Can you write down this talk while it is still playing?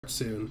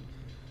soon.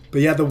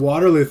 But yeah, the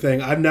Waterloo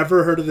thing, I've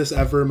never heard of this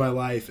ever in my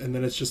life, and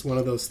then it's just one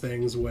of those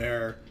things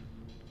where,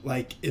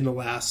 like, in the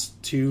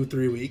last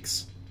 2-3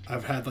 weeks,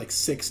 I've had like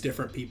 6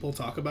 different people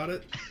talk about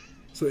it.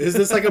 So is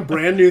this like a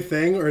brand new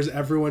thing, or is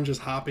everyone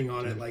just hopping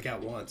on it like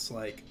at once?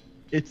 Like,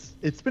 it's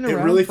been around.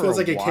 It really for feels a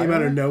like it while. came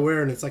out of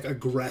nowhere, and it's like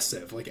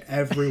aggressive. Like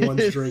everyone's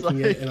It's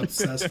drinking like- it and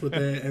obsessed with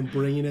it and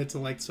bringing it to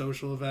like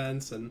social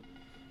events. And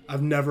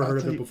I've never heard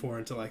of tell it you- before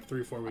until like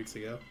 3-4 weeks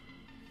ago.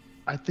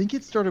 I think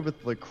it started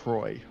with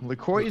LaCroix.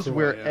 LaCroix is LaCroix,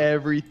 where yeah.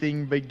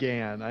 everything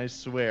began. I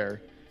swear.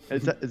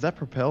 Is that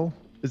Propel?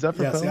 Is that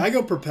Yeah, Propel? see, I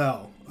go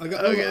Propel. there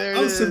it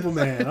I'm a is. simple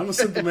man. I'm a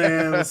simple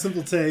man with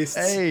simple tastes.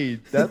 Hey,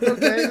 that's okay.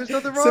 There's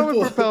nothing wrong Simple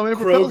with Propel. Man,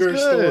 Propel's Kroger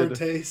store good.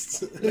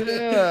 tastes.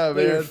 Yeah,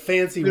 They're man.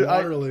 fancy Dude,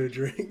 Waterloo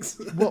drinks.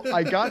 Well,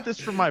 I got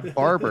this from my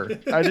barber.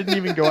 I didn't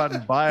even go out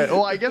and buy it.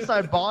 Well, I guess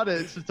I bought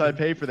it since I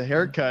paid for the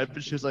haircut.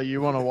 But she was like, "You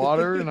want a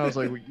water?" And I was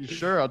like, well,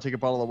 "Sure, I'll take a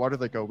bottle of water."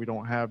 They go, "We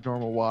don't have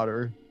normal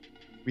water.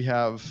 We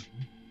have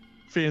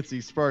fancy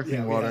sparkling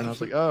Yeah, we water." And I have-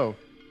 was like, "Oh,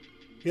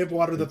 You have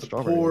water that the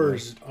Strawberry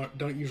pores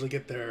don't usually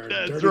get their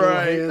That's dirty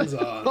right. little hands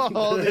on.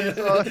 All these-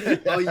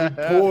 All you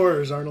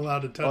pores aren't allowed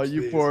to touch all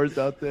you these. pores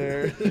out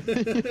there."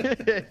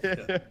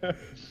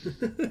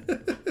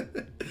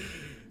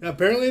 Yeah,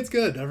 apparently it's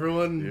good.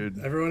 Everyone Dude.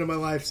 in my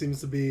life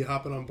seems to be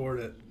hopping on board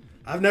it.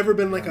 I've never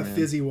been like a man.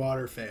 fizzy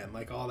water fan,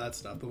 like all that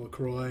stuff, the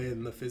LaCroix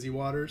and the fizzy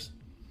waters.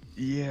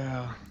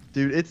 Yeah,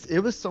 dude, it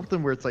was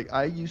something where it's like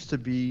I used to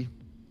be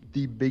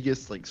the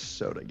biggest like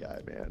soda guy,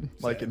 man.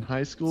 Like Same. in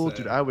high school, Same.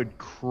 dude, I would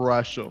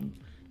crush them.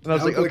 And I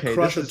was would like, okay,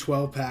 crush this a is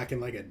 12-pack in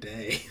like a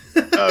day.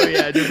 Oh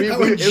yeah, dude. I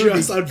would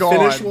I'd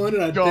finish one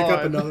and I'd pick up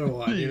gone. another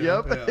one. You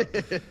know?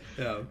 Yep.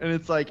 Yeah. And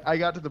it's like I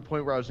got to the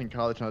point where I was in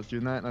college and I was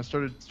doing that, and I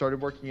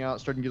started working out,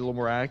 starting to get a little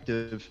more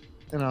active,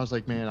 and I was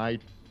like, man,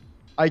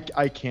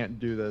 I can't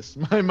do this.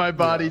 My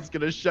body's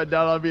gonna shut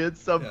down on me at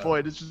some Yeah.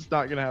 point. It's just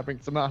not gonna happen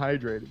because I'm not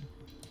hydrated.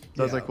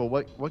 So I was Yeah. like, well,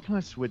 what can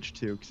I switch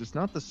to? Because it's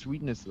not the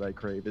sweetness that I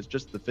crave; it's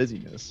just the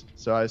fizziness.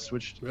 So I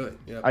switched. Really?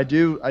 Yeah. I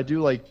do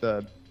like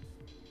the,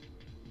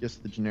 I guess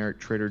the generic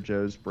Trader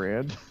Joe's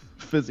brand,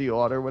 fizzy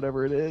water,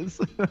 whatever it is.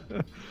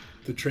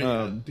 The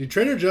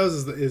Trader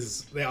Joe's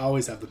is they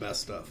always have the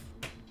best stuff.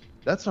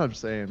 That's what I'm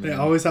saying. They man.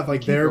 always have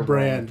like Keep their it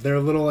brand. They're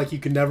little like you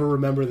can never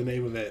remember the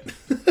name of it.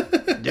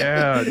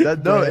 Yeah,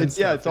 Brand it's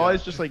stuff,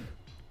 always just like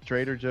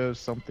Trader Joe's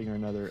something or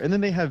another, and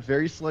then they have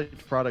very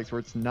select products where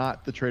it's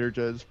not the Trader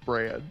Joe's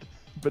brand,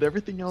 but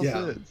everything else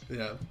yeah, is.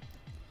 yeah.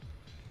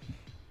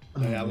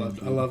 Oh, Yeah, I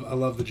man.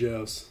 love the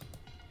Joes.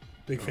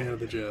 Big fan of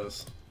the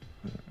Joes.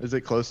 Is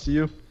it close to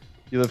you?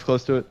 You live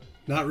close to it?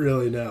 Not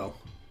really, no.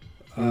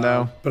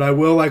 No. But I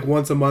will like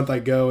once a month. I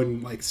go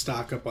and like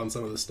stock up on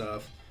some of the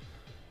stuff.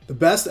 The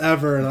best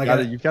ever,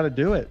 and You've got to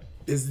do it.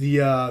 is the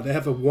they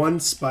have a one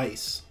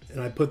spice, and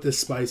I put this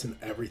spice in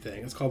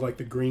everything. It's called like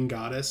the Green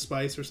Goddess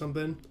spice or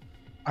something.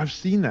 I've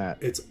seen that.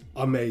 It's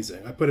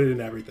amazing. I put it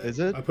in everything. Is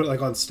it? I put it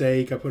like on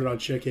steak. I put it on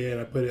chicken.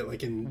 I put it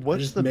like in. I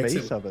What's just the mix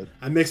base of it?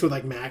 I mix with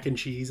like mac and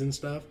cheese and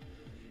stuff.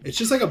 It's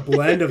just like a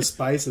blend of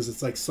spices.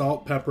 It's like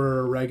salt,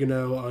 pepper,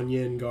 oregano,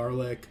 onion,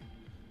 garlic,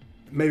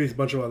 maybe a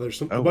bunch of other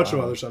of wow.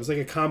 other stuff. It's like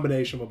a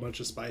combination of a bunch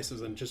of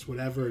spices and just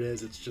whatever it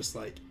is. It's just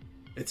like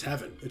it's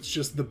heaven. It's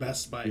just the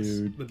best spice,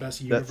 Dude, the best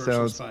that universal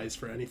sounds- spice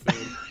for any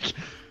food.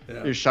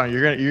 Yeah. Dude, Sean,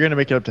 you're gonna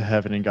make it up to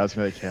heaven, and God's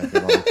gonna be like,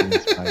 "Yeah, all the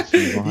things spice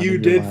you want You in your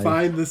did life."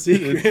 find the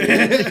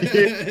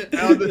secret.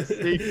 Found the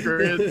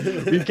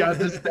secret. We've got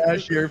the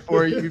stash here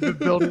for you. You've been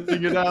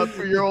building it up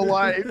for your whole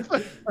life.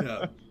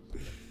 Yeah.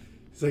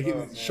 It's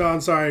like,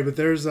 Sean, sorry, but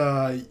there's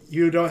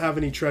you don't have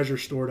any treasure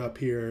stored up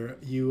here.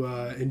 You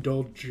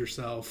indulge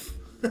yourself.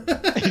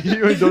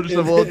 You indulged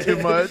yourself a little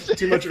too much.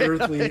 Too much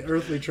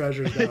earthly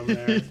treasures down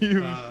there.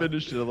 You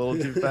finished it a little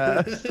too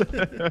fast.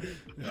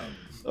 Yeah.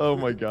 Oh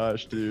my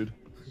gosh, dude.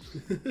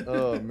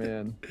 Oh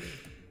man.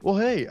 Well,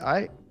 hey,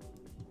 I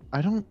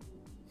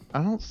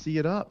don't see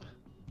it up.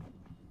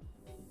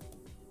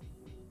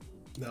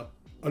 No.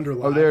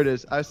 Underline. Oh, there it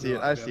is. I see it.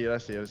 I Yeah. see it. I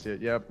see it. I see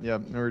it. Yep.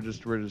 Yep.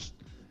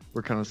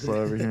 We're kind of slow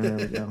over here. There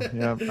we go.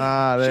 Yep.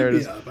 Ah, there it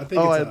Should is. be up. I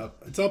think it's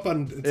up. It's up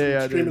on. It's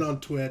Yeah, it streaming is. on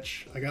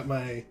Twitch. I got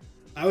my.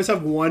 I always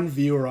have one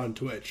viewer on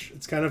Twitch.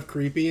 It's kind of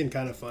creepy and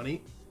kind of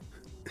funny.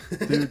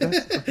 Dude,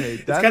 that's okay.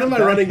 It's kind of my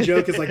running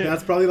joke. Is like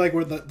that's probably like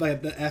where the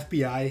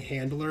FBI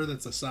handler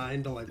that's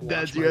assigned to like watch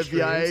That's my your FBI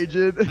streams.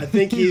 agent. I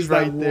think he's that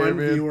right there, one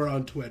man. viewer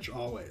on Twitch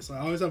always. I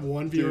always have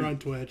one viewer Dude. on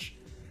Twitch.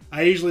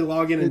 I usually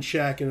log in and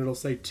check, and it'll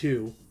say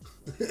 2.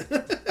 So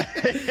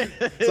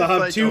I'll have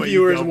like, 2 oh, you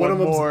viewers, got and one of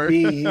one them's more.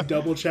 me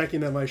double checking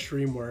that my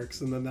stream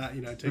works, and then that I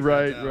take that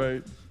Right, down.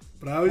 right.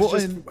 But I always Well,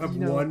 just and, have you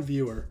know- one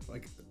viewer.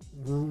 Like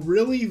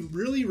really,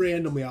 really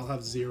randomly, I'll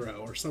have 0,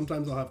 or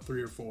sometimes I'll have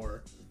 3 or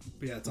 4.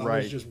 But yeah, it's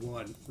always Right. just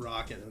one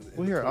rocking.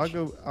 Well, here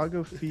I'll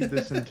go feed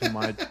this into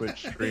my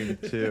Twitch stream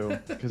too,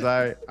 because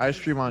I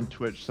stream on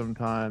Twitch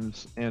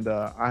sometimes, and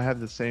I have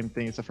the same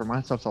thing, except for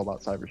my stuff's all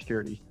about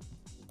cybersecurity.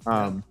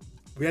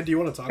 Yeah, do you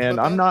want to talk And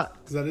about that? I'm not.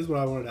 Because that is what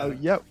I wanted to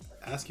Yep.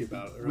 ask you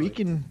about. We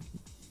can.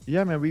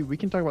 Yeah, man. We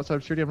can talk about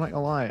cybersecurity. I'm not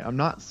gonna lie. I'm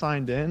not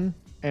signed in,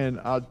 and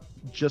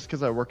just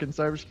because I work in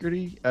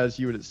cybersecurity, as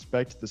you would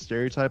expect, the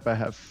stereotype, I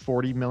have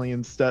 40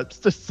 million steps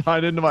to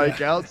sign into my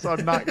account, so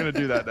I'm not going to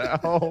do that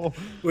now.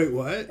 Wait,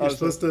 what? You're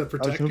supposed to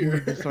protect your...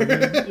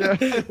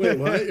 Yeah. Wait,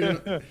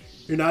 what?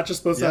 You're not just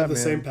supposed to have the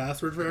same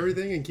password for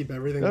everything and keep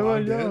everything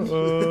logged in?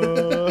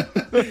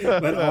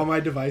 Let all my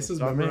devices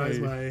memorize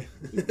my...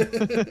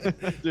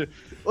 Dude,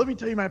 let me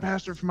tell you my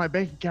password for my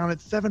bank account.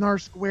 It's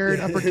 7R squared,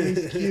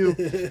 uppercase Q.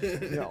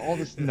 Yeah, all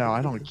this. No,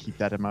 I don't keep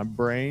that in my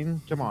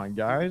brain. Come on,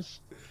 guys.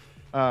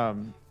 But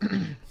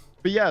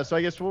yeah, so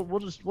I guess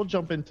we'll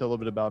jump into a little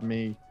bit about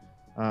me.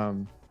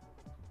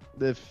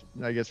 If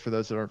I guess for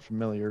those that aren't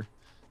familiar.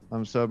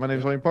 So my name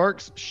is Wayne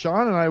Parks.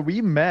 Sean and I, we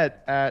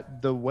met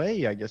at the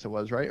Way, I guess it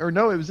was, right? Or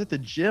no, it was at the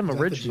gym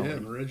originally. At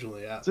the gym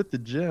originally, yeah. It's at the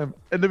gym.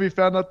 And then we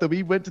found out that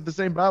we went to the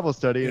same Bible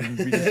study and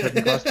we just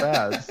hadn't crossed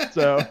paths.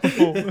 So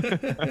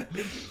it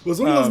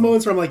was one of those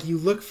moments where I'm like, you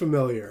look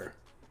familiar.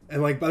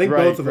 And like I think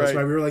both of us,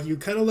 right? We were like, you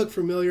kind of look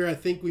familiar. I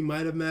think we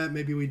might have met,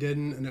 maybe we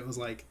didn't, and it was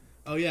like,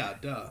 oh yeah,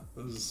 duh.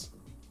 It was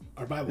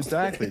our Bible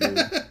exactly, dude.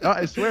 No,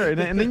 I swear.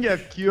 And then you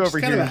have Q over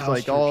here who's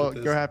like, oh,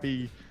 go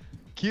happy.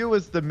 Q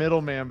is the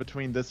middleman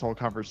between this whole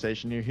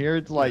conversation. You hear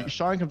it's like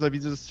Sean comes up,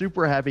 he's a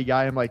super happy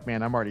guy. I'm like,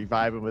 man, I'm already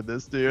vibing with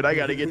this dude. I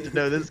got to get to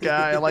know this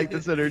guy. I like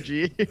this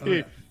energy.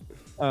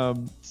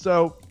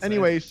 So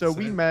anyway,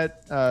 we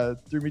met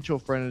through mutual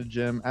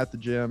friend at the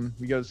gym.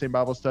 We go to the same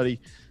Bible study.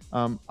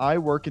 I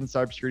work in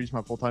cybersecurity. It's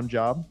my full-time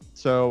job.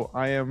 So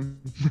I am,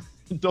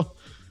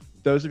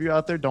 those of you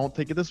out there, don't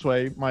take it this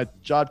way. My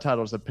job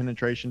title is a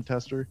penetration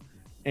tester.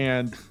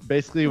 And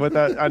basically what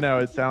that, I know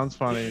it sounds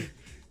funny.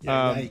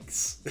 Yeah,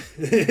 yikes.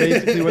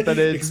 Basically what that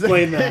is.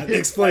 Explain that.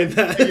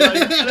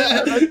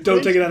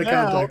 Don't take it out of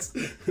context.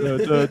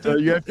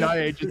 The FBI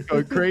agent's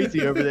going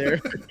crazy over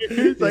there.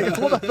 He's like,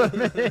 hold up a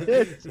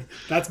minute.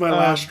 That's my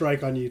last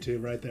strike on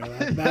YouTube right there.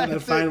 That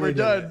finally we're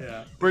done.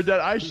 Yeah. We're done.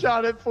 I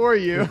shot it for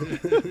you.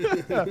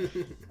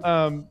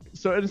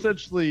 So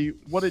essentially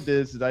what it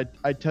is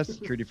I test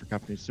security for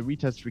companies. So we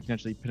test if we can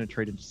actually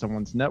penetrate into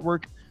someone's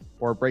network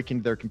or break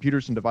into their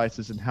computers and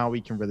devices, and how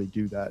we can really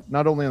do that.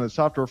 Not only on the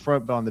software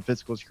front, but on the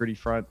physical security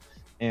front,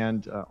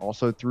 and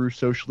also through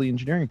socially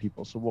engineering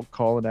people. So we'll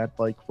call and act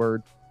like we're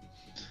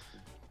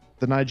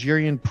the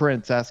Nigerian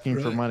prince asking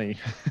for money,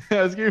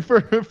 asking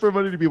for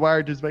money to be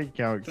wired to his bank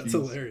account. That's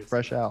hilarious.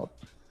 Fresh out.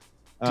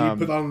 Do you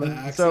put on the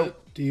accent?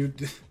 Do you...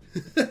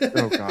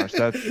 Oh gosh,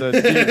 that's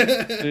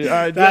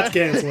that's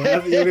canceled.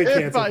 You'll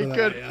get canceled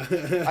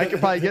I could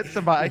probably get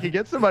somebody. I could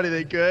get somebody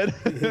that could.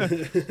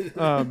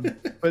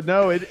 But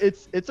no,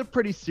 it's a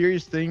pretty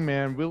serious thing,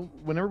 man.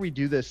 Whenever we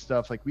do this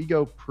stuff, like we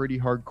go pretty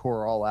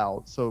hardcore, all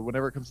out. So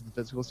whenever it comes to the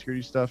physical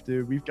security stuff,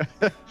 dude, we've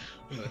got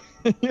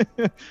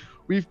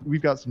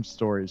we've got some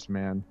stories,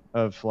 man,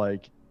 of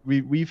like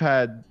we've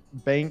had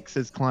banks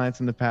as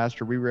clients in the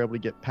past where we were able to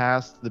get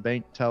past the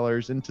bank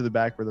tellers into the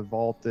back where the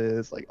vault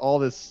is, like all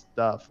this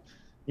stuff.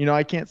 You know,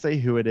 I can't say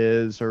who it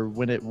is or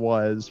when it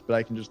was, but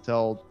I can just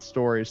tell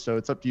stories. So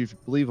it's up to you if you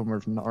believe them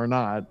or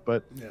not.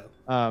 But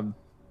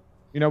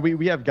you know,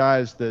 we have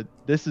guys that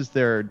this is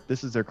their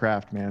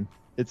craft, man.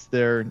 This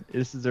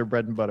is their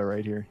bread and butter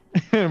right here.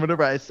 And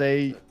whenever I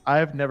say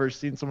I've never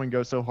seen someone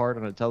go so hard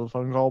on a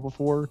telephone call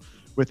before,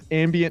 with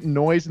ambient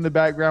noise in the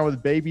background,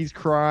 with babies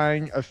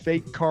crying, a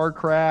fake car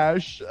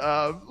crash,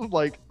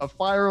 like a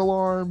fire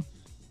alarm,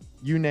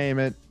 you name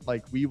it.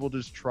 Like we will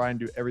just try and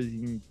do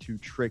everything to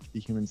trick the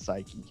human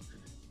psyche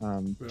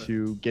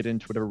to get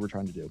into whatever we're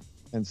trying to do.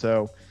 And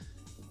so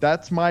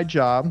that's my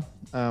job.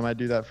 I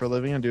do that for a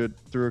living. I do it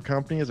through a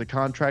company as a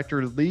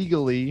contractor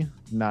legally,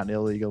 not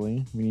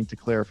illegally. We need to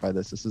clarify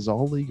this. This is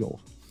all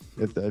legal.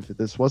 If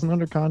this wasn't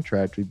under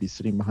contract, we'd be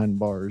sitting behind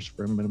bars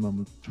for a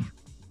minimum of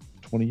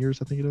 20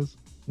 years, I think it is,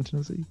 in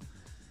Tennessee.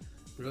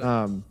 Really?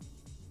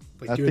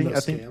 Like doing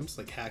those scams,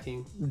 like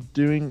hacking?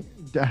 Doing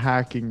the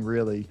hacking,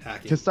 really.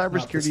 Because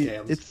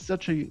cybersecurity, it's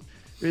such a...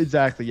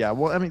 Exactly, yeah.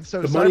 Well, I mean,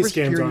 so the money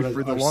scams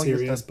are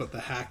serious, but the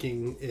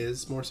hacking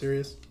is more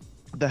serious?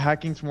 The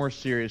hacking's more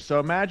serious. So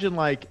imagine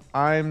like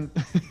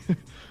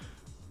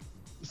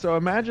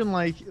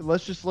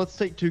let's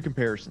take two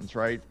comparisons,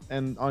 right?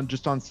 And on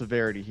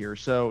severity here.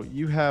 So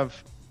you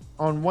have,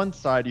 on one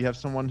side, you have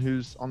someone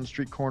who's on the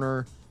street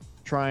corner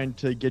trying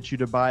to get you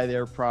to buy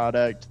their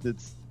product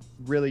that's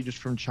really just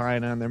from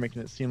China, and they're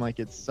making it seem like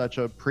it's such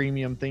a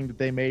premium thing that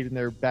they made in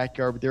their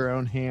backyard with their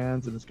own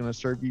hands, and it's going to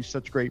serve you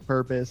such great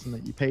purpose, and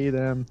that you pay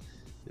them,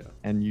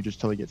 and you just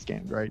totally get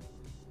scammed, right?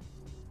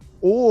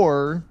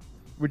 Or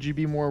would you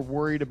be more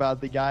worried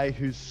about the guy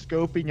who's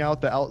scoping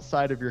out the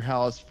outside of your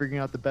house, figuring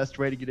out the best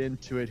way to get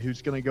into it,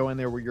 who's going to go in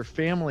there where your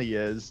family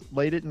is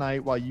late at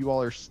night while you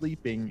all are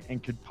sleeping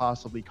and could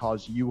possibly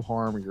cause you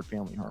harm or your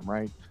family harm,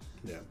 right?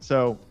 Yeah.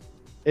 So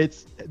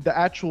it's the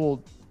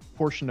actual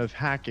portion of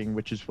hacking,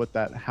 which is what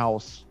that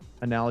house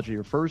analogy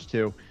refers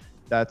to.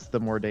 That's the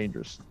more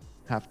dangerous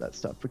half of that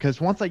stuff.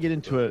 Because once I get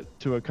into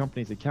a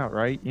company's account,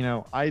 right, you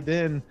know, I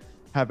then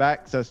have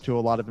access to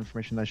a lot of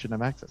information that I shouldn't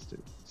have access to.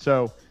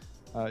 So,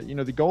 you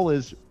know, the goal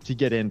is to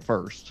get in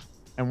first.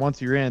 And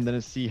once you're in, then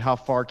it's see how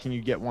far can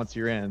you get once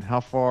you're in. How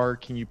far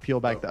can you peel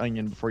back the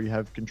onion before you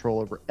have control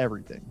over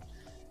everything?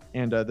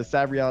 And the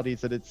sad reality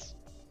is that it's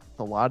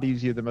a lot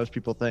easier than most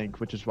people think,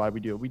 which is why we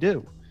do what we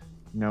do.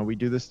 You know, we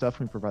do this stuff.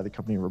 We provide the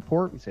company a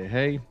report. We say,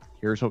 hey,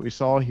 here's what we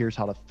saw. Here's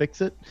how to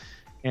fix it.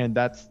 And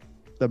that's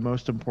the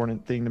most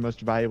important thing, the most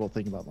valuable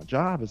thing about my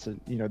job is that,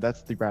 you know,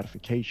 that's the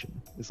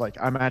gratification. It's like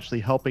I'm actually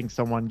helping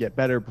someone get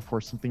better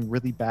before something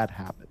really bad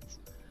happens.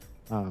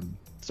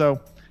 So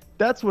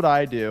that's what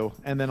I do.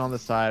 And then on the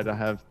side, I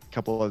have a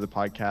couple of other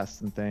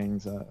podcasts and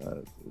things.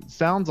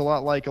 Sounds a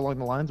lot like along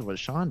the lines of what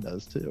Sean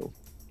does too.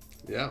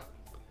 Yeah.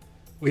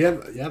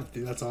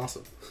 Dude, that's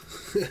awesome.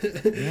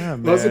 Yeah,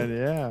 man.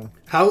 Yeah.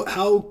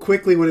 How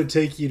quickly would it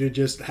take you to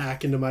just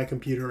hack into my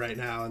computer right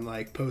now and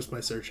like post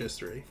my search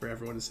history for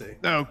everyone to see?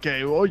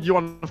 Okay. Well, you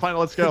want to find?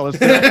 Let's go. Let's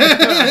go.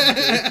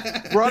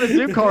 We're on a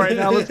Zoom call right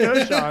now. Let's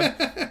go, Sean.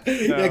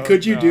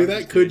 Could you do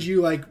that? Could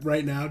you like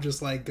right now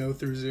just like go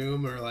through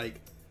Zoom or like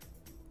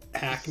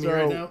hack me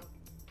right now?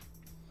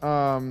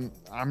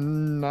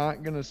 I'm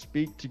not gonna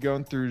speak to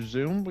going through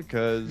Zoom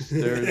because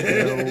there's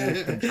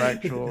no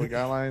contractual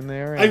guideline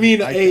there. I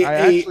mean,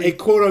 a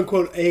quote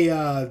unquote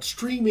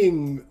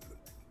streaming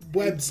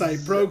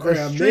website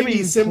program,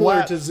 maybe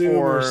similar to Zoom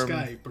or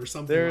Skype or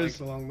something like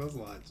along those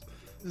lines.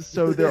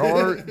 So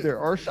there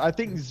are. I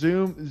think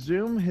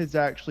Zoom has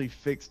actually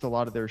fixed a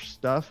lot of their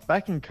stuff.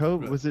 Back in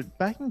COVID, was it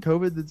back in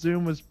COVID that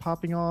Zoom was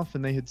popping off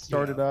and they had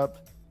started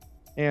up?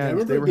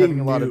 And they were having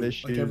a lot of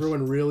issues. Like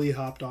everyone really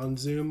hopped on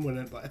Zoom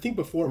I think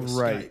before it was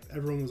Skype.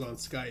 Everyone was on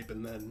Skype,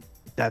 and then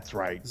that's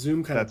right.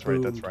 Zoom kind of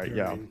boomed. That's right.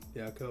 Yeah.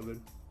 COVID.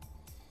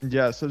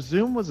 Yeah. So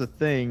Zoom was a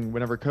thing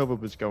whenever COVID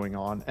was going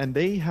on, and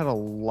they had a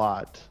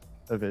lot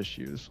of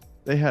issues.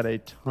 They had a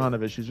ton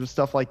of issues with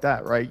stuff like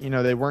that, right? You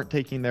know, they weren't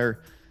taking their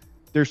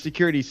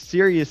security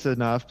serious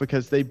enough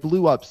because they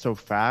blew up so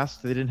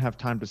fast. They didn't have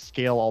time to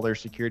scale all their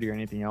security or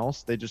anything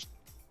else. They just,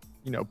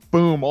 you know,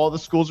 boom, all the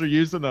schools are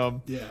using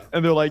them. Yeah.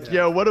 And they're like,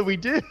 yo, what do we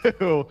do?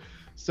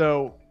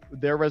 So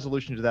their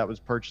resolution to that was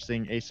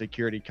purchasing a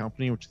security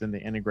company, which then they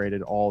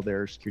integrated all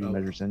their security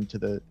measures into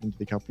the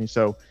company.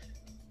 So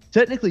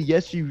technically,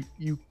 yes,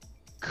 you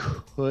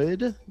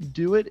could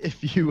do it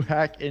if you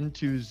hack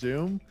into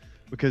Zoom,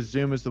 because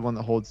Zoom is the one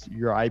that holds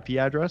your IP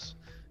address.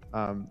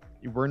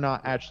 We're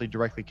not actually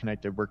directly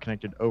connected. We're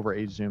connected over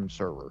a Zoom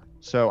server.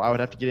 So I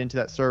would have to get into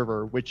that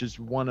server, which is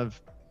one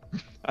of,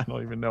 I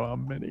don't even know how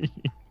many.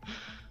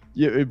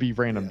 It would be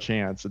random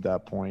chance at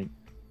that point.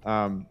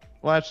 Well,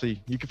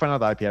 actually, you can find out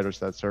the IP address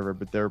of that server,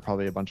 but there are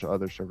probably a bunch of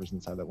other servers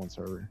inside that one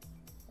server.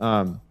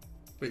 But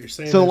you're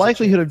saying so the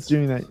likelihood of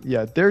doing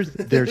that, there's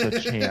a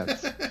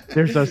chance.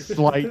 There's a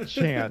slight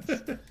chance.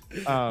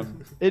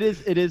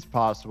 It is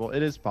possible.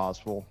 It is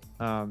possible.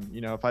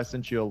 You know, if I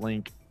sent you a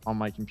link on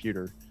my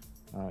computer,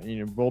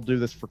 you know, we'll do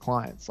this for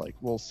clients. Like,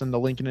 we'll send a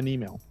link in an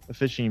email, a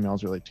phishing email,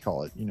 as we like to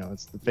call it. You know,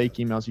 it's the fake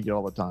emails you get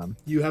all the time.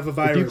 You have a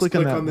virus. You click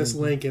on this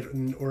link,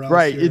 or else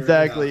right,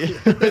 exactly.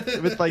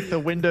 with like the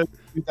Windows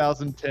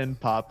 2010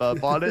 pop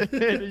up on it,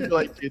 and you're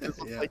like, dude, this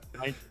looks like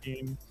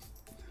 19.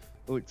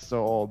 It looks so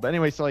old. But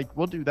anyway, so like,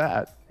 we'll do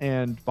that,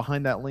 and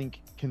behind that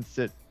link can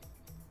sit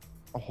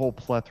a whole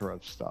plethora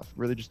of stuff.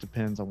 Really just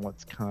depends on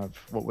what's kind of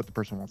what the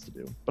person wants to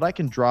do. But I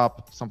can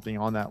drop something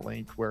on that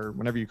link where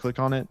whenever you click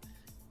on it,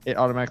 it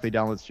automatically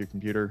downloads to your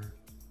computer,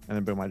 and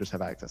then boom, I just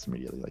have access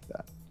immediately like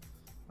that.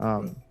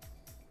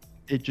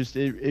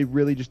 It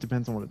really just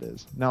depends on what it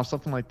is. Now,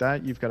 something like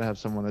that, you've got to have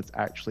someone that's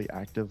actually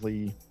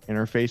actively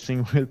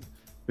interfacing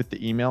with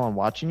the email and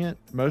watching it.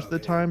 Most of the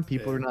time,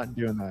 people are not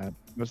doing that.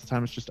 Most of the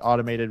time, it's just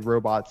automated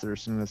robots that are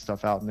sending this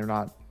stuff out,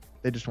 and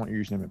they just want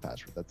your username and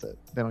password. That's it.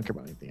 They don't care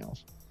about anything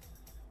else.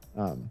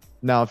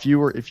 Now, if you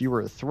were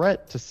a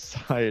threat to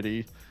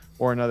society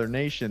or another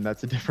nation,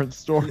 that's a different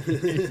story.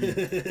 There's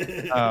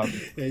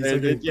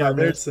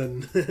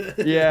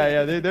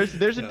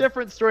a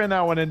different story on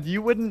that one, and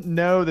you wouldn't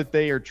know that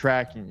they are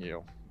tracking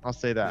you. I'll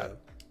say that.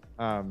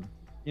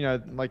 You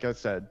know, like I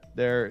said,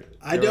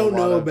 I don't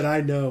know, but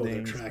I know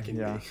they're tracking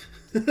me.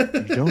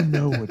 You don't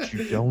know what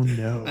you don't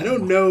know. I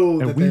don't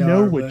know, and that we they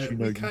know are, what but you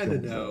know. we kind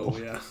of know.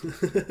 Yeah.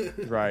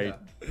 Right.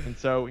 Yeah. And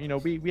so, you know,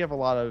 we have a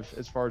lot of,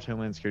 as far as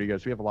Homeland Security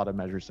goes, we have a lot of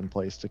measures in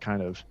place to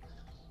kind of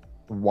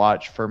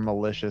watch for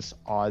malicious,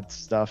 odd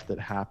stuff that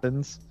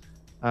happens.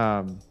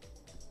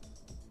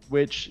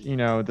 Which, you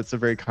know, that's a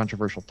very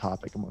controversial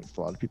topic amongst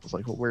a lot of people. It's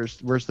like, well,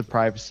 where's the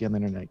privacy on the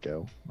internet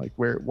go? Like,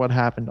 what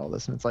happened to all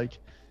this? And it's like,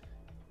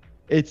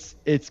 it's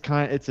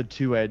a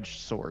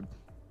two-edged sword,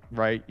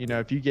 right? You know,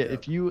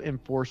 if you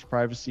enforce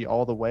privacy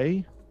all the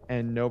way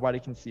and nobody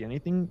can see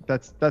anything,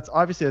 that's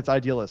obviously that's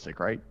idealistic,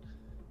 right?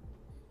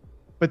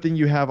 But then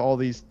you have all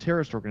these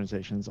terrorist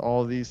organizations,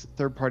 all these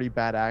third-party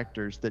bad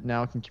actors that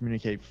now can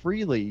communicate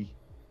freely,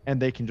 and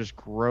they can just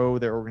grow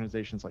their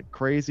organizations like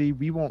crazy.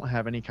 We won't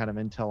have any kind of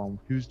intel on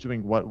who's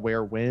doing what,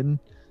 where, when.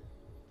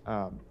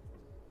 But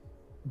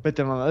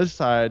then on the other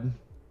side,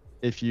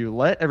 if you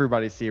let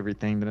everybody see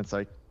everything, then it's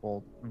like,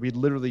 well, we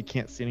literally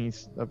can't see any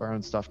of our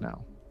own stuff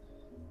now.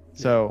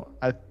 So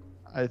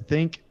I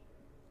think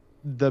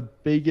the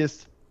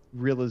biggest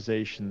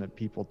realization that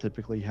people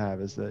typically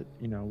have is that,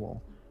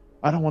 well,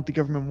 I don't want the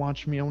government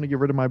watching me. I want to get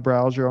rid of my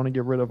browser. I want to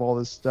get rid of all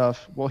this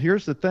stuff. Well,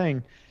 here's the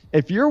thing.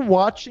 If you're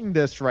watching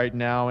this right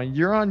now and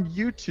you're on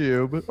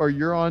YouTube or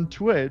you're on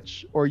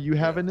Twitch or you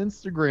have an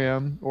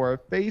Instagram or a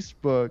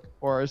Facebook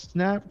or a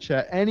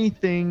Snapchat,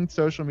 anything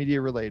social media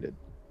related,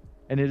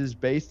 and it is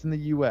based in the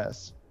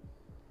US,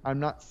 I'm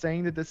not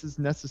saying that this is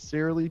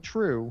necessarily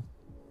true.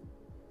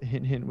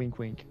 Hint, hint, wink,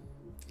 wink.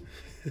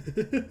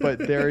 But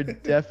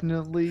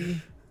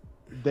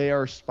they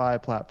are spy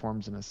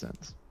platforms in a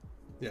sense.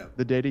 Yeah.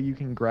 The data you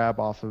can grab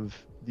off of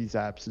these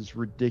apps is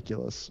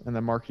ridiculous. And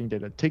the marketing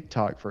data,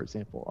 TikTok, for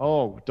example.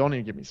 Oh, don't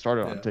even get me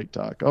started on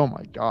TikTok. Oh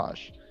my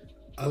gosh.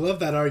 I love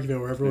that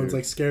argument where everyone's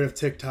like scared of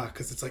TikTok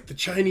because it's like the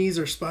Chinese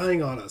are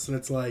spying on us. And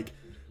it's like,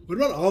 what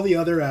about all the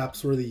other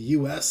apps where the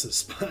U.S. is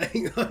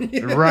spying on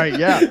you? Right,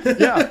 yeah.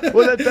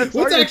 Well, that's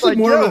what's actually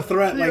more of a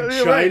threat, like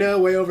China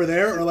way over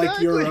there, or like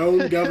Exactly. your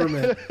own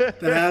government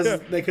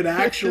that could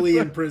actually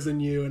imprison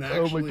you and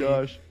actually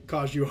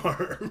cause you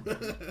harm?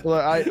 Well,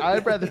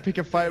 I'd rather pick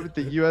a fight with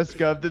the U.S.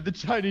 gov than the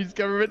Chinese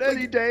government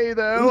any day,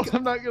 though.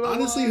 I'm not gonna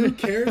honestly, lie. who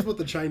cares what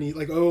the Chinese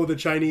like? Oh, the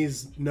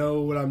Chinese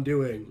know what I'm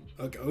doing.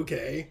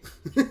 Okay.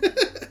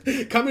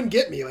 Come and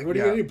get me. Like, what are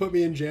you going to do? Put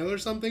me in jail or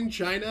something?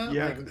 China?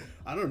 Yeah. Like,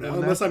 I don't know.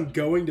 Unless I'm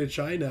going to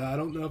China, I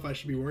don't know if I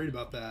should be worried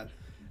about that.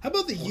 How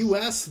about the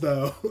U.S.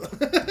 though?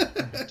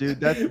 Dude,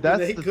 that's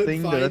they the could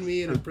thing. Find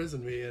me and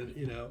imprison me,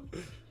 and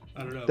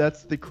I don't know.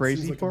 That's the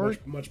crazy like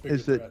part. Much bigger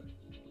is that threat.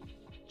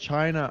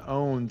 China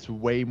owns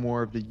way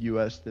more of the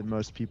U.S. than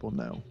most people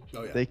know.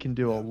 Oh, yeah. They can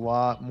do a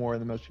lot more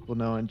than most people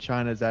know, and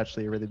China is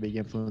actually a really big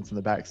influence in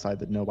the backside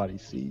that nobody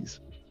sees.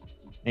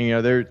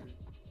 And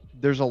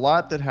there's a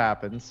lot that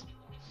happens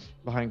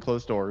behind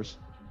closed doors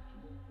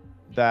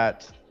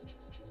that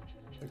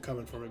They're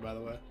coming for me, by the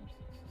way.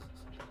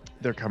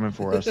 they're coming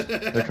for us.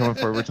 They're coming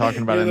for. We're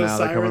talking about it now.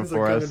 They're coming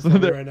for us.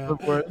 Right now.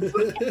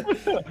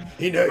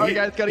 He knows. You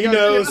guys gotta he go.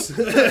 knows.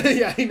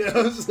 Yeah, he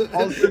knows.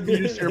 Also,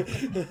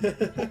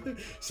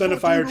 send a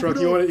fire truck.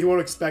 You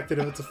won't expect it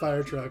if it's a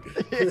fire truck.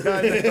 Yeah,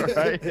 I know,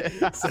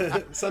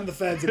 right? Send the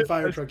feds in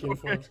fire truck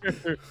uniforms.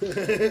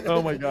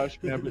 Oh my gosh,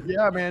 man! But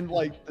yeah, man,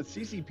 like the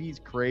CCP is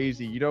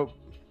crazy.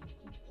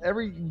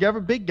 Every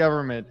big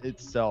government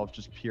itself,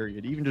 just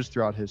period, even just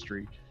throughout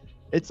history,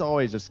 it's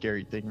always a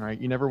scary thing, right?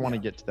 You never want to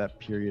get to that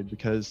period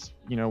because,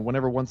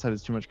 whenever one side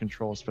has too much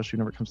control, especially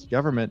whenever it comes to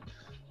government,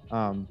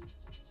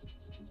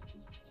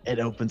 it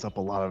opens up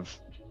a lot of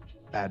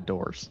bad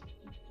doors.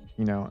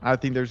 I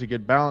think there's a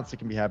good balance that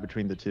can be had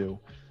between the two.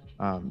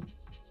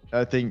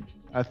 I think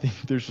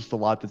there's just a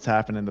lot that's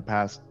happened in the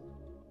past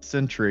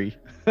century,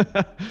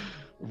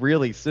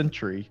 really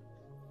century,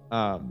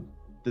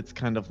 that's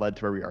kind of led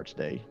to where we are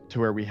today, to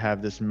where we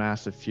have this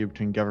massive feud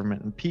between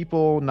government and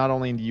people, not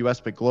only in the US,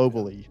 but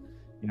globally.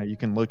 You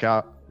can look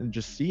out and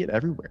just see it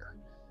everywhere.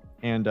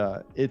 And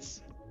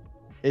it's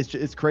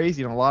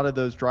crazy. And a lot of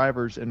those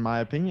drivers, in my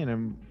opinion,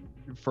 and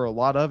for a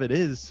lot of it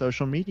is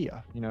social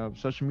media.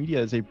 Social media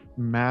is a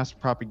mass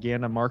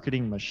propaganda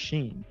marketing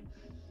machine.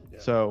 Yeah.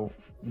 So,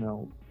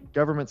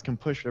 governments can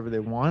push whatever they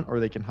want, or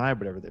they can hide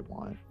whatever they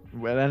want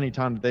at any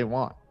time that they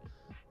want.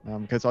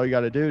 Because all you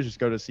got to do is just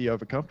go to CEO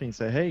of a company and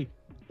say, hey,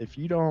 if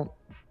you don't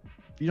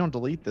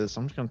delete this,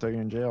 I'm just going to throw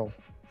you in jail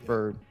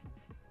for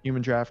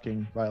human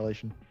trafficking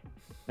violation.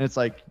 And it's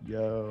like,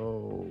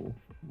 yo,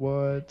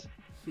 what?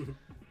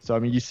 So, I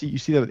mean, you see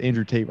that with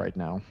Andrew Tate right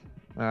now.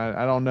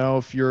 I don't know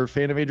if you're a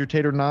fan of Andrew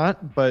Tate or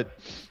not, but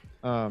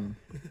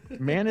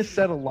man has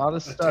said a lot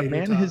of stuff.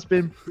 Man tot. Has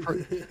been, for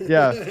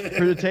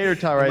the tater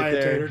tot right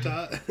there.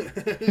 Tater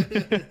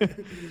tot?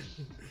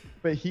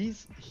 But he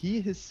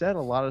has said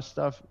a lot of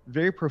stuff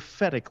very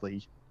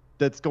prophetically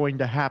that's going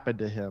to happen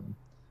to him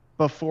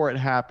before it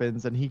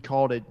happens, and he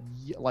called it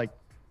like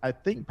I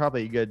think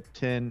probably a good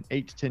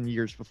 8 to 10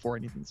 years before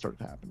anything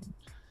started happening.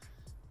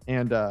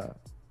 And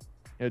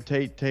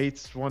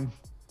Tate's one,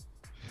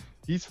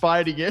 he's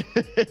fighting it.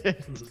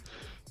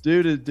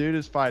 Dude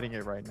is fighting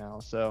it right now.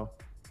 So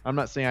I'm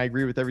not saying I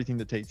agree with everything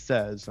that Tate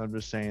says. I'm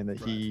just saying that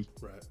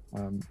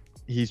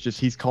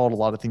he's called a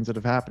lot of things that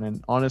have happened,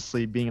 and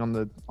honestly, being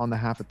on the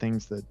half of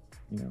things that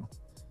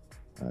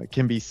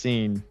can be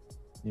seen,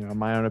 in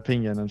my own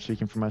opinion, I'm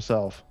speaking for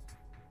myself,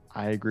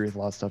 I agree with a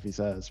lot of stuff he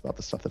says about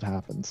the stuff that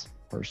happens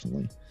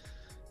personally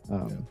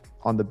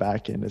on the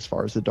back end as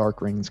far as the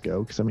dark rings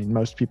go, because I mean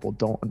most people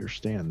don't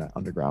understand that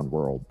underground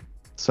world.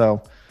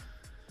 So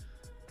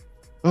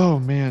oh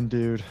man,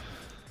 dude.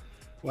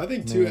 Well, I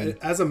think too,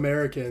 as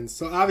Americans,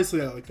 so obviously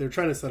like they're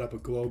trying to set up a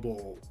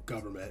global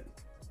government.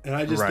 And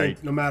I just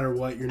think no matter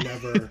what, you're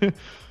never.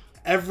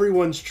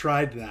 Everyone's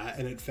tried that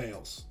and it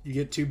fails. You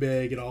get too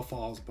big, it all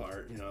falls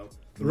apart.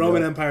 The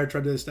Roman Empire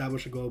tried to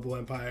establish a global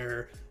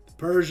empire. The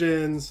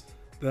Persians,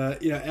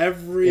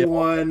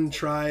 everyone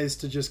tries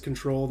to just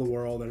control the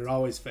world, and it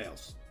always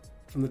fails.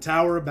 From the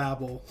Tower of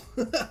Babel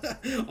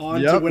on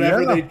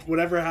to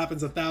whatever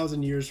happens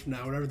 1,000 years from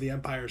now, whatever the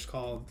empire's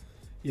called,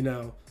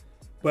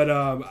 But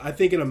I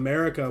think in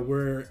America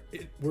we're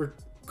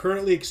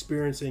currently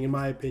experiencing, in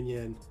my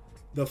opinion,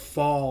 the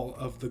fall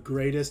of the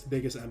greatest,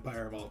 biggest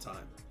empire of all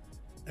time.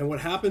 And what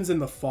happens in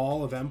the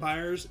fall of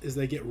empires is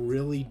they get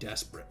really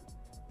desperate.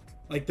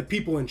 Like the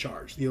people in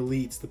charge, the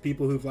elites, the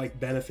people who've like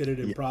benefited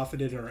and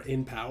profited and are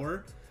in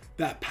power,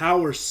 that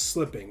power's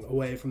slipping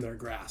away from their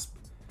grasp.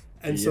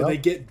 And so they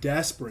get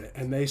desperate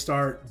and they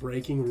start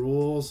breaking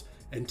rules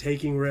and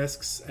taking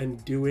risks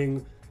and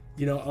doing,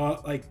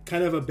 like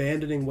kind of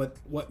abandoning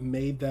what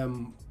made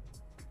them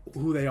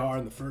who they are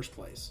in the first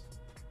place.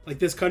 Like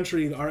this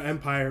country, our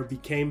empire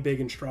became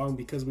big and strong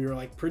because we were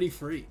like pretty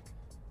free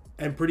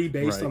and pretty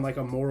based on like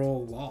a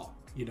moral law.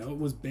 It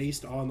was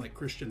based on like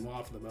Christian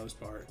law for the most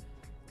part,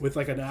 with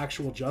like an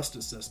actual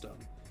justice system.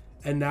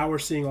 And now we're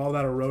seeing all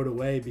that erode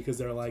away because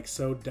they're like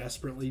so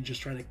desperately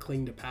just trying to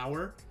cling to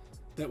power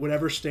that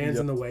whatever stands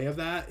in the way of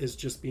that is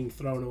just being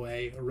thrown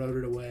away,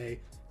 eroded away,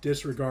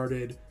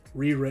 disregarded,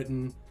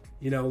 rewritten,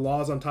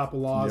 laws on top of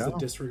laws that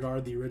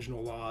disregard the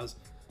original laws.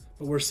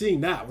 But we're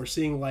seeing that. We're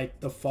seeing like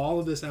the fall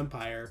of this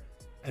empire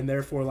and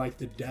therefore like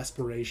the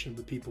desperation of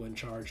the people in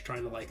charge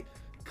trying to like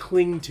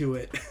cling to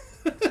it.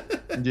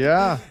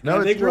 Yeah. No,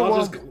 I think we're all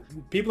just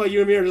people like you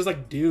and me are just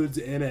like dudes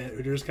in it.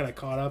 We're just kind of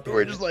caught up.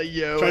 We're just like,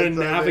 trying to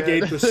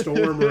navigate the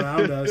storm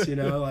around us,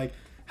 like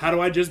how do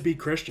I just be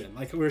Christian?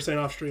 Like we were saying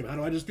off stream, how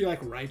do I just be like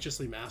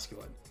righteously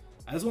masculine?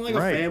 I just want like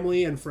a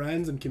family and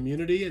friends and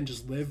community and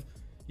just live,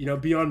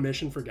 be on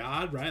mission for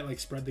God, right? Like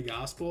spread the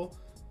gospel,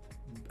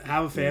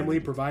 have a family,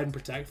 provide and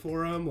protect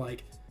for them,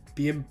 like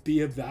be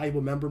a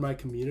valuable member of my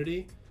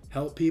community,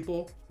 help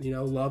people,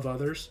 love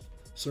others,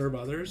 serve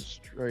others.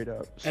 Straight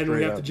up. And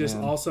we have to just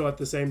also at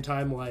the same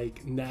time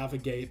like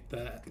navigate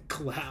the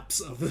collapse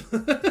of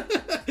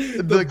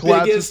the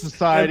collapse of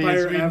society empire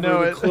as we ever,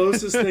 know the it.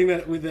 closest thing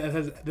that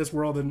has this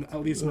world, in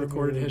at least in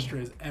recorded history,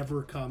 has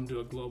ever come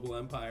to a global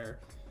empire,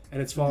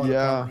 and it's falling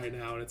apart right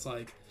now. And it's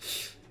like,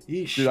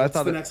 yeesh, dude, what's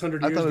the next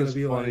 100 years going to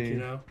be funny.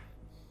 Like?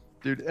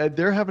 Dude,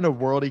 they're having a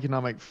World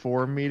Economic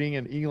Forum meeting,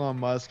 and Elon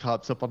Musk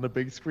hops up on the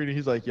big screen, and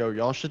he's like, "Yo,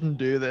 y'all shouldn't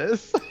do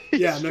this."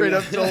 Straight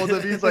up told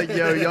him, he's like,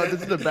 "Yo,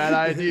 this is a bad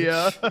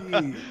idea."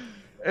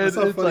 That's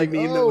a funny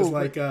meme that was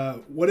like,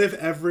 what if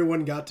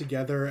everyone got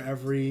together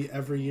every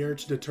year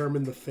to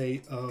determine the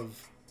fate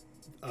of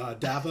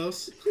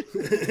Davos?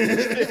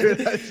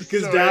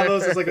 Because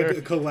Davos is like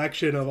a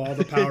collection of all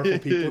the powerful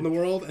people in the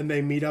world, and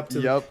they meet up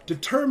to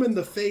determine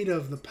the fate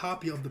of the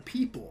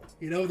people,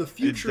 the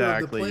future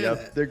of the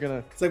planet. They're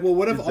gonna. It's like, well,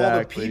 what if all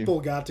the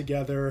people got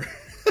together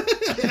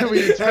every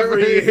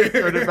year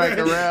turn it back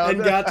around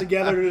and got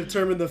together to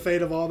determine the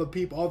fate of all the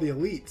people, all the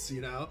elites?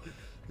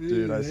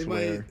 Dude, I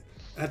swear.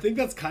 I think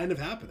that's kind of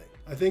happening.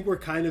 I think we're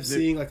kind of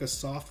seeing like a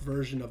soft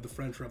version of the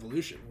French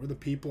Revolution, where the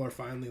people are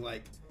finally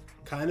like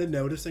kind of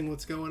noticing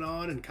what's going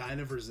on and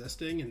kind of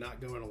resisting and not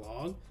going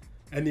along.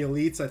 And the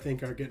elites, I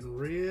think, are getting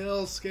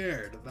real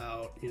scared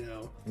about,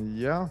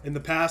 in the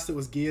past it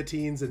was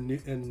guillotines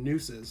and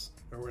nooses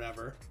or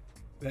whatever,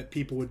 that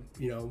people would,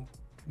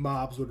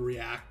 mobs would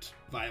react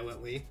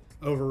violently,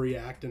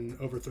 overreact and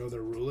overthrow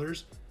their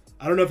rulers.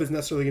 I don't know if it's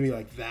necessarily going to be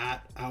like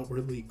that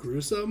outwardly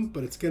gruesome,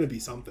 but it's going to be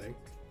something.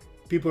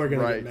 People are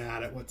going to get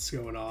mad at what's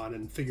going on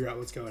and figure out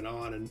what's going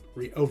on and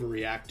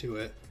overreact to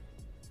it.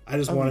 I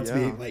just want it to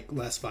be like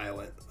less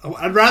violent.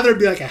 I'd rather it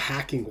be like a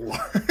hacking war,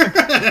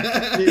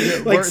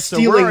 like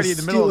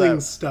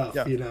stealing stuff.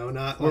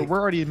 Not. We're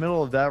already in the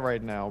middle of that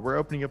right now. We're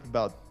opening up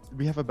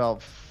we have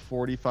about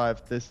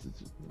 45.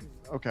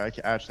 Okay, I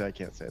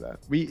can't say that.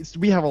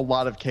 We have a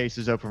lot of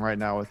cases open right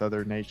now with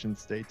other nation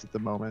states at the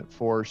moment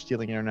for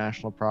stealing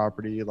international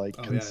property, like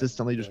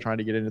consistently just trying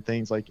to get into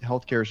things like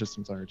healthcare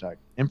systems under attack,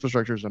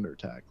 infrastructure is under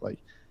attack, like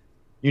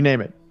you name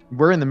it.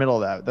 We're in the middle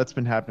of that. That's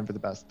been happening for the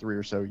past 3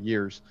 or so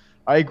years.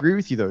 I agree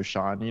with you though,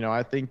 Sean.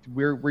 I think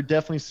we're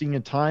definitely seeing a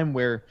time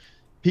where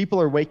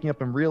people are waking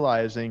up and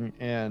realizing,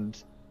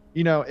 and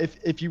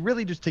if you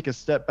really just take a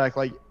step back,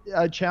 like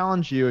I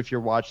challenge you, if you're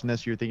watching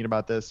this, you're thinking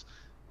about this,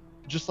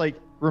 just like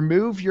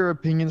remove your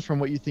opinions from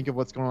what you think of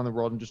what's going on in the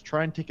world and just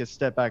try and take a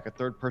step back, a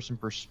third person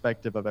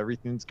perspective of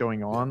everything that's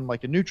going on,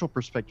 like a neutral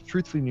perspective,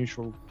 truthfully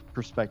neutral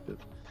perspective,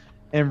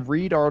 and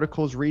read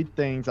articles, read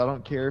things. I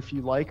don't care if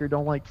you like or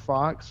don't like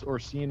Fox or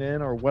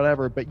CNN or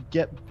whatever, but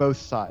get both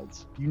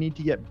sides. You need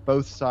to get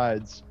both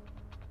sides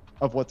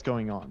of what's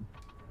going on.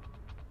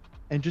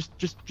 And just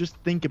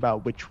think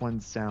about which one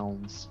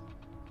sounds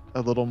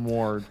a little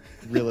more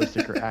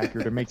realistic or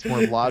accurate or makes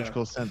more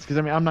logical sense. Because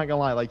I'm not gonna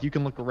lie, like you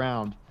can look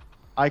around,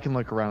 I can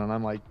look around and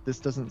I'm like,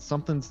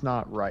 something's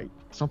not right.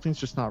 Something's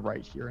just not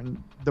right here.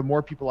 And the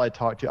more people I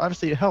talk to,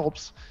 obviously it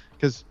helps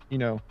because,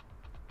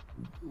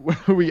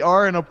 we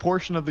are in a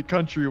portion of the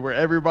country where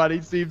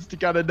everybody seems to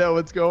kind of know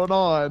what's going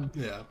on.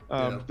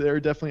 There are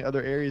definitely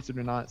other areas that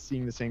are not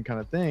seeing the same kind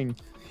of thing.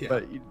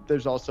 But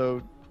there's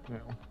also,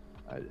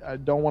 I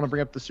don't want to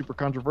bring up the super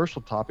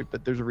controversial topic,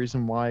 but there's a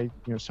reason why,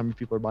 some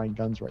people are buying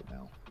guns right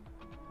now.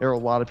 There are a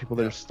lot of people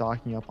that are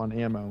stocking up on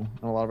ammo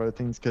and a lot of other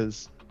things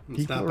because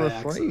people are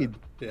afraid.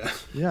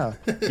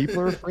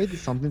 People are afraid that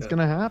something's going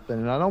to happen,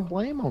 and I don't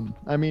blame them.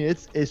 I mean,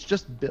 it's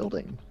just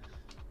building.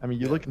 I mean,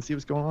 you look and see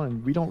what's going on,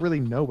 and we don't really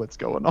know what's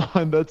going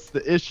on. That's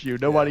the issue.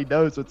 Nobody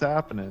knows what's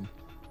happening.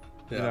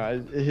 Yeah.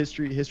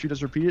 History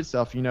does repeat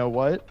itself. You know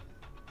what?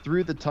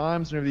 Through the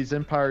times whenever these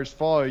empires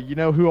fall, you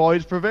know who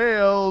always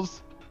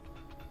prevails?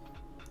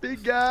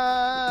 Big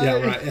guy.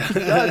 Yeah, right. Yeah.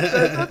 God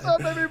says, "What's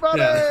up, everybody?"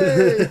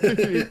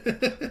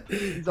 Yeah.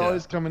 He's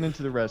always coming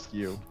into the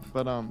rescue.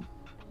 But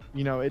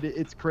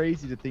it's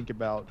crazy to think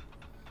about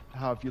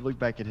how if you look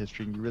back at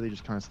history and you really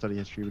just kind of study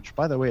history, which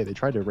by the way, they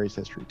tried to erase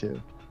history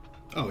too.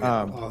 Oh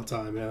yeah, all the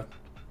time. Yeah.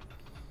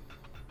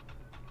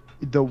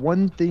 The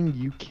one thing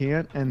you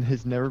can't and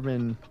has never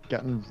been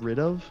gotten rid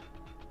of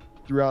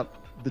throughout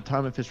the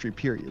time of history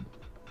period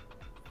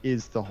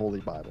is the Holy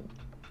Bible.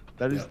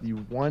 That is the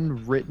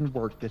one written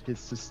work that has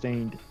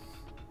sustained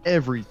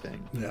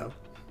everything. Yeah.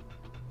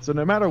 So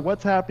no matter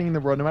what's happening in the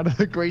world, no matter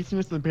the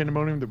craziness and the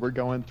pandemonium that we're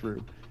going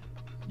through,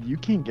 you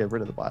can't get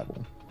rid of the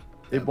Bible.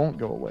 It won't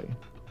go away.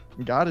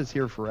 God is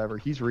here forever.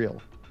 He's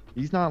real.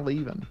 He's not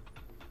leaving.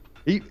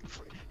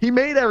 He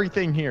made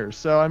everything here.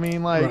 So I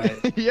mean,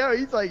 like, right. yeah,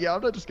 he's like, yeah,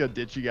 I'm not just gonna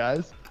ditch you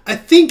guys. I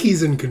think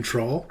he's in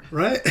control,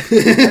 right?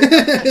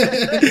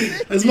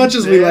 As much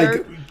as we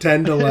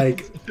tend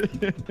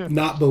to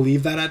not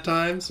believe that at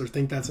times or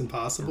think that's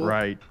impossible.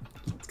 Right.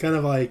 It's kind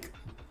of like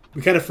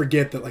we kind of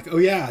forget that, like, oh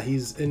yeah,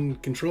 he's in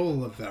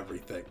control of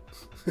everything.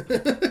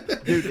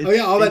 Dude, oh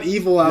yeah, all that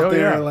evil out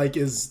there, yeah. like,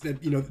 is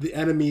that, the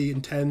enemy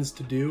intends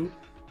to do.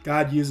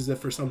 God uses it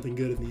for something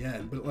good in the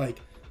end, but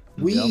like.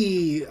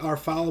 We, our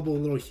fallible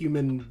little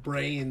human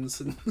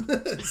brains and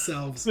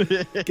selves,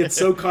 get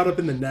so caught up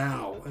in the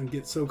now and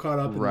get so caught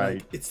up in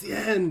like, it's the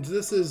end.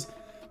 This is,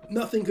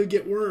 nothing could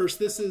get worse.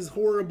 This is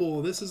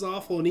horrible. This is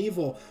awful and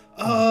evil.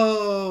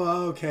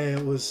 Oh, okay.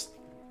 It was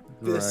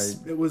this.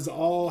 Right. It was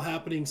all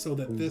happening so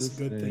that this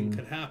good thing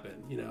could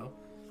happen.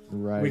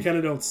 Right. We kind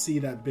of don't see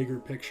that bigger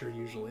picture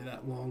usually,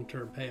 that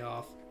long-term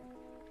payoff.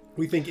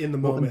 We think in the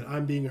moment,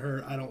 I'm being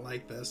hurt. I don't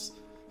like this.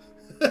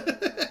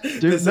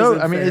 Dude, no,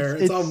 I mean,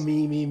 it's all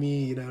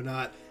me,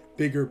 not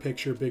bigger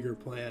picture, bigger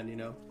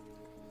plan,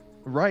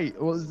 Right.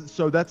 Well,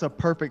 so that's a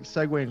perfect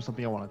segue into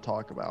something I want to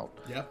talk about.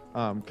 Yeah.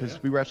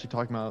 Because we were actually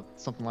talking about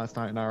something last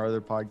night in our other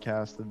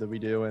podcast that we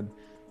do,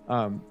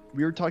 and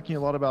we were talking a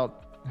lot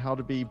about how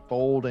to be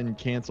bold in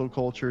cancel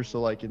culture, so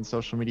like in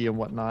social media and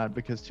whatnot,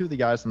 because two of the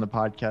guys on the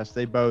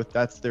podcast,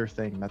 that's their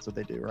thing. That's what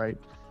they do, right?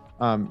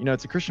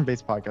 It's a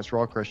Christian-based podcast. We're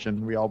all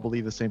Christian. We all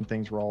believe the same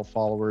things. We're all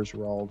followers.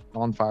 We're all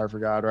on fire for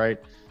God, right?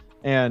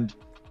 And,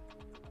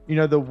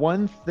 the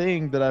one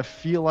thing that I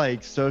feel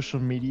like social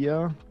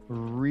media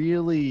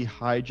really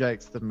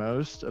hijacks the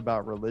most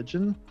about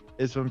religion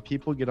is when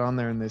people get on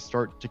there and they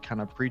start to kind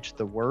of preach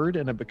the word,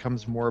 and it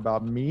becomes more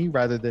about me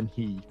rather than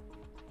he.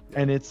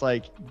 And it's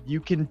like,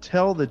 you can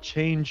tell the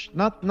change,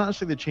 not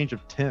necessarily the change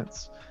of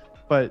tense,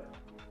 but,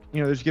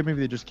 there's a good movie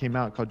that just came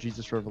out called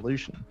Jesus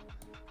Revolution.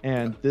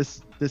 And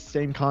this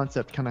same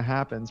concept kind of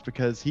happens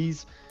because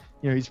he's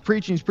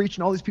preaching,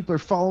 all these people are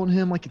following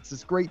him like it's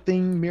this great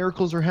thing,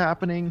 miracles are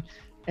happening,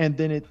 and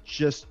then it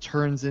just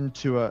turns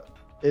into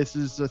this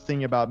is a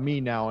thing about me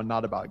now and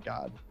not about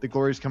God. The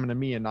glory is coming to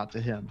me and not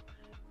to him.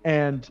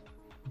 And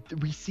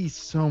we see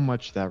so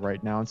much of that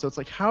right now. And so it's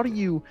like, how do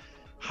you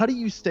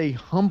stay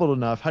humble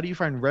enough? How do you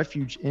find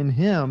refuge in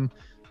him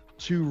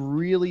to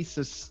really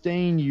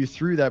sustain you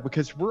through that?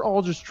 Because we're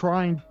all just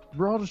trying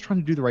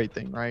to do the right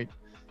thing, right?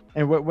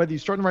 And whether you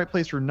start in the right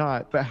place or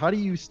not, but how do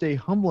you stay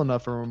humble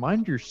enough and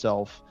remind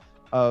yourself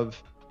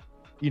of,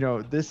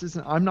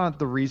 I'm not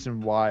the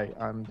reason why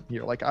I'm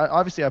here. Like,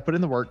 obviously I put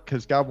in the work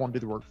because God won't do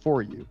the work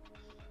for you,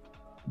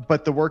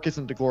 but the work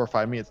isn't to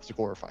glorify me, it's to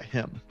glorify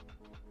him.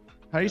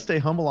 How do you stay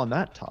humble on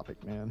that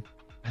topic, man?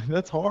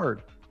 That's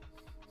hard.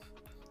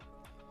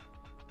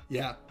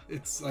 Yeah,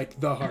 it's like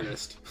the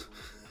hardest.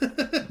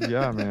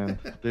 Yeah, man.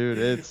 Dude,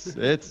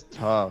 it's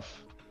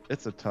tough.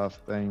 It's a tough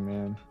thing,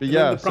 man. But and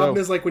yeah, the problem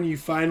is, like, when you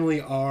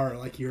finally are,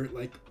 like, you're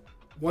like,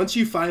 once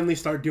you finally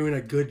start doing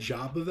a good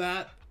job of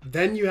that,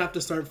 then you have to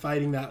start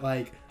fighting that,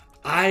 like,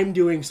 I'm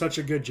doing such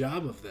a good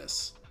job of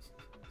this.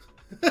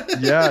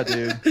 Yeah,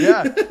 dude.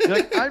 Yeah. You're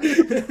like, I'm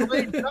doing a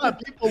great job.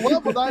 People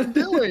love what I'm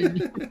doing.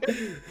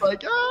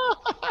 Like,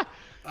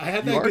 I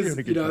had that because,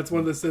 it's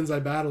one of the sins I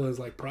battle is,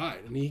 like,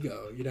 pride and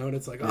ego, and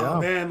it's like, oh,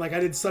 man, like, I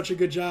did such a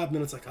good job. And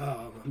then it's like,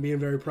 oh, I'm being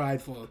very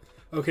prideful.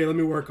 Okay, let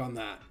me work on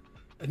that.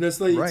 And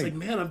it's like,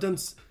 man, I've done,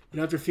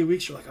 after a few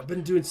weeks, you're like, I've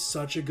been doing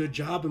such a good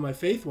job in my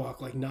faith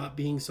walk, like, not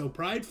being so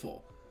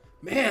prideful.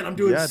 Man, I'm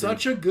doing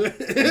such a good.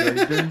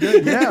 You're doing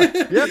good.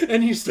 Yeah.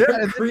 And you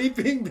start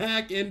creeping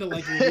back into,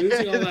 like,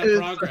 losing all that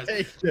progress.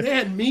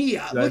 Right.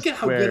 Man, look at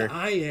how good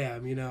I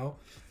am,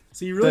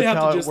 So you really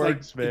have to just,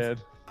 works, man.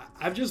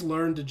 I've just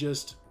learned to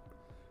just,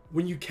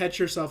 when you catch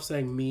yourself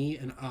saying me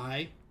and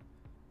I,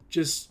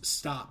 just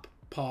stop,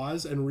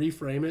 pause, and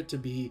reframe it to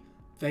be,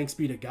 thanks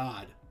be to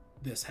God,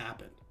 this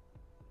happened.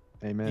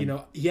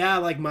 Amen.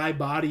 Like, my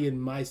body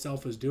and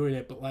myself is doing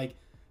it, but, like,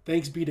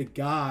 thanks be to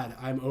God,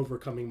 I'm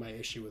overcoming my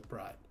issue with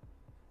pride.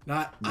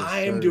 Not,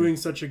 I am doing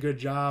such a good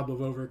job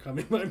of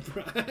overcoming my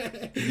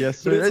pride. Yes,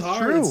 sir. But it's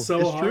hard. True. It's so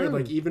it's hard. True.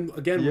 Like, even,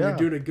 again, when you're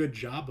doing a good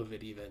job of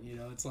it, even,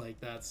 it's like,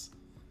 it's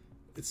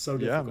so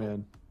difficult. Yeah,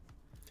 man.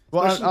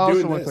 Well, Especially I also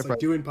doing want this, to like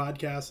doing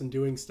podcasts and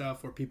doing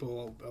stuff where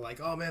people are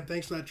like, "Oh man,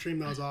 thanks for that stream.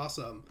 That was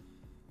awesome."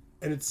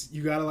 And it's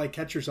you gotta like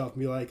catch yourself and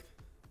be like,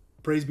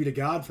 "Praise be to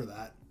God for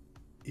that."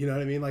 You know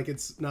what I mean? Like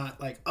it's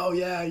not like, "Oh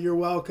yeah, you're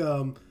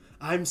welcome.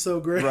 I'm so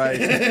great. Right.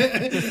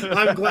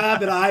 I'm glad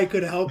that I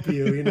could help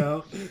you." You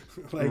know?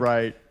 Like,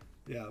 right.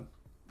 Yeah.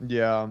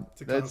 Yeah.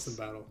 It's a constant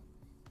battle.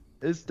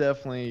 It's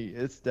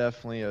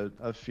definitely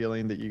a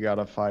feeling that you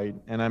gotta fight.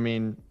 And I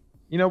mean,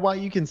 you know, while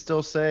you can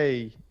still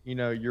say, you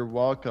know, you're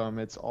welcome,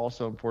 it's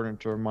also important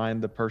to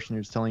remind the person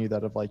who's telling you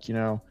that of like, you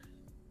know,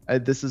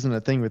 this isn't a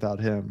thing without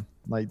him.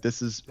 Like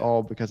this is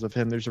all because of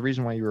him. There's a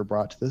reason why you were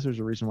brought to this. There's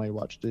a reason why you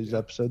watched today's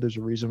episode. There's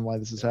a reason why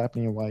this is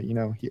happening and why, you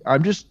know,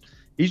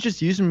 he's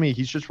just using me.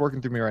 He's just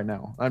working through me right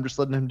now. I'm just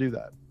letting him do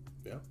that.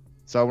 Yeah.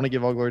 So I want to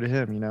give all glory to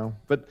him, you know.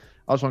 But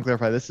I just want to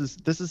clarify, this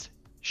is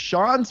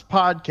Sean's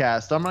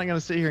podcast. I'm not going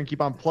to sit here and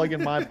keep on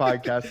plugging my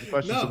podcast, the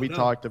questions that we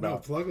talked about. No,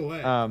 plug away.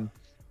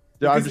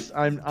 Yeah,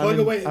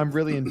 I'm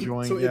really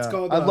enjoying. So it's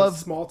called I love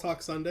Small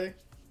Talk Sunday.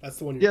 That's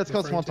the one. Yeah, it's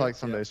called Small Talk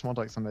Sunday. Yeah. Small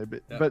Talk Sunday.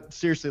 But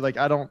seriously, like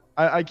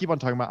I keep on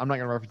talking about. I'm not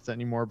going to reference that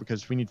anymore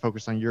because we need to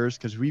focus on yours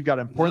because we've got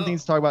important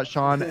things to talk about,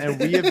 Sean, and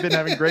we have been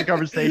having great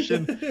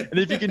conversation. And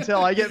if you can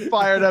tell, I get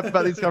fired up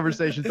about these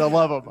conversations. I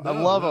love them. I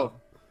love them.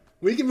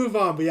 We can move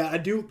on, but yeah, I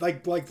do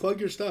like plug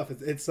your stuff.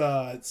 It's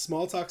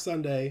Small Talk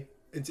Sunday.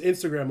 It's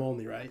Instagram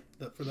only, right?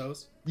 For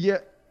those. Yeah,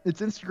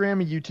 it's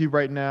Instagram and YouTube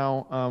right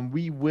now.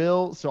 We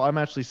will. So I'm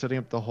actually setting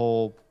up the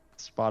whole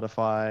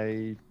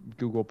Spotify,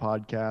 Google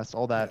Podcast,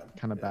 all that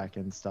kind of back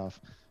end stuff.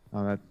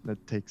 That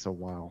takes a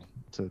while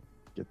to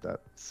get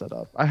that set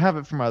up. I have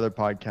it for my other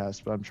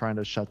podcast, but I'm trying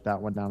to shut that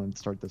one down and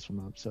start this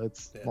one up. So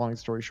it's long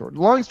story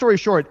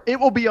short, it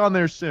will be on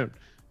there soon.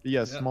 But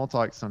yes, Small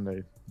Talk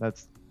Sunday.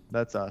 That's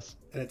us.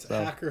 And it's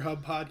Hacker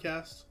Hub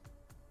Podcast.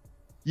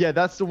 Yeah,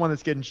 that's the one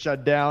that's getting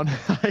shut down.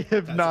 I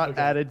have not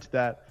added to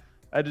that.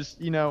 I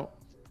just, you know,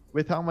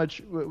 with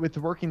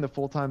working the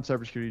full-time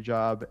cybersecurity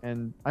job,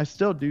 and I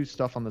still do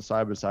stuff on the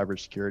side with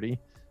cybersecurity.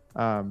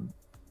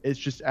 It's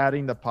just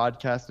adding the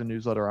podcast and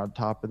newsletter on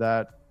top of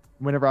that.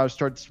 Whenever I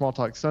started Small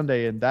Talk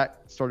Sunday and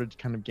that started to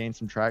kind of gain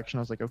some traction,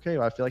 I was like, okay,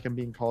 well, I feel like I'm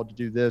being called to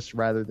do this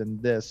rather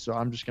than this. So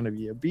I'm just going to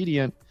be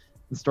obedient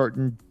and start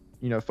and,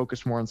 you know,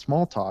 focus more on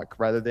small talk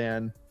rather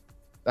than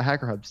the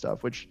Hacker Hub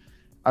stuff, which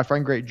I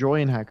find great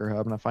joy in Hacker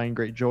Hub and I find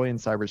great joy in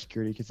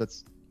cybersecurity because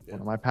that's one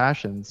of my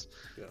passions.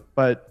 Yeah.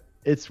 But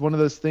it's one of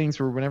those things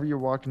where whenever you're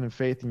walking in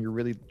faith and you're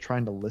really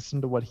trying to listen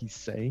to what he's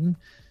saying,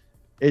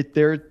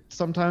 there are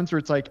sometimes where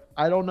it's like,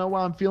 I don't know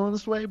why I'm feeling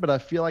this way, but I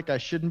feel like I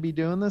shouldn't be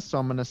doing this. So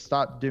I'm going to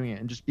stop doing it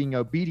and just being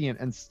obedient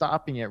and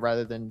stopping it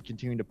rather than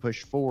continuing to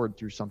push forward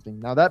through something.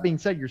 Now, that being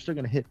said, you're still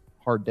going to hit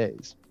hard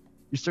days.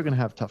 You're still going to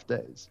have tough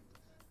days.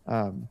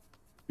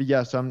 But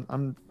yeah, so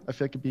I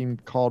feel like I'm being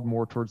called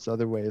more towards the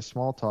other way of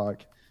small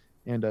talk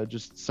and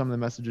just some of the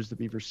messages that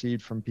we've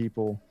received from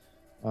people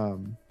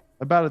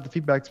about it. The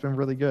feedback's been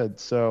really good.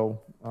 So,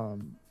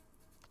 awesome.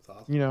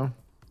 You know,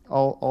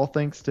 all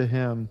thanks to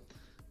him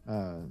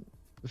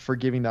for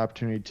giving the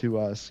opportunity to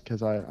us.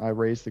 Cause I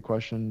raised the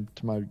question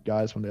to my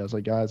guys one day. I was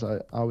like, guys, I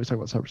always talk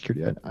about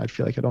cybersecurity. I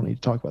feel like I don't need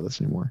to talk about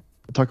this anymore.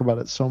 I talk about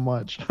it so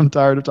much. I'm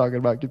tired of talking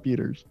about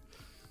computers.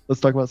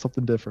 Let's talk about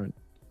something different.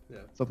 Yeah.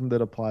 Something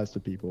that applies to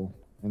people.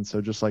 And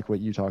so just like what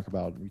you talk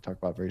about, we talk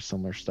about very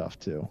similar stuff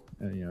too.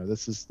 And, you know,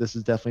 this is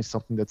definitely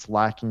something that's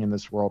lacking in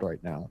this world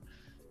right now.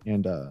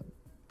 And a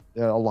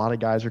lot of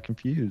guys are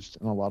confused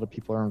and a lot of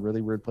people are in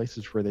really weird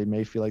places where they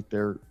may feel like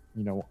they're,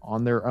 you know,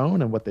 on their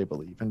own and what they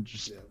believe. And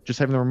just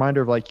having the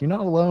reminder of like, you're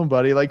not alone,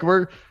 buddy. Like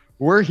we're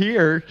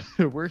here.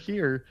 We're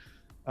here.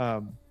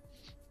 You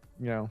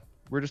know,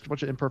 we're just a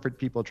bunch of imperfect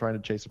people trying to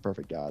chase a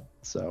perfect God.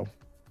 So.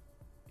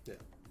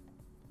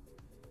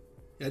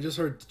 I just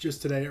heard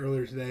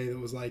earlier today, that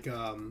was like,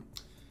 out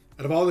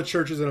of all the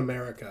churches in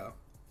America,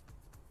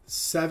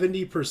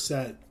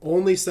 70%,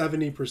 only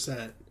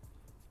 70%,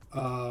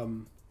 or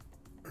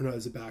no,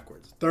 is it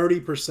backwards?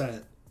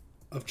 30%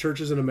 of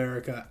churches in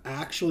America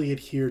actually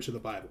adhere to the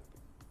Bible.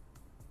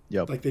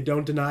 Yep. Like they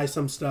don't deny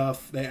some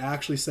stuff. They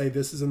actually say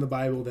this is in the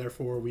Bible,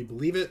 therefore we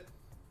believe it.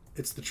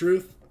 It's the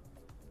truth.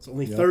 It's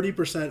only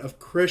 30% of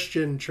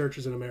Christian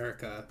churches in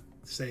America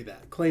say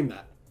that, claim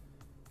that,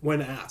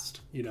 when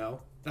asked, you know?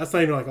 That's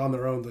not even like on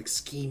their own, like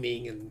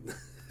scheming and.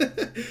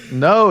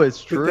 No,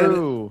 it's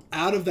true.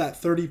 Out of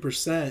that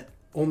 30%,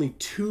 only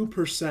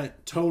 2%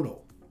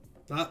 total,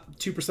 not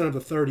 2% of the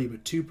 30,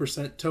 but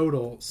 2%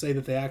 total say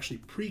that they actually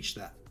preach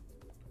that.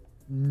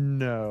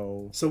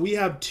 No. So we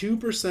have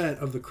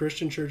 2% of the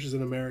Christian churches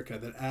in America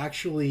that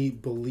actually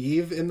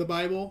believe in the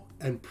Bible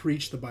and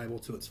preach the Bible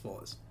to its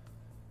fullest.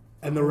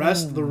 And the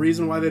rest, the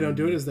reason why they don't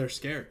do it is they're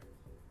scared.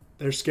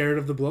 They're scared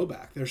of the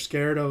blowback. They're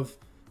scared of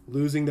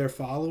losing their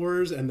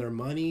followers and their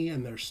money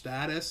and their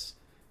status.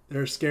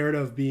 They're scared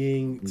of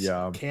being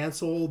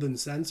canceled and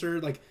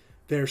censored. Like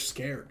they're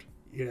scared,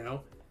 you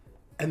know,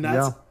 and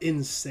that's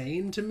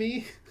insane to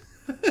me.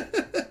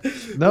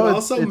 No, it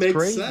also makes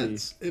crazy.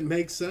 sense. It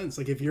makes sense.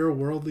 Like if you're a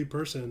worldly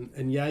person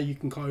and you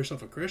can call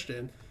yourself a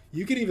Christian,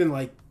 you could even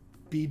like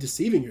be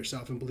deceiving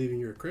yourself and believing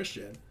you're a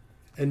Christian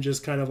and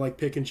just kind of like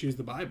pick and choose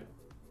the Bible,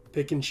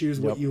 pick and choose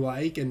what Yep. you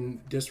like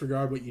and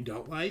disregard what you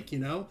don't like, you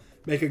know,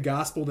 make a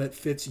gospel that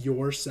fits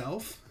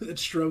yourself, that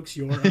strokes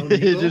your own You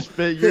ego. just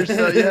fit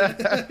yourself.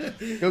 Yeah.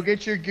 Go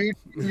get your Gucci,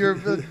 your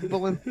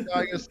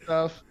Balenciaga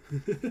stuff.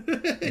 No.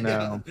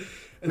 Yeah.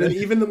 And then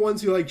even the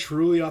ones who like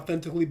truly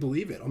authentically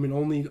believe it, I mean,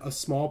 only a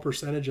small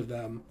percentage of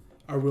them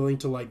are willing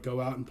to like go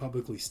out and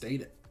publicly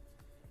state it,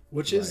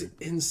 which is Right.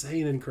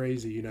 insane and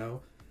crazy, you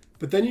know.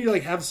 But then you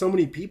like have so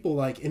many people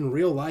like in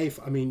real life,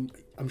 I mean,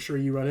 I'm sure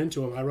you run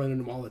into them, I run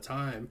into them all the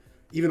time,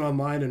 even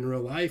online in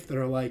real life, that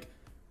are like,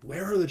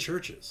 where are the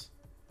churches?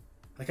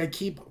 Like I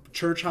keep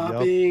church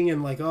hopping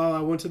and like, oh,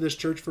 I went to this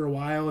church for a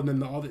while, and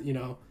then all that, you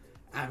know,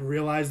 I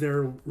realized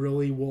they're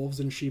really wolves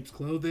in sheep's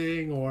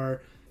clothing,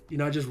 or, you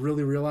know, I just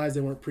really realized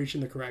they weren't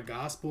preaching the correct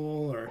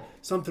gospel, or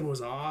something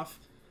was off.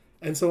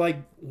 And so like,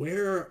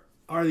 where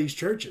are these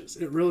churches?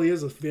 It really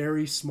is a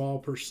very small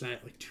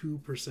percent, like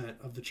 2%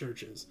 of the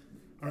churches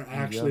are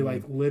actually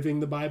like living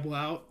the Bible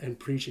out and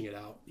preaching it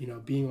out, you know,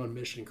 being on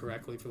mission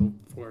correctly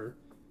for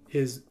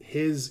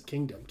his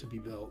kingdom to be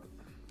built.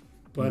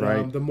 But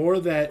Right. the more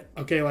that,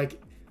 okay,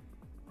 like,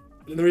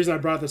 and the reason I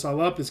brought this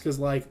all up is because,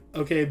 like,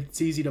 okay, it's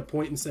easy to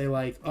point and say,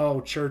 like, oh,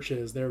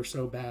 churches, they're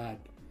so bad.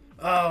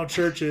 Oh,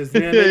 churches,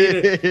 man. They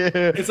need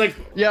to, it's like,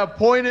 Yeah,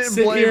 point it and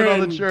sit blame here it on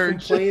the and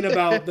church. complain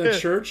about the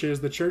churches,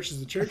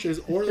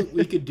 or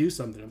we could do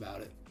something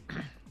about it.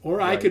 Or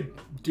Right.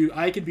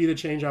 I could be the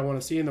change I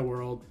want to see in the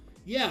world.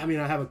 Yeah, I mean,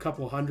 I have a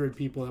couple hundred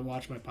people that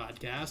watch my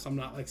podcast. I'm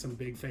not like some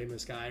big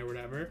famous guy or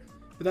whatever.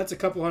 But that's a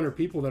couple hundred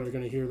people that are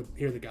going to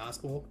hear the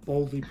gospel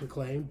boldly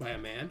proclaimed by a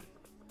man.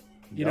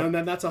 You know, and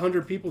then that's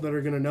 100 people that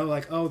are going to know,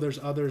 like, oh, there's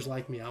others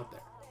like me out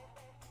there.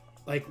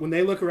 Like, when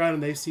they look around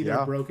and they see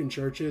their broken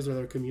churches or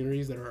their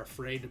communities that are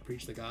afraid to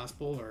preach the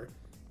gospel or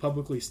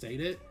publicly state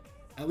it,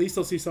 at least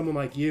they'll see someone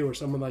like you or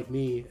someone like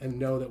me and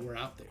know that we're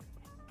out there.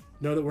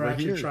 Know that we're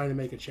actually here. trying to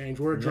make a change.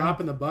 We're a drop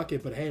in the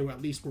bucket, but hey,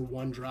 at least we're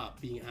one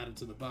drop being added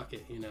to the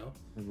bucket, you know?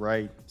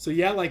 Right. So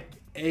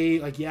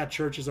yeah,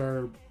 churches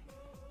are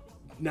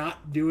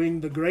not doing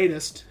the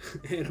greatest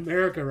in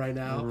America right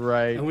now.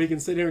 Right. And we can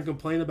sit here and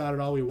complain about it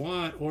all we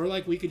want, or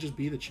like we could just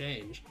be the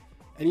change.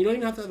 And you don't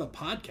even have to have a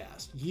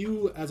podcast.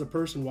 You, as a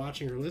person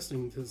watching or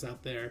listening to this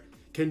out there,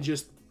 can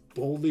just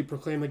boldly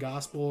proclaim the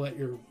gospel at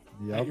your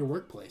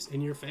workplace,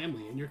 in your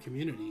family, in your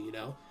community, you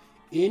know,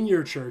 in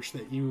your church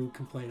that you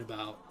complain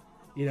about.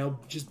 You know,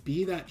 just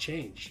be that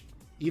change.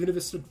 Even if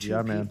it's to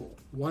two people,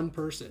 one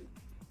person,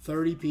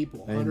 30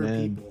 people, 100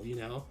 Amen. people, you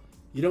know.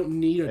 You don't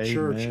need a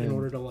church in Amen.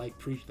 order to like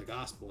preach the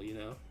gospel, you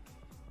know.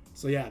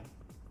 So yeah,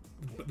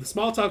 the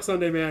Small Talk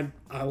Sunday, man,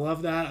 I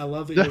love that. I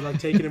love that you're like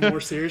taking it more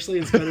seriously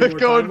and spending more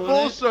Going time on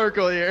full it,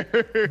 circle here.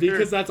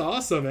 because that's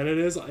awesome, and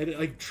it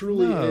like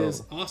truly No.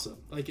 is awesome,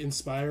 like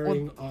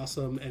inspiring,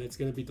 awesome, and it's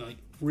going to be like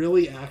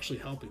really actually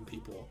helping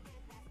people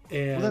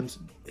and that's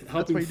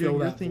helping why you're fill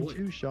doing your that thing void,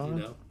 too, Sean.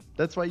 you know.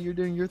 That's why you're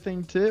doing your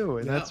thing too,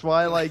 and Yeah. that's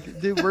why, like,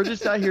 dude, we're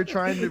just out here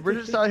trying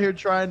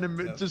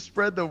to to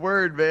spread the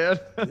word, man.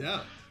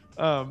 Yeah,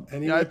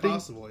 any yeah, way I think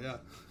possible, yeah.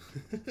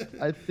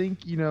 I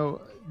think, you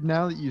know,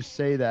 now that you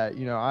say that,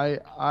 you know,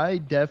 I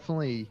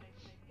definitely,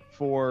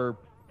 for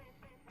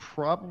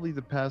probably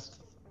the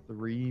past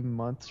 3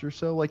 months or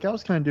so, like I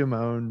was kind of doing my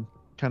own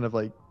kind of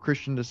like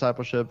Christian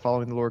discipleship,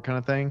 following the Lord kind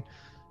of thing.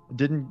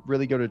 Didn't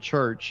really go to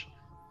church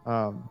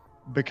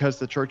because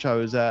the church I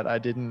was at,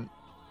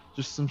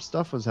 just some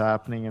stuff was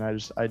happening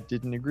and I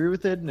didn't agree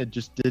with it, and it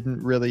just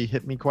didn't really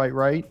hit me quite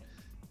right.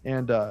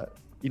 And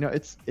you know,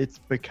 it's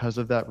because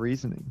of that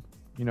reasoning.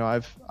 You know,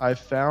 I've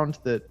found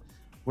that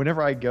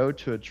whenever I go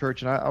to a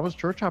church, and I was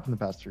church hopping the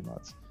past 3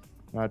 months,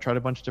 and I tried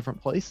a bunch of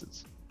different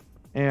places,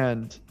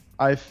 and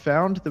I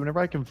found that whenever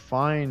I can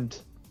find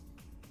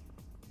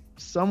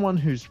someone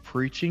who's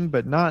preaching,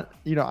 but not,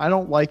 you know, I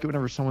don't like it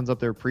whenever someone's up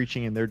there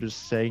preaching and they're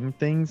just saying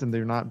things and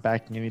they're not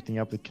backing anything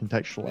up with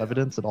contextual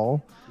evidence at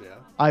all. Yeah.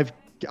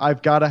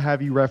 I've got to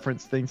have you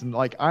reference things, and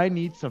like I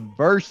need some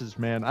verses,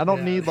 man. I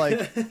don't need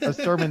like a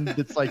sermon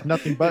that's like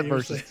nothing but You're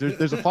verses.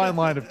 There's a fine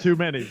line of too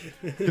many,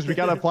 because we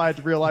got to apply it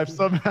to real life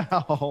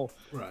somehow.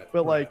 Right.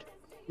 But like,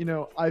 you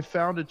know, I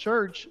found a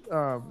church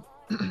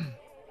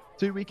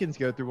 2 weekends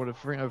ago through a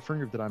friend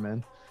group that I'm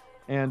in,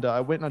 and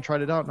I went and I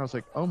tried it out, and I was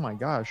like, oh my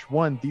gosh,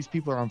 one, these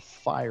people are on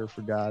fire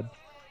for God,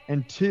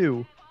 and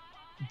two,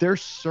 their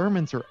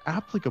sermons are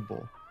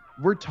applicable.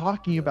 We're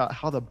talking about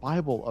how the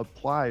Bible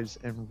applies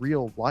in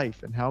real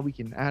life and how we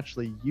can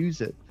actually use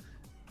it,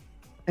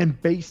 and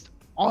based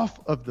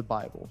off of the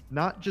Bible,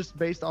 not just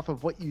based off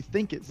of what you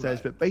think it says,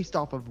 but based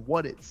off of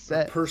what it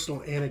says. A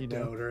personal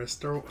anecdote, or a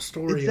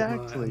story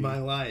Exactly. of my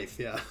life.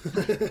 Yeah.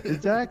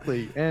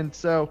 Exactly. And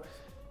so,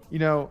 you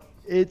know,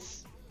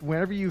 it's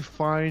whenever you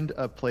find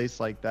a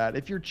place like that,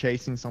 if you're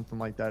chasing something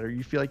like that, or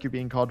you feel like you're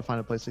being called to find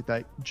a place like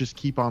that, just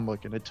keep on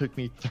looking. It took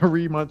me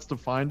 3 months to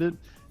find it.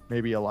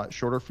 Maybe a lot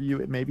shorter for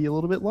you. It may be a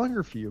little bit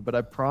longer for you, but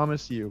I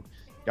promise you,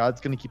 God's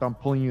going to keep on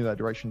pulling you in that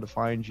direction to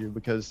find you,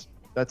 because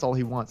that's all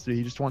he wants to do.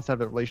 He just wants to have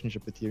that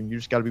relationship with you, and you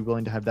just got to be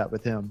willing to have that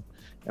with him.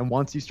 And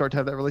once you start to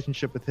have that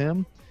relationship with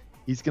him,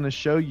 he's going to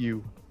show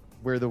you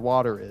where the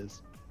water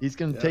is. He's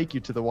going to take you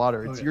to the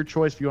water. It's your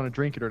choice if you want to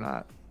drink it or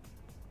not.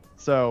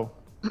 So,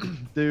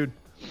 dude,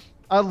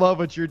 I love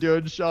what you're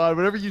doing, Sean.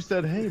 Whenever you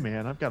said, hey,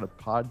 man, I've got a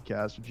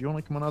podcast. Would you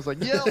want to come on? I was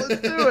like, yeah,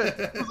 let's do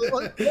it. I was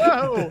like,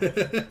 no.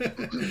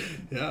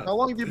 Yeah. How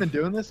long have you been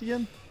doing this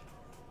again?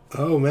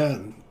 Oh,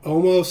 man.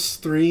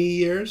 Almost 3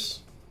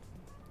 years.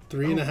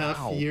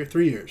 3.5 years.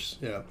 3 years.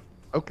 Yeah.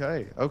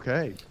 Okay.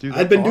 Dude,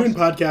 I'd been doing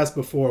podcasts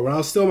before when I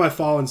was still in my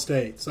fallen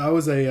state. So I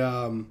was I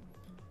don't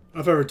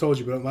know if I ever told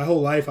you, but my whole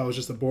life I was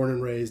just a born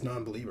and raised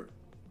non-believer.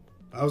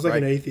 I was like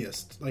an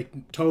atheist, like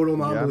total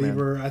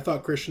non-believer. I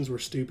thought Christians were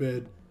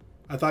stupid.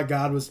 I thought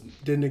God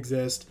didn't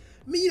exist.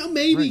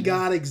 Maybe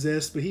God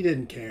exists, but he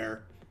didn't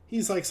care.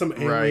 He's like some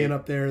alien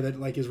up there that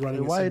like is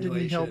running. Why a simulation.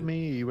 didn't he help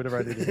me? Whatever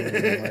I did,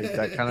 like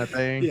that kind of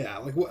thing. Yeah,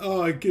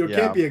 like there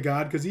can't be a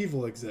God because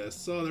evil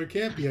exists. So there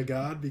can't be a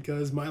God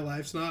because my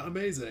life's not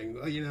amazing.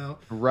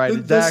 Right?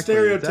 The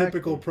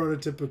stereotypical,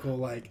 prototypical,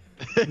 like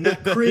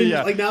cringe.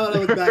 Like now that I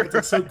look back, it's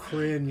like so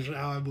cringe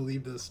how I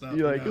believe this stuff.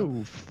 You're like,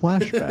 ooh,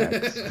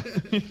 flashbacks.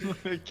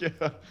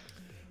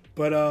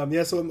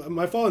 But so in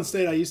my fallen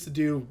state, I used to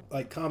do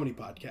like comedy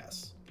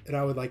podcasts. And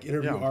I would like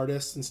interview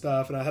artists and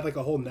stuff. And I had like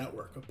a whole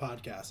network of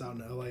podcasts out in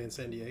LA and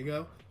San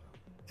Diego.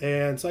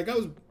 And so like I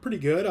was pretty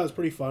good. I was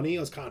pretty funny. I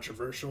was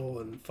controversial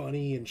and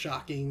funny and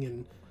shocking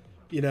and,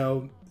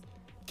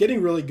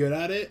 getting really good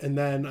at it. And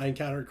then I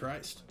encountered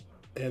Christ.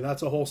 And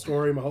that's a whole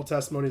story. My whole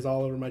testimony is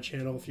all over my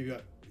channel. If you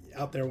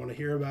out there want to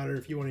hear about it, or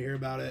if you want to hear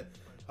about it,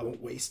 I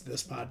won't waste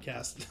this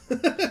podcast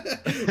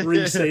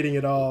restating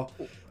it all.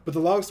 But the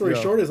long story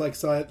short is like,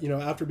 so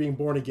after being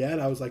born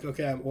again, I was like,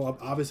 okay,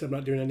 obviously I'm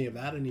not doing any of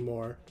that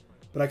anymore.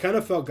 But I kind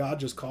of felt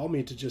God just called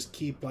me to just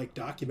keep like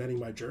documenting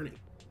my journey.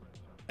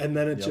 And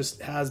then it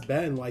just has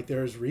been like,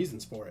 there's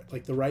reasons for it.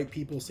 Like the right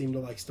people seem to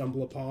like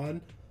stumble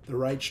upon the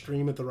right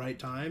stream at the right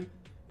time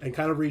and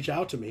kind of reach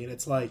out to me. And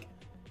it's like,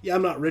 yeah,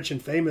 I'm not rich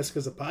and famous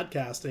because of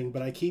podcasting,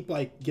 but I keep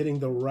like getting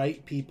the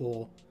right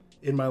people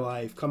in my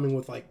life coming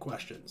with like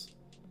questions.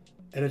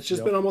 And it's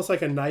just been almost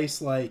like a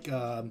nice, like,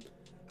 I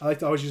like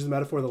to always use the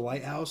metaphor of the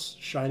lighthouse,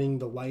 shining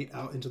the light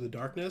out into the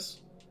darkness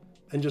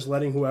and just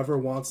letting whoever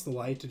wants the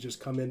light to just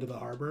come into the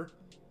harbor.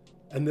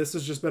 And this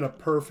has just been a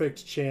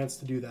perfect chance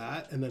to do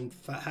that and then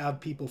have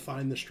people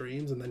find the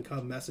streams and then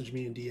come message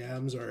me in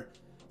DMs or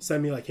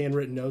send me like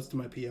handwritten notes to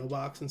my PO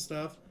box and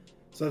stuff.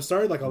 So I've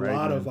started like a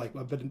lot of like,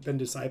 I've been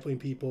discipling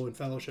people and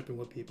fellowshipping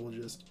with people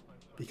just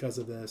because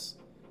of this.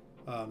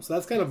 So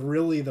that's kind of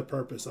really the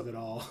purpose of it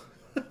all.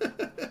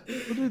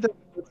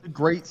 That's a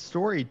great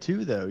story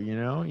too, though.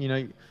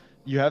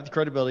 You have the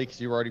credibility because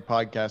you were already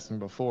podcasting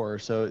before.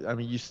 So I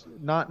mean, you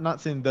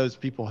not saying those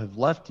people have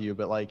left you,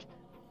 but like,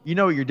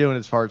 what you're doing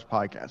as far as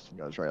podcasting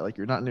goes, right? Like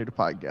you're not new to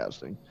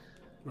podcasting,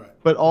 right?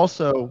 But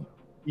also,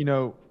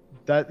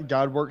 that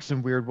God works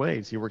in weird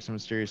ways. He works in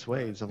mysterious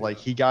ways of like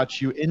he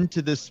got you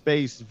into this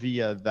space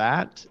via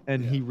that,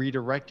 and he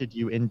redirected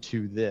you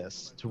into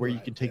this to where you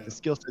can take the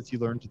skill sets you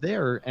learned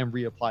there and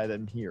reapply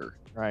them here,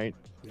 right?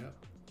 Yeah.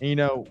 And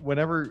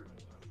whenever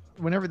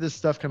this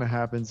stuff kind of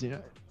happens,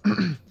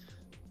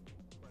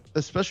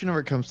 especially whenever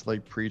it comes to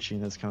like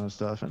preaching this kind of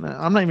stuff, and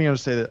I'm not even going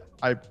to say that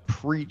I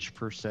preach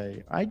per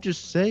se. I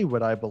just say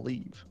what I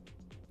believe.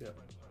 Yeah.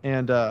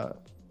 And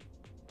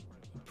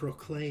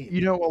proclaim.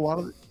 A lot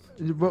of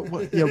we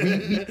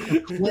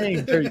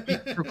proclaim. We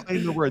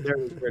proclaim the word. There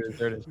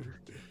it is.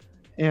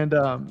 And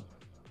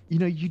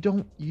you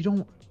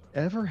don't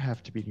ever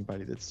have to be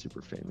anybody that's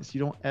super famous.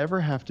 You don't ever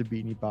have to be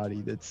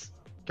anybody that's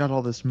got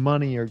all this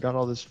money or got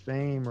all this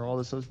fame or all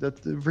this.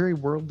 That's very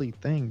worldly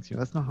things.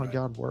 That's not how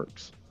God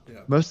works.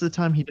 Yeah. Most of the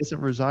time, he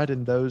doesn't reside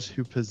in those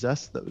who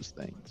possess those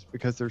things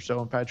because they're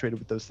so infatuated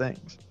with those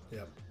things.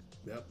 Yep.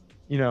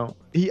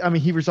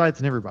 He resides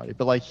in everybody,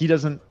 but like he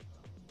doesn't.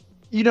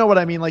 You know what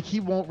I mean? Like he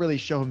won't really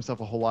show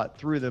himself a whole lot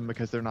through them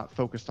because they're not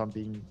focused on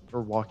being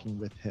or walking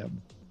with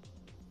him.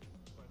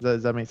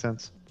 Does that make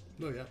sense?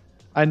 Oh yeah.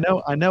 I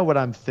know what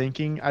I'm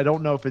thinking. I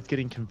don't know if it's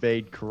getting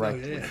conveyed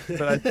correctly,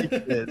 but I think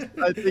it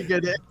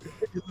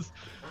is.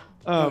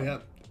 Yeah.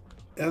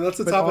 And that's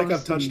the topic honestly,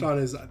 I've touched on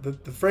is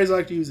the phrase I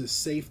like to use is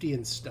safety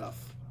and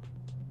stuff.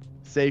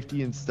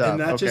 Safety and stuff.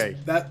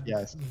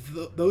 And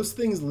those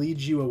things lead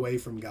you away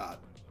from God.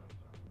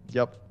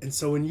 Yep. And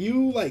so when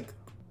you like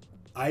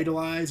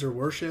idolize or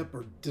worship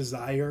or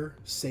desire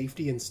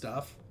safety and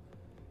stuff,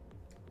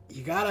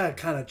 you gotta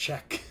kind of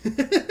check.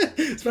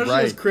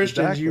 Especially as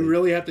Christians, you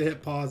really have to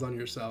hit pause on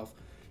yourself.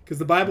 Because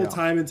the Bible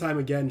time and time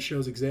again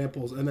shows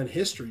examples, and then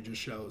history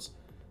just shows.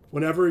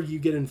 Whenever you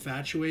get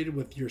infatuated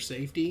with your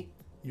safety,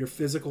 your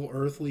physical,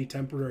 earthly,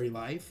 temporary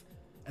life,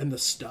 and the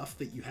stuff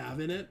that you have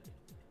in it,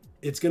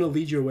 it's going to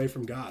lead you away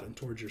from God and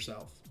towards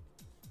yourself.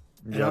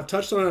 Yep. And I've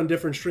touched on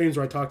different streams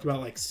where I talked about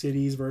like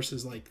cities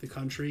versus like the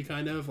country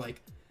kind of.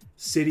 Like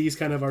cities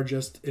kind of are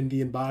just in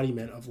the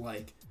embodiment of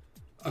like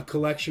a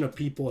collection of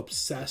people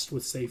obsessed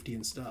with safety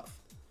and stuff.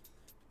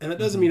 And that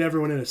doesn't mean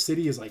everyone in a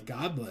city is like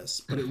godless,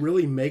 but it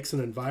really makes an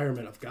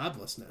environment of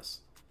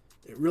godlessness.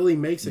 It really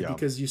makes it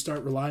because you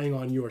start relying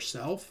on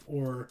yourself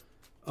or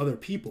other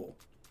people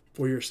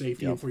for your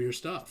safety and for your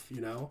stuff,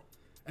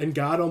 And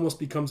God almost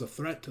becomes a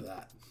threat to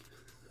that.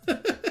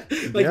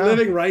 Like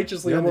living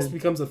righteously almost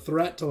becomes a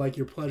threat to like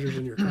your pleasures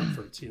and your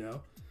comforts, you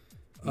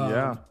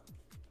know?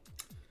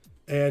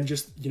 And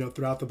just, you know,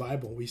 throughout the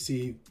Bible, we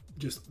see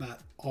just that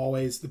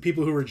always the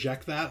people who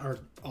reject that are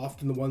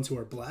often the ones who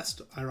are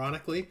blessed,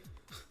 ironically.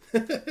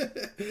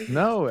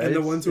 No, and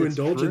the ones who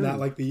indulge true. in that,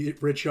 like the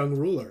rich young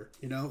ruler,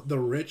 you know, the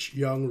rich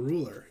young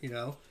ruler, you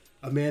know,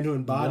 a man who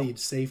embodied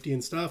safety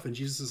and stuff. And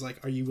Jesus is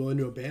like, are you willing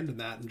to abandon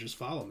that and just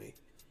follow me?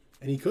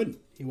 And he couldn't.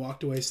 He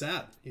walked away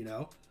sad, you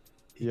know.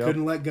 He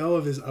couldn't let go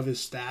of his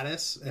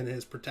status and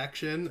his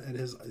protection and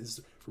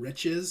his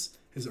riches,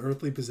 his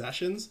earthly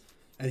possessions,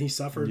 and he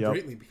suffered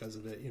greatly because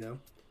of it, you know.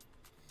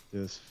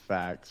 Just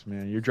facts,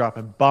 man. You're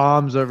dropping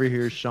bombs over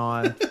here,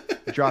 Sean.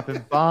 You're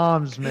dropping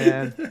bombs,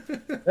 man.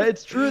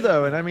 It's true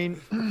though, and I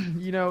mean,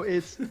 you know,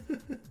 it's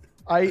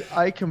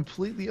I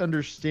completely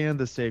understand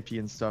the safety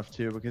and stuff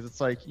too, because it's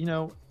like, you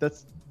know,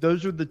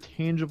 those are the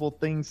tangible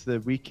things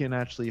that we can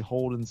actually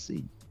hold and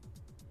see.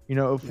 You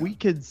know, if we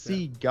could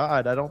see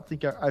God,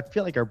 I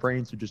feel like our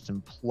brains would just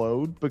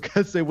implode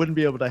because they wouldn't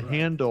be able to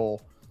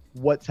handle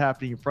what's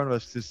happening in front of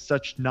us. It's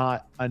such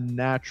not a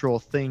natural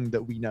thing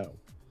that we know.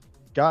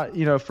 God,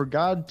 you know, for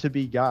God to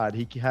be God,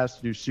 he has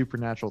to do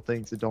supernatural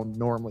things that don't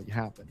normally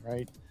happen,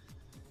 right?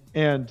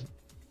 And,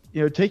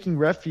 you know, taking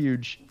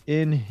refuge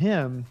in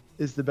him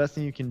is the best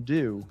thing you can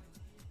do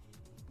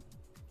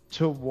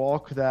to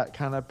walk that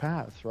kind of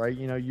path, right?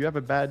 You know, you have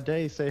a bad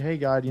day, say, hey,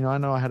 God, you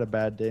know I had a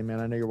bad day,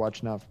 man. I know you're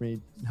watching out for me.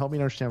 Help me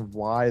understand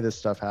why this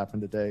stuff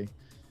happened today.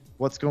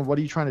 What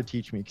are you trying to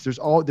teach me? Because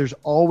there's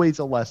always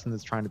a lesson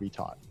that's trying to be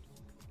taught.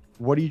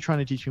 What are you trying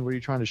to teach me? What are you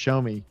trying to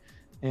show me?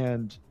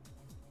 And,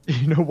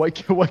 you know, what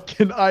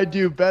can I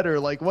do better?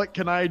 Like, what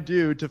can I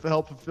do to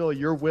help fulfill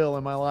your will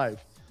in my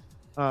life?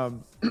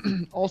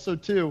 Also,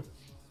 too,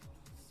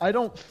 I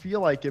don't feel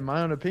like, in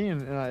my own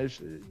opinion, and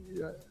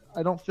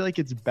I don't feel like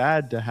it's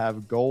bad to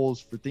have goals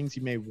for things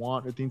you may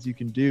want or things you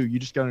can do. You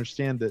just got to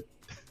understand that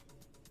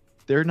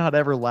they're not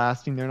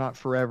everlasting. They're not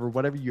forever.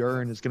 Whatever you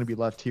earn is going to be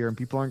left here, and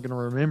people aren't going to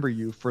remember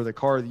you for the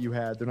car that you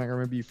had. They're not going to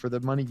remember you for the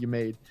money you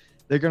made.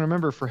 They're going to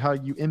remember for how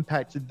you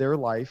impacted their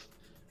life,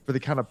 for the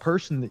kind of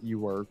person that you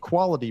were,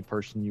 quality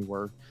person you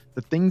were,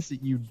 the things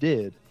that you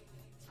did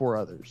for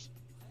others.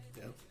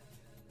 Yeah.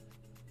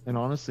 And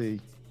honestly,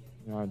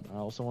 you know, I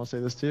also want to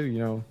say this too, you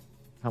know,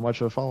 how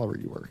much of a follower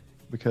you were.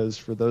 Because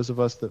for those of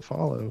us that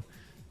follow,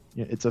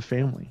 you know, it's a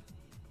family.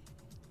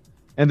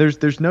 And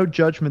there's no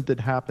judgment that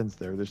happens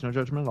there. There's no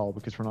judgment at all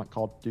because we're not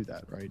called to do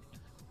that, right?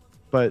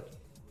 But,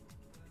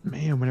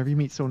 man, whenever you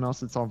meet someone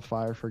else that's on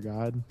fire for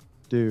God,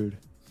 dude,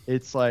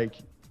 it's like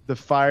the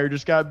fire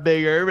just got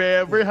bigger,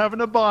 man. We're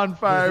having a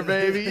bonfire,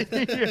 baby.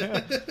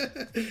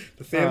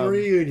 The family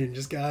reunion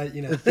just got,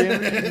 you know. The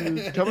family reunion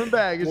is coming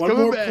back. It's one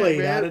coming more back, plate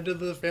man. added to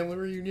the family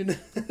reunion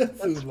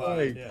food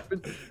line. Yeah.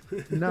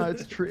 No,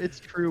 it's true. It's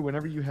true.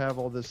 Whenever you have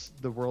all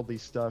the worldly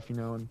stuff, you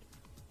know,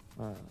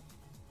 and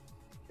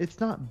it's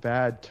not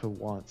bad to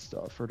want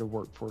stuff or to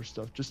work for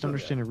stuff. Just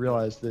understand and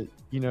realize that,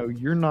 you know,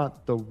 you're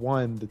not the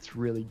one that's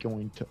really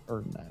going to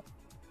earn that.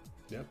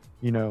 Yep.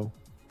 You know,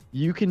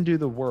 you can do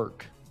the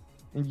work,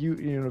 and you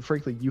know,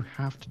 frankly, you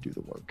have to do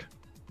the work,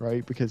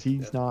 right? Because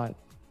he's not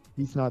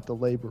the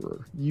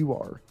laborer. You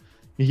are.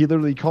 He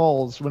literally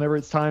calls whenever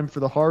it's time for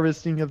the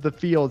harvesting of the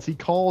fields. He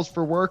calls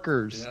for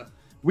workers. Yeah.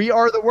 We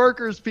are the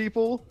workers,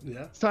 people.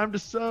 Yeah. It's time to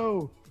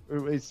sow.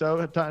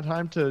 So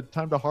time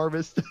to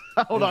harvest.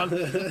 Hold on,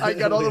 I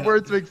got all the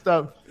words mixed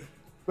up.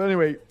 But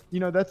anyway, you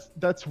know,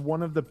 that's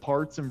one of the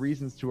parts and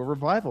reasons to a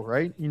revival,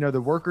 right? You know,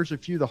 the workers are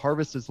few, the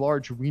harvest is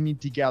large. We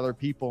need to gather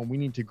people and we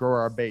need to grow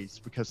our base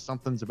because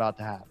something's about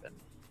to happen.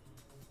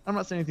 I'm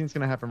not saying anything's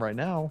going to happen right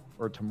now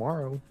or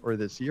tomorrow or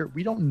this year.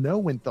 We don't know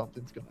when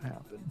something's going to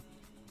happen.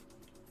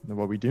 And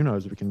what we do know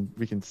is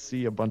we can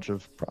see a bunch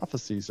of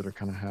prophecies that are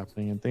kind of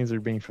happening and things that are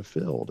being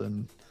fulfilled,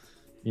 and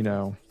you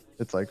know,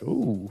 it's like,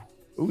 ooh,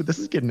 this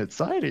is getting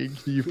exciting.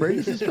 The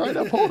Euphrates is right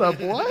up. Hold up,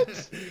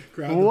 what?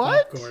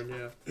 What? Popcorn,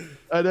 yeah.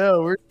 I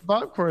know, where's the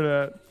popcorn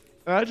at?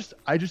 And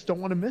I just don't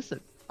want to miss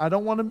it. I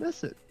don't want to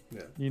miss it.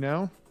 Yeah. You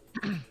know.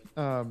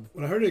 Well,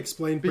 I heard it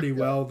explained pretty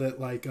well that,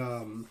 like,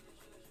 you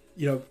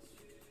know,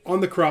 on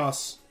the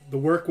cross, the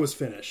work was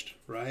finished,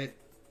 right?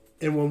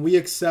 And when we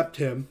accept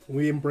him, when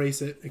we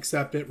embrace it,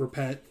 accept it,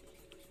 repent,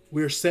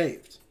 we're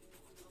saved.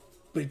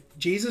 But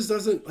Jesus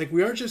doesn't, like,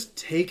 we aren't just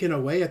taken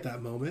away at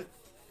that moment,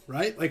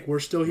 right? Like, we're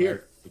still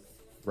here.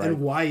 Right.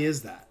 And why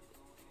is that?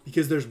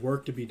 Because there's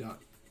work to be done.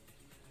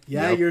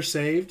 Yeah, you're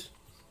saved.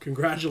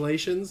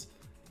 Congratulations.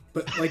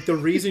 But, like, the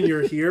reason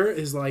you're here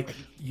is, like,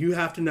 you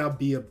have to now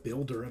be a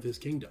builder of his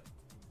kingdom.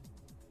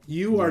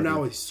 You are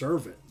now a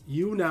servant.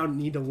 You now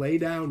need to lay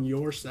down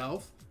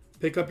yourself,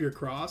 pick up your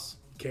cross,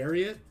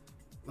 carry it,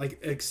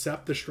 like,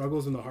 accept the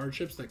struggles and the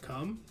hardships that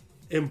come,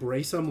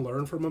 embrace them,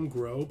 learn from them,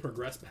 grow,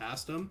 progress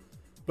past them.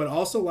 But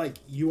also, like,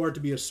 you are to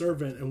be a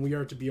servant and we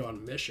are to be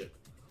on mission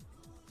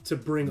to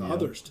bring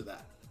others to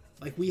that.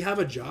 Like, we have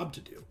a job to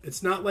do.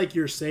 It's not like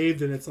you're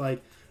saved and it's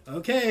like,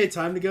 okay,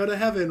 time to go to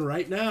heaven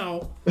right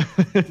now.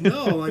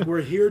 No, like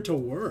we're here to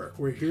work.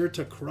 We're here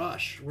to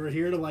crush. We're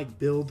here to like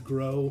build,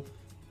 grow,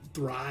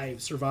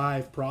 thrive,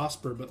 survive,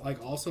 prosper. But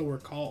like also we're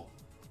called.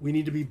 We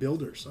need to be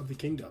builders of the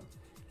kingdom.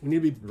 We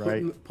need to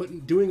be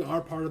doing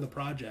our part of the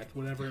project,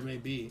 whatever it may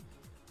be,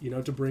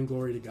 to bring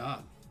glory to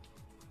God.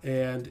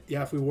 And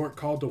yeah, if we weren't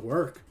called to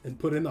work and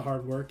put in the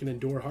hard work and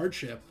endure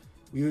hardship,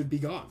 we would be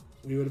gone.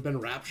 We would have been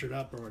raptured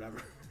up or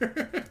whatever.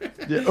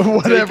 Yeah,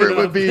 whatever it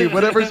would be,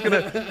 whatever's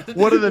gonna,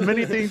 one of the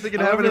many things that can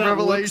happen in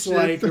Revelation,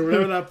 like, or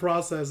whatever that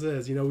process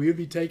is, we would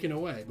be taken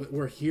away. But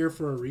we're here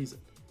for a reason,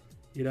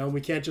 and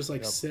we can't just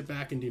like sit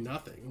back and do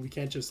nothing. We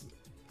can't just,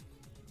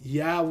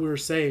 we're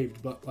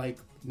saved, but like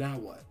now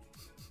what?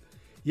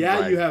 Yeah,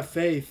 right. You have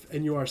faith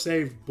and you are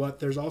saved, but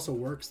there's also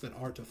works that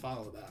are to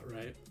follow that,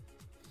 right?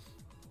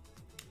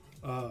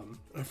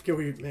 I forget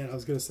I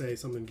was gonna say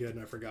something good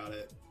and I forgot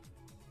it.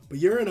 But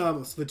you're in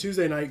so the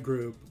Tuesday night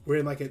group. We're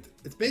in like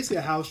it's basically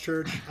a house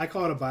church. I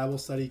call it a Bible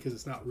study because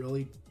it's not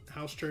really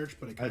house church,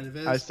 but it kind of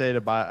is. I say it's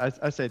a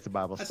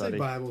Bible study. I say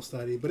Bible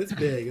study, but it's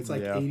big. It's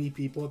like 80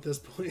 people at this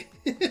point.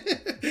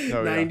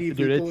 90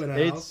 people in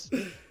a house.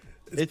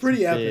 It's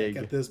pretty epic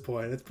at this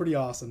point. It's pretty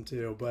awesome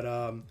too.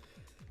 But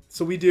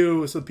so we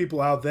do. So people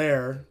out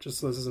there, just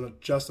so this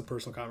isn't just a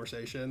personal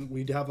conversation.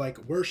 We have like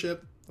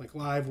worship, like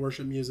live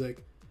worship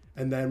music.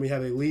 And then we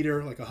have a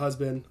leader, like a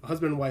husband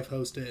and wife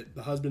host it.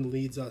 The husband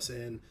leads us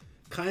in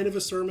kind of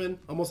a sermon,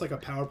 almost like a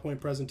PowerPoint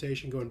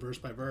presentation going verse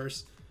by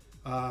verse.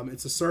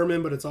 It's a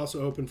sermon, but it's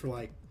also open for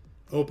like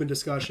open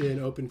discussion,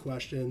 open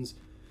questions.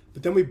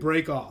 But then we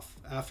break off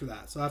after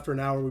that. So after an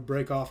hour, we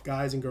break off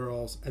guys and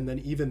girls. And then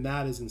even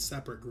that is in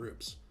separate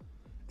groups.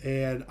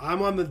 And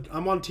I'm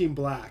on Team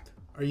Black.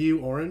 Are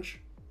you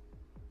orange?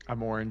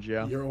 I'm orange,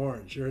 yeah. You're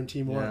orange. You're in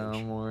Team Orange.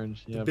 Yeah, I'm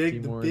orange. Yeah, the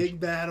big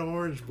bad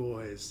orange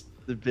boys.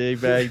 The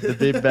big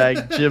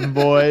bag gym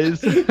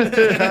boys.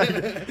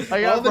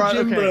 I got all the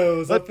gym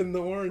bros up in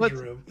the orange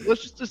room.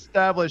 Let's just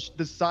establish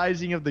the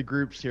sizing of the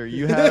groups here.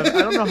 You have,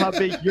 I don't know how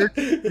big your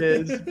group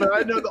is, but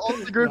I know that all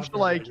the groups are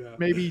like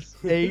maybe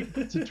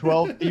 8 to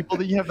 12 people.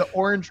 Then you have the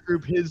orange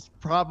group, his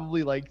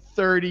probably like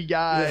 30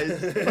 guys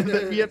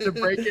that we have to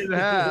break it in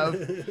half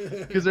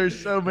because there's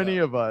so many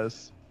of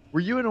us.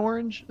 Were you in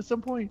orange at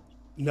some point?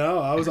 No,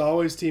 I was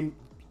always team.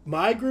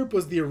 My group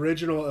was the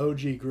original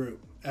OG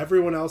group.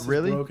 Everyone else is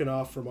broken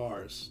off from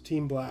ours.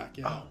 Team Black,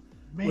 yeah. Oh,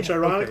 man. Which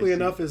ironically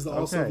enough is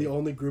also the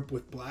only group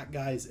with black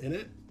guys in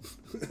it.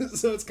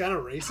 So it's kind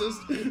of racist.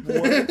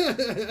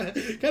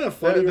 Kind of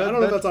funny. I don't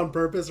know if that's on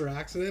purpose or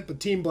accident, but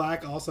Team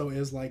Black also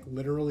is like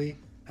literally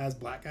has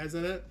black guys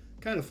in it.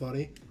 Kind of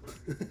funny.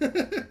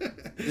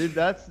 Dude,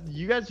 that's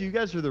you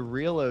guys are the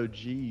real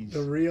OGs.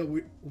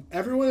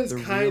 Everyone is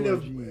kind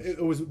of OGs.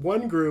 It was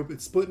one group,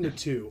 it's split into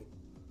two.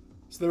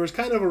 So there was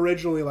kind of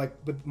originally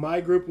but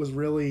my group was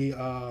really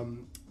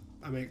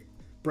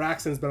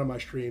Braxton's been on my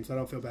stream, so I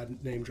don't feel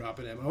bad name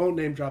dropping him. I won't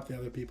name drop the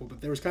other people, but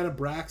there was kind of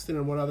Braxton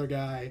and one other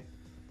guy.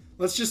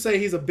 Let's just say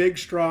he's a big,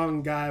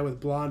 strong guy with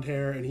blonde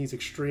hair, and he's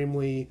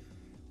extremely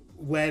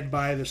led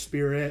by the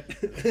Spirit.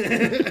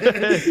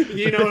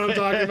 You know what I'm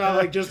talking about?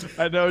 Like just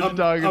I know what you're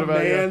talking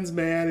about. A man's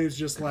man who's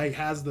just like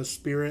has the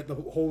Spirit, the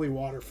holy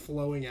water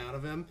flowing out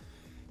of him.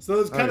 So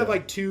there's kind of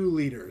like two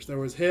leaders. There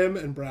was him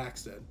and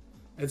Braxton.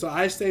 And so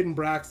I stayed in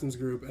Braxton's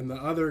group, and the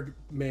other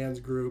man's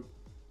group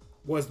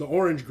was the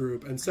orange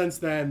group. And since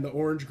then, the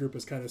orange group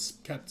has kind of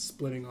kept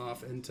splitting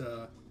off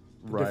into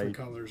different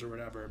colors or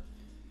whatever.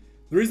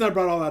 The reason I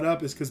brought all that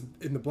up is because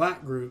in the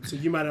black group, so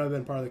you might not have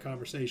been part of the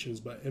conversations,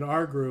 but in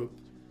our group,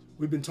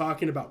 we've been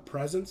talking about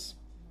presence,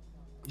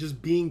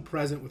 just being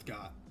present with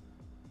God.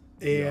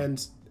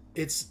 And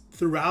it's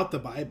throughout the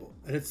Bible.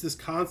 And it's this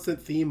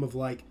constant theme of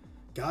like,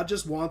 God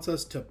just wants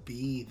us to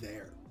be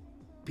there,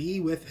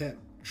 be with him.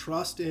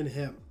 Trust in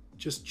him.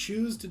 Just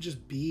choose to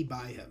just be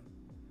by him.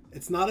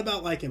 It's not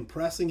about like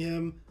impressing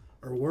him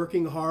or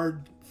working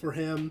hard for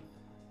him.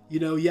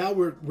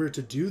 We're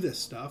to do this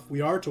stuff.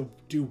 We are to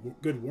do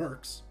good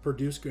works,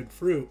 produce good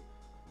fruit.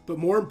 But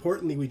more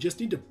importantly, we just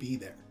need to be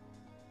there.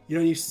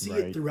 You see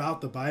it throughout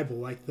the Bible,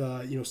 like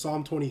the,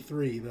 Psalm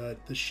 23, the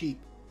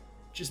sheep.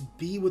 Just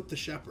be with the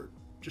shepherd.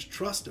 Just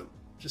trust him.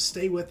 Just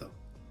stay with him.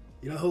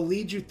 He'll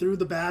lead you through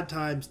the bad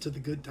times to the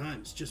good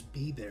times. Just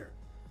be there.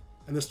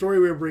 And the story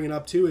we were bringing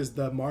up too is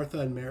the Martha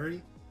and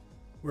Mary,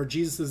 where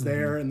Jesus is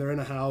there and they're in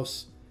a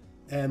house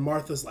and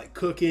Martha's like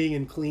cooking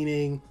and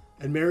cleaning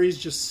and Mary's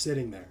just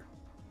sitting there.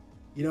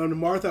 And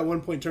Martha at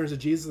one point turns to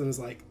Jesus and is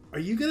like, are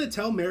you going to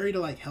tell Mary to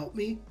like help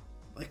me?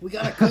 Like we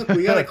got to cook,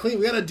 we got to clean,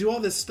 we got to do all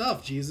this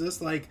stuff,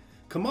 Jesus. Like,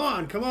 come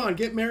on,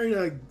 get Mary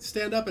to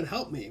stand up and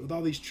help me with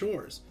all these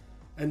chores.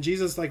 And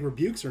Jesus like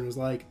rebukes her and is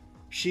like,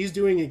 she's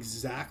doing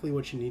exactly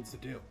what she needs to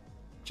do.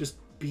 Just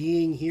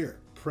being here,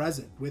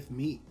 present with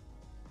me.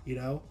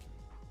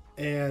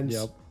 And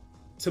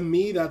to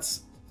me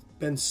that's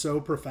been so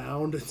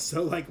profound and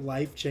so like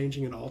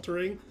life-changing and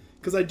altering,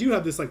 because I do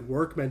have this like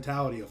work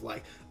mentality of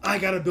like, I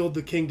gotta build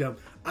the kingdom,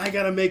 I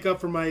gotta make up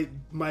for my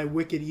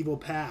wicked evil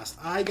past,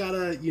 I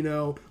gotta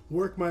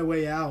work my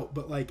way out.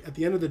 But like at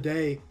the end of the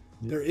day,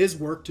 there is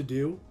work to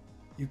do.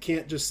 You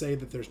can't just say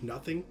that there's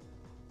nothing,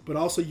 but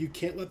also you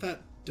can't let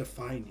that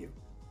define you.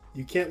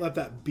 You can't let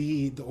that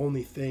be the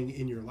only thing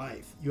in your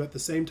life. You at the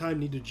same time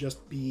need to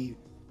just be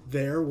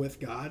there with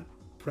God,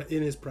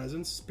 in his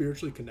presence,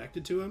 spiritually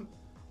connected to him,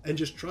 and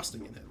just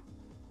trusting in him.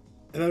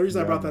 And the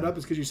reason I brought that up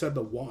is because you said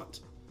the want.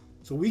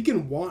 So we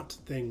can want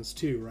things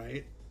too,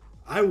 right?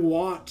 I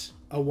want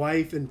a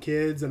wife and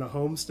kids and a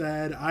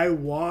homestead. I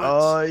want.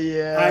 Oh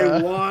yeah.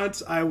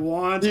 I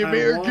want the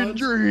American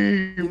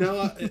dream. You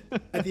know,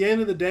 at the end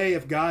of the day,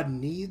 if God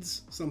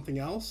needs something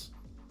else,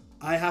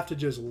 I have to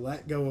just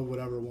let go of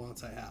whatever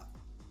wants I have.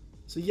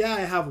 So yeah,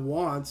 I have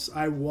wants.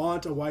 I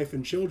want a wife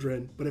and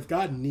children, but if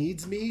God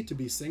needs me to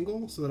be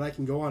single so that I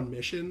can go on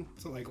mission,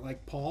 so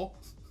like Paul,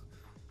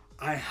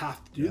 I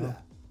have to do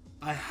that.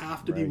 I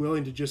have to be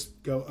willing to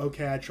just go,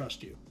 okay, I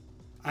trust you.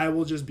 I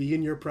will just be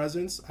in your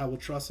presence. I will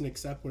trust and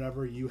accept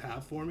whatever you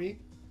have for me.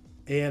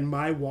 And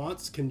my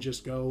wants can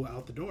just go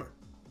out the door.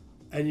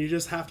 And you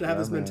just have to have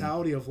this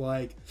mentality of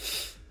like,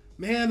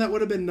 man, that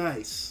would have been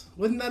nice.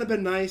 Wouldn't that have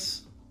been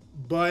nice?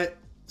 But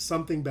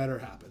something better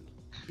happened.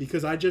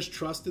 Because I just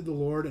trusted the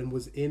Lord and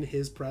was in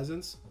his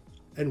presence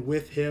and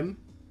with him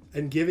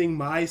and giving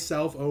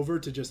myself over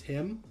to just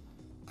him.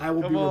 I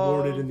will be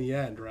rewarded in the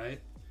end,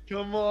 right?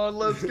 Come on,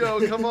 let's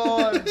go. Come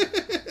on.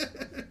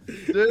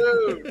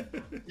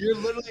 Dude, you're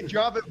literally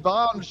dropping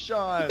bombs,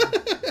 Sean.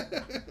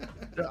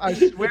 I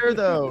swear,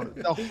 though,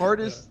 the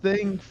hardest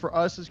thing for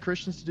us as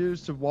Christians to do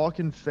is to walk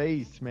in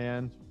faith,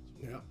 man.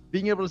 Yeah.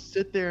 Being able to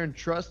sit there and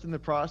trust in the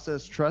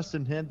process, trust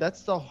in him,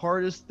 that's the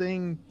hardest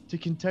thing to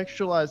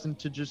contextualize and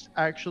to just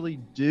actually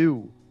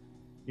do,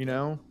 you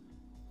know?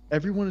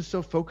 Everyone is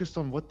so focused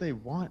on what they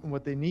want and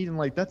what they need, and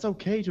like that's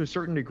okay to a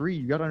certain degree.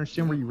 You got to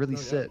understand where you really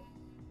sit.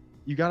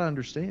 You got to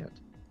understand.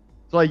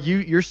 So like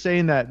you're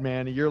saying that,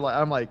 man, and you're like,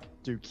 I'm like,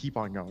 dude, keep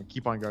on going.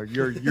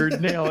 You're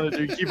nailing it,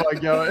 dude. Keep on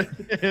going.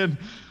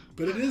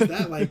 But it is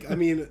that, like, I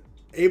mean,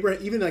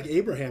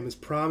 Abraham is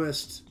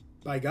promised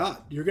by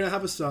God, you're gonna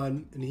have a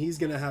son, and he's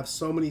gonna have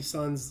so many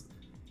sons.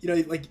 You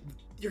know, like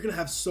you're gonna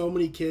have so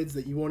many kids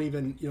that you won't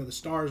even, you know, the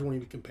stars won't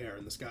even compare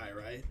in the sky,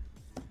 right?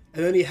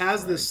 And then he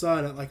has this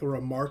son at like a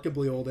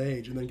remarkably old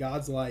age, and then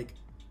God's like,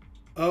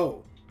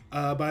 oh,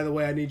 by the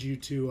way, I need you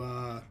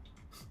to,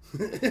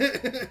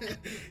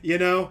 you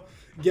know,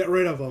 get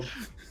rid of him.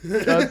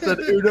 God said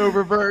Uno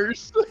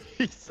reverse.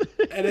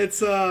 And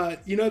it's,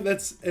 you know,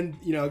 and,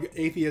 you know,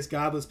 atheist,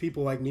 godless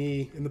people like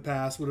me in the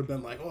past would have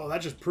been like, oh,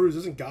 that just proves,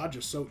 isn't God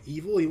just so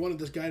evil? He wanted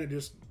this guy to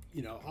just,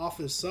 you know, off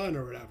his son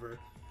or whatever.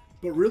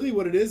 But really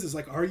what it is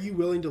like, are you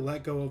willing to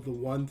let go of the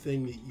one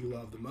thing that you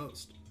love the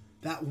most?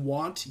 That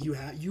want you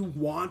have, you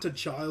want a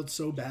child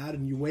so bad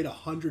and you wait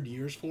 100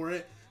 years for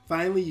it.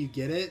 Finally, you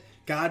get it.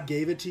 God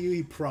gave it to you.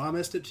 He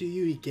promised it to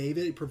you. He gave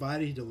it. He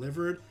provided. He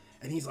delivered.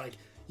 And he's like,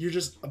 you're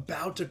just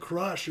about to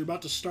crush. You're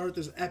about to start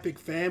this epic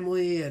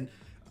family. And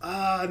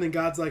then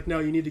God's like, no,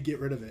 you need to get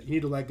rid of it. You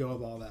need to let go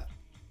of all that.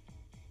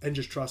 And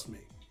just trust me.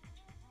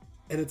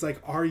 And it's like,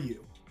 are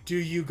you? Do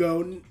you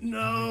go,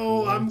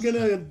 no, I'm going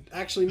to,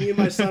 actually, me and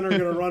my son are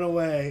going to run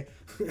away.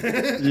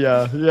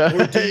 Yeah.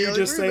 Or do you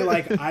just say,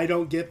 like, I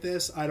don't get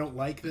this. I don't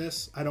like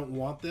this. I don't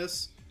want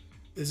this.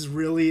 This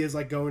really is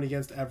like going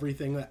against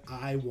everything that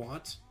I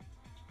want,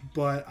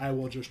 but I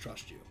will just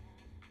trust you.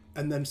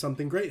 And then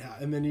something great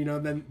happens. And then, you know,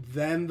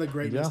 then the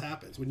greatness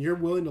happens. When you're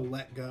willing to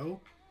let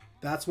go,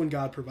 that's when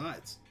God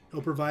provides.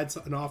 He'll provide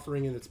an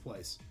offering in its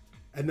place.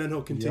 And then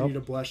he'll continue to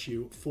bless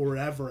you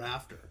forever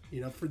after,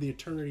 you know, for the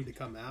eternity to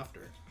come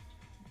after.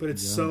 But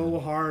it's so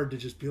hard to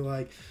just be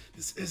like,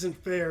 this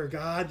isn't fair,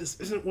 God. This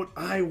isn't what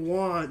I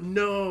want.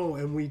 No.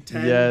 And we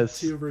tend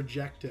to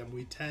reject him.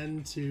 We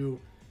tend to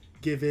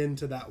give in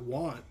to that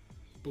want.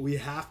 But we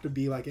have to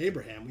be like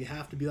Abraham. We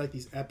have to be like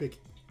these epic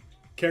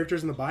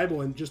characters in the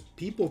Bible and just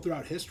people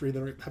throughout history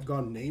that have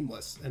gone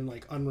nameless and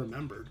like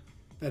unremembered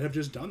that have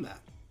just done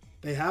that.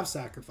 They have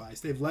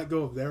sacrificed. They've let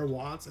go of their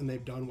wants and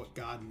they've done what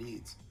God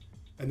needs.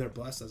 And they're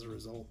blessed as a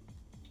result.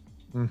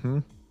 Mm-hmm.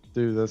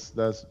 Dude,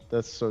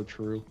 that's so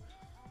true.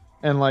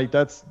 And like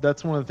that's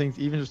one of the things,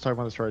 even just talking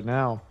about this right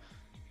now,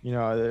 you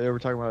know, they were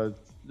talking about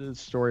a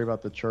story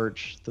about the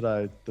church that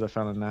I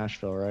found in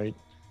Nashville, right?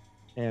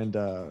 And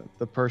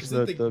the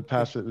person that the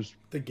pastor was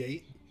the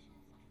Gate.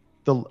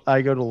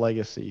 I go to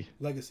Legacy.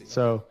 Legacy.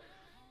 So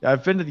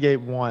I've been to the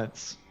Gate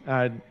once.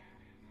 I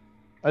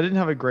didn't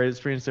have a great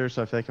experience there,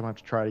 so I feel like I'm gonna have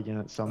to try it again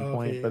at some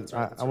point. Yeah, but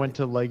I went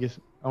to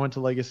Legacy. I went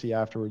to Legacy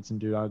afterwards, and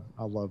dude, I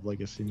love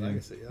Legacy, man.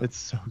 Legacy, yeah. It's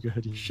so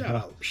good. Shout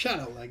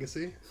out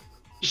Legacy.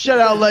 Shout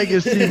out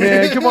Legacy,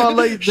 man! Come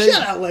on,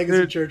 shout out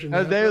Legacy Church.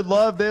 They would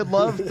love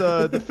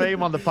the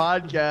fame on the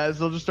podcast.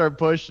 They'll just start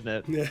pushing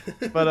it. Yeah.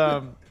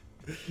 But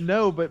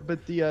no,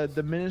 but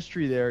the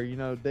ministry there, you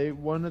know,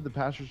 one of the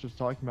pastors was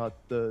talking about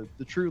the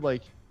true,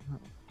 like,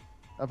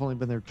 I've only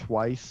been there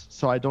twice,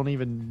 so I don't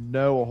even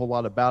know a whole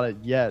lot about it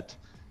yet.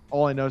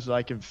 All I know is that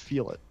I can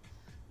feel it.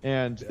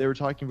 And they were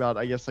talking about,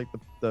 I guess, like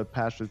the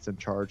pastor that's in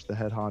charge, the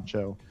head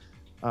honcho.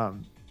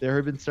 There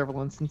have been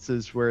several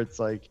instances where it's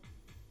like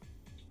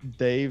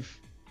they've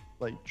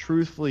like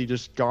truthfully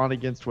just gone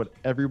against what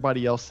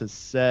everybody else has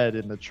said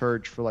in the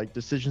church for like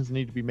decisions that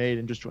need to be made,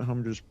 and just went home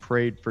and just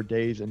prayed for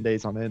days and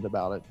days on end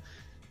about it.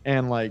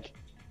 And like,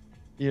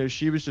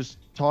 she was just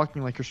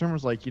talking, like her sermon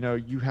was like,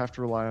 you have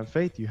to rely on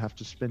faith. You have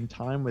to spend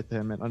time with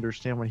him and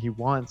understand what he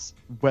wants,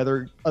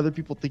 whether other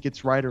people think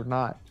it's right or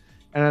not.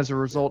 And as a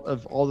result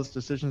of all those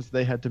decisions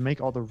they had to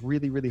make, all the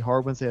really, really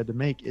hard ones they had to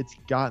make, it's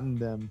gotten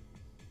them,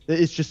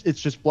 it's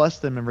just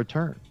blessed them in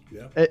return.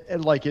 Yeah.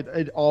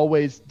 It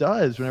always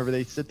does whenever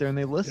they sit there and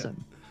they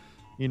listen,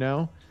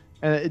 and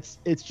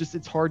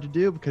it's hard to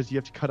do because you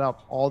have to cut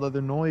out all the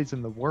other noise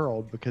in the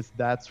world, because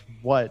that's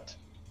what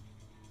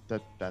the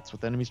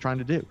enemy's trying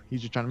to do.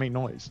 He's just trying to make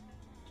noise.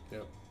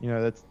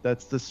 Yeah.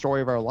 That's the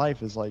story of our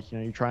life, is like,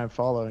 you try and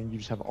follow and you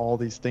just have all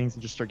these things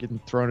that just start getting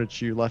thrown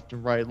at you left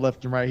and right.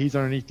 He's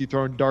underneath you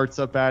throwing darts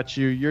up at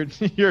you.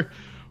 You're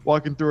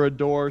walking through a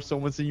door,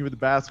 someone's hitting you with a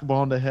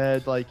basketball in the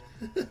head. Like,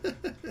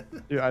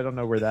 dude, I don't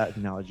know where that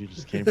analogy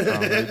just came from.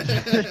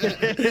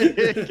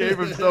 It came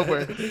from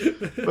somewhere.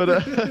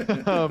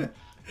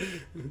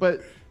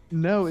 But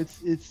no,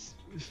 it's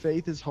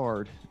faith is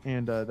hard,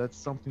 and that's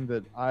something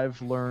that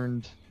I've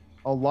learned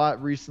a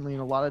lot recently,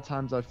 and a lot of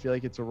times I feel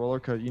like it's a roller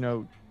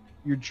coaster.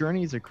 Your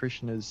journey as a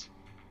Christian is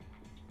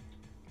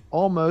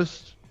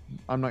almost,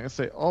 I'm not gonna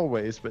say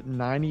always, but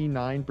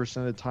 99%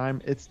 of the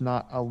time, it's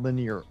not a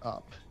linear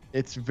up.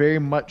 It's very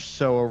much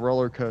so a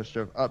roller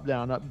coaster of up,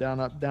 down, up, down,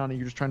 up, down, and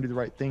you're just trying to do the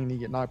right thing, and you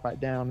get knocked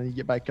back down, and you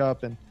get back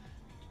up, and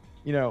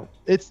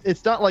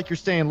it's not like you're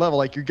staying level,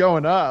 like you're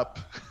going up,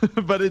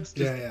 but it's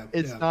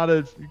just, not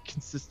a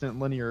consistent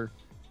linear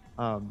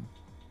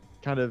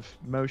kind of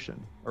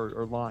motion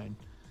or line.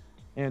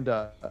 And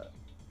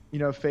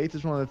faith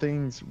is one of the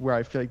things where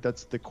I feel like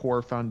that's the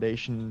core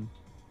foundation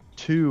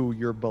to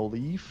your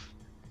belief,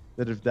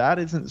 that if that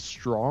isn't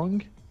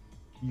strong,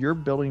 your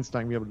building's not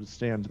gonna be able to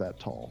stand that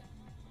tall.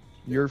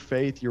 Your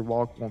faith, your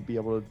walk you won't be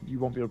able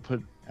to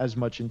put as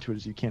much into it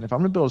as you can. If I'm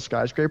gonna build a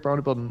skyscraper, I'm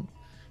gonna build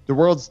the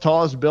world's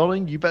tallest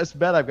building, you best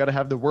bet I've got to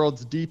have the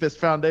world's deepest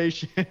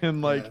foundation.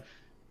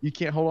 You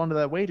can't hold on to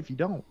that weight if you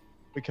don't,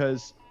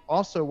 because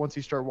also once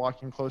you start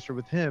walking closer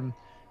with him,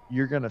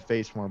 you're going to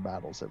face more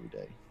battles every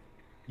day.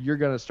 You're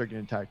going to start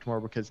getting attacked more,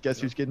 because guess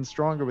who's getting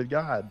stronger with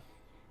God?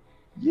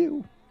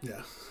 You.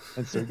 Yeah.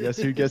 And so guess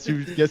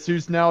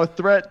who's now a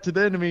threat to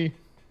the enemy?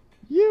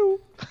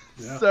 You.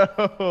 Yeah.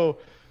 So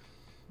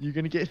you're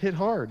going to get hit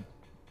hard.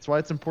 That's why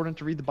it's important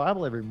to read the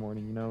Bible every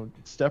morning.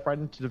 Step right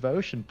into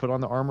devotion, put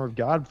on the armor of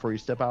God before you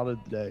step out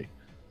of the day.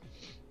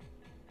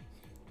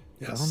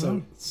 Yeah,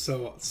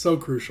 so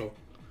crucial.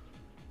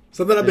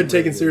 Something I've been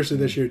taking seriously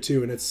this year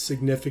too, and it's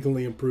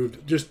significantly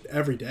improved just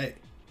every day.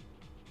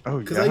 Oh, yeah.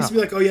 Because I used to be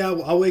like,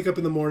 I'll wake up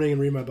in the morning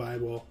and read my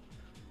Bible.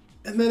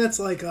 And then it's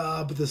like,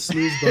 but the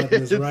snooze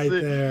button is right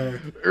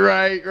there.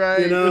 Right.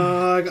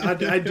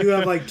 I do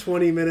have like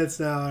 20 minutes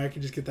now. I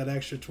can just get that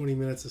extra 20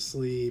 minutes of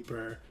sleep,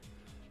 or,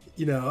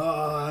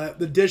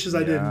 the dishes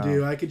I didn't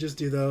do, I could just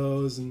do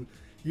those. And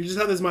you just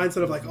have this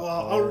mindset of like,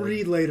 I'll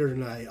read later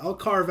tonight. I'll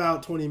carve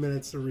out 20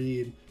 minutes to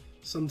read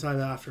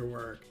sometime after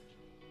work.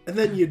 And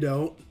then you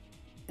don't.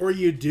 Or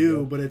you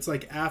do, but it's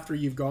like after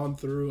you've gone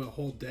through a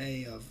whole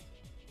day of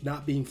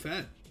not being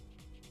fed,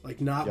 like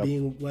not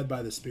being led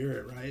by the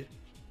Spirit, right?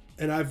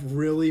 And I've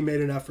really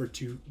made an effort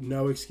to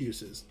no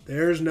excuses.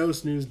 There's no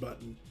snooze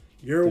button.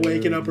 You're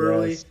waking up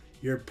early.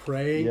 You're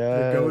praying.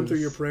 You're going through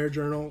your prayer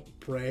journal,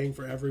 praying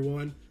for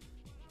everyone.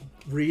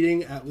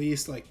 Reading at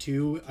least like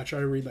 2. I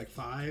try to read like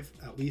 5,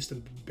 at least a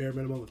bare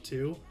minimum of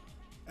 2.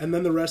 And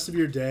then the rest of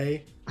your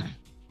day,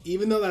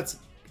 even though that's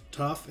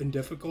tough and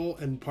difficult,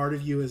 and part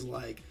of you is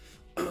like,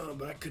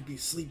 but I could be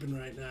sleeping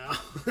right now.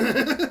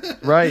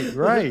 Right.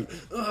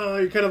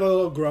 You're kind of a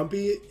little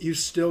grumpy. You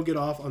still get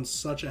off on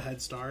such a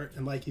head start.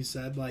 And like you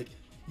said, like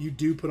you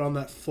do put on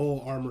that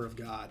full armor of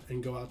God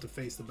and go out to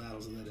face the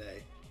battles of the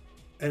day.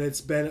 And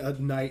it's been a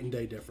night and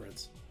day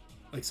difference.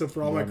 Like, so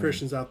for all my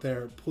Christians out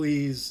there,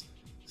 please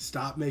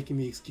stop making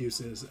me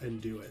excuses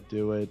and do it.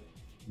 Do it.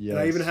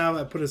 Yes. And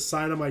I put a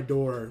sign on my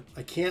door.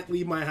 I can't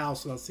leave my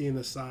house without seeing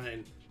this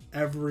sign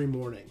every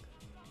morning.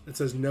 It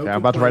says no. Yeah, I'm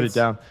about to write it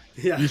down.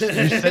 Yeah. You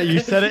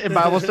said it in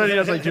Bible study. I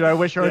was like, dude, I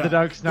wish I wrote the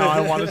down, because now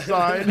I want a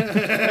sign.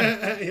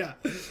 Yeah.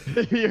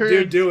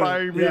 You're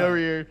inspiring me over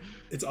here.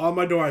 It's on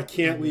my door. I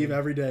can't leave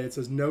every day. It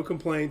says no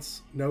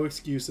complaints, no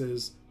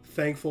excuses,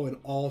 thankful in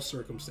all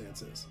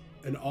circumstances.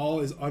 And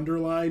all is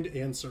underlined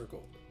and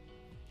circled.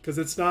 Because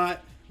it's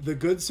not the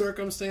good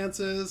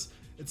circumstances.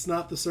 It's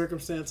not the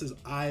circumstances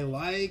I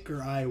like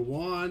or I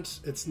want.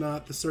 It's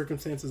not the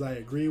circumstances I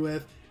agree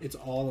with. It's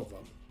all of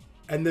them.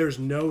 And there's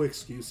no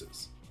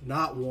excuses.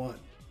 Not one.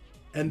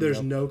 And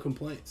there's no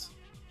complaints.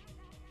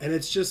 And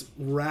it's just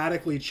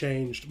radically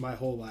changed my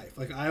whole life.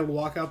 Like, I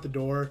walk out the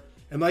door,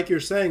 and like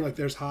you're saying, like,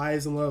 there's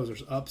highs and lows,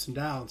 there's ups and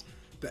downs.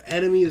 The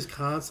enemy is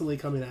constantly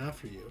coming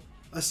after you,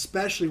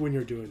 especially when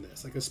you're doing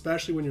this. Like,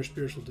 especially when your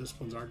spiritual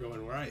disciplines aren't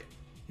going right.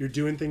 You're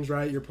doing things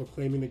right, you're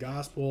proclaiming the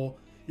gospel,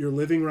 you're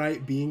living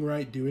right, being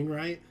right, doing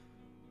right.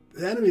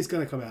 The enemy's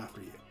going to come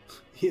after you.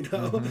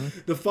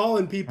 The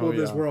fallen people of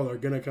this world are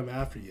going to come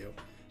after you.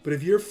 But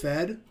if you're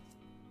fed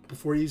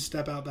before you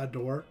step out that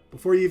door,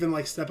 before you even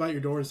like step out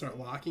your door and start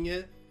locking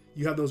it,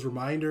 you have those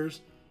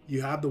reminders,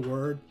 you have the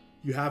word,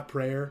 you have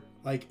prayer,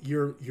 like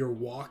you're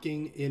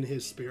walking in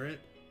his spirit,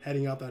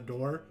 heading out that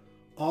door.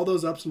 All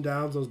those ups and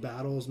downs, those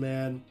battles,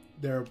 man,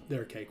 they're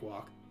a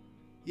cakewalk.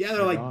 Yeah,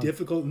 they're like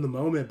difficult in the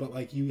moment, but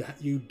like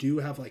you do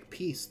have like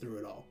peace through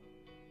it all.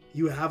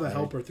 You have a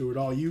helper through it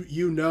all.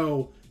 You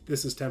know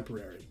this is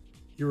temporary.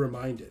 You're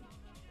reminded.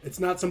 It's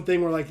not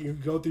something where like you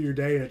go through your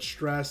day and it's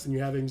stressed and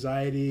you have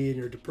anxiety and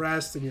you're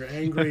depressed and you're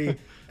angry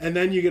and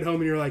then you get home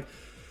and you're like,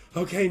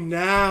 okay,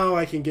 now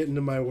I can get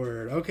into my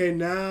word. Okay,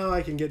 now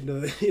I can get into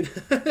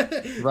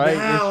the right.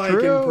 Now I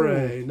can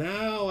pray.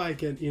 Now I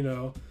can,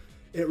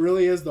 it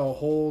really is the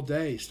whole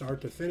day,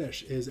 start to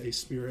finish, is a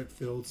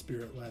spirit-filled,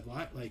 spirit-led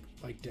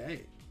like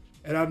day.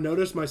 And I've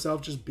noticed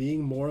myself just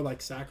being more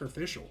like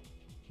sacrificial,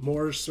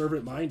 more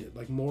servant-minded,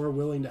 like more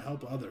willing to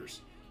help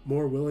others,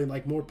 more willing,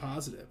 like more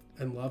positive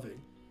and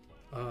loving.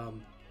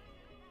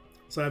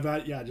 So I've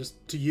got,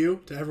 just to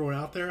everyone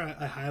out there,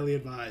 I highly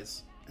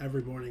advise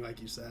every morning,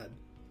 like you said,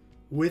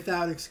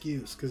 without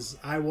excuse, because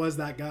I was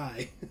that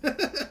guy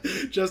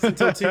just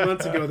until 2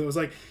 months ago that was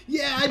like,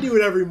 I do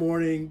it every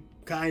morning,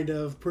 kind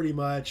of, pretty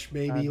much,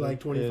 maybe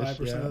like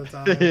 25% of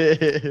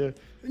the time.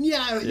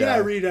 And I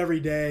read every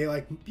day,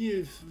 like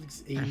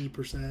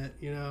 80%,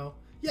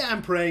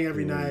 I'm praying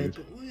every night,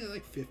 but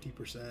like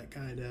 50%,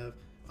 kind of.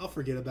 I'll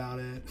forget about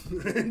it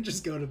and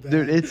just go to bed.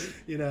 Dude,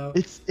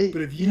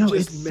 but if you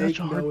just make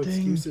no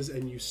excuses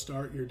and you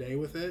start your day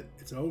with it,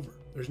 it's over.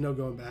 There's no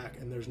going back,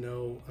 and there's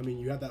no,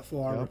 you have that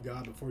full armor of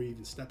God before you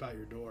even step out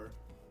your door,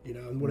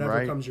 and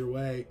whatever comes your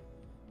way,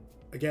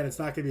 again, it's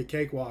not going to be a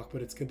cakewalk,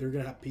 but they're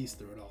going to have peace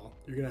through it all.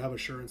 You're going to have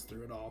assurance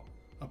through it all,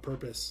 a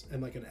purpose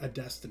and like a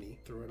destiny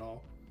through it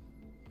all.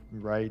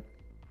 Right.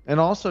 And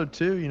also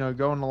too,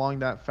 going along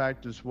that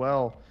fact as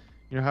well,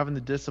 having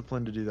the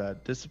discipline to do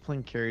that.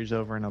 Discipline carries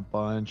over in a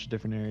bunch of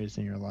different areas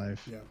in your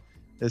life. Yeah.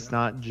 It's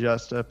not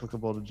just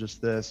applicable to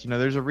just this.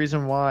 There's a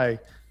reason why,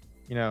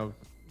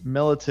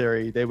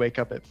 military, they wake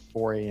up at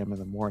 4 a.m. in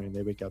the morning.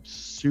 They wake up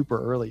super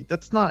early.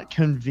 That's not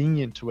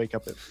convenient to wake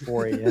up at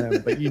 4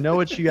 a.m., but you know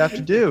what you have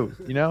to do,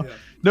 Yeah.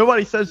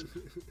 Nobody says,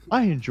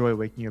 I enjoy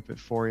waking up at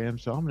 4 a.m.,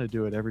 so I'm going to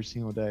do it every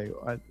single day.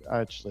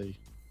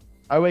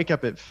 I wake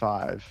up at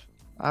 5.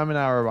 I'm an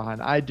hour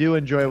behind. I do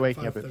enjoy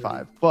waking up at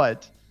 5,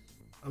 but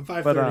I'm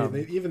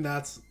 5:30. Even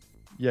that's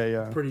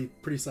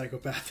pretty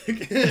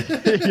psychopathic.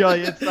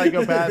 It's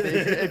psychopathic.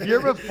 If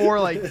you're before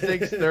like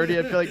 6:30,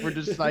 I feel like we're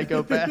just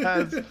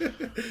psychopaths.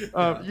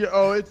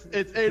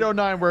 It's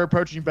 8:09. We're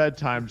approaching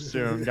bedtime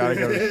soon. Gotta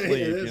go to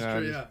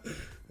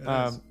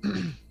sleep.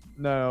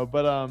 No,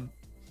 but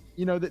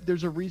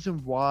there's a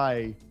reason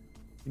why,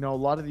 a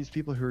lot of these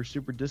people who are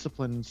super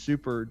disciplined and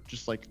super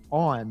just like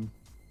on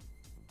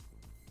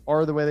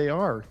are the way they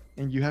are.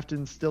 And you have to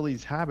instill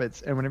these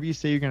habits. And whenever you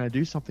say you're going to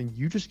do something,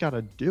 you just got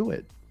to do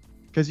it.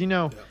 Because,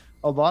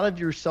 a lot of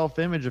your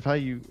self-image of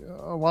a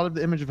lot of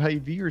the image of how you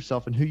view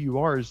yourself and who you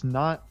are is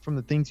not from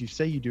the things you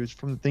say you do. It's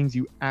from the things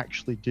you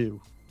actually do.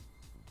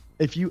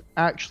 If you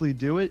actually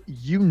do it,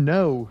 you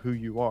know who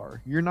you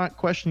are. You're not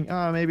questioning,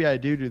 maybe I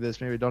do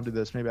this. Maybe I don't do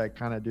this. Maybe I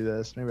kind of do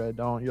this. Maybe I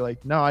don't. You're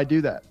like, no, I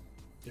do that.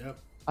 Yep.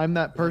 I'm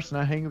that person.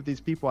 I hang with these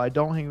people. I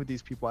don't hang with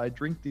these people. I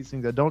drink these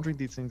things. I don't drink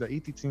these things. I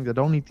eat these things. I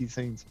don't eat these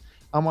things.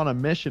 I'm on a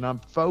mission. I'm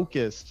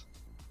focused.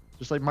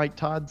 Just like Mike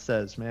Todd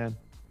says, man.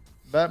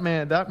 That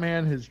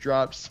man has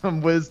dropped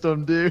some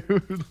wisdom,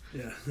 dude.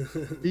 Yeah.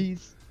 Do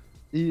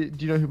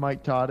you know who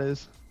Mike Todd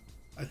is?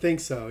 I think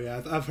so.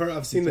 Yeah,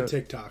 I've seen the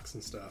TikToks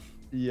and stuff.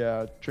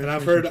 Yeah, and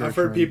I've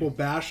heard people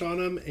bash on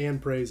him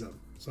and praise him.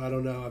 So I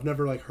don't know. I've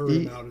never like heard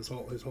him out his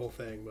whole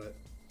thing, but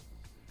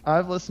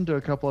I've listened to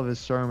a couple of his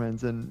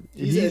sermons, and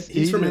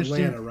he's from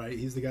Atlanta, right?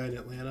 He's the guy in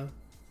Atlanta.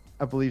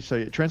 I believe so.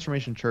 Yeah.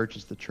 Transformation Church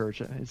is the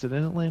church. Is it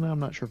in Atlanta? I'm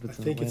not sure if it's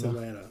in Atlanta. I think it's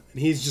Atlanta.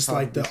 And he's just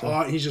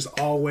he's just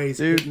always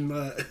hitting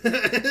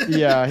the...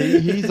 Yeah,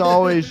 he's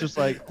always just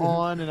like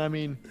on.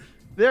 And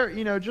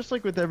there, just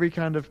like with every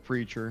kind of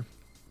preacher,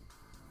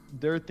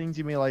 there are things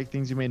you may like,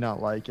 things you may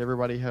not like.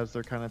 Everybody has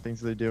their kind of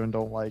things that they do and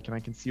don't like. And I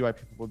can see why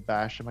people would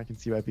bash him. I can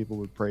see why people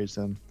would praise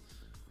him.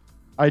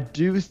 I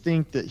do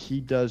think that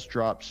he does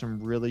drop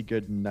some really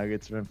good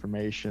nuggets of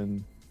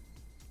information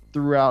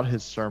throughout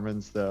his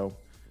sermons, though.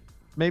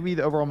 Maybe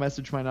the overall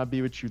message might not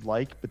be what you'd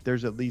like, but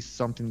there's at least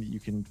something that you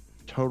can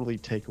totally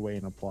take away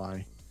and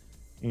apply.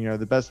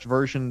 The best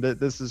version, that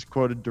this is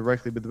quoted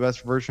directly, but the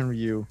best version of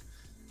you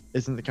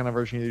isn't the kind of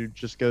version who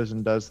just goes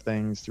and does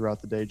things throughout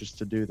the day just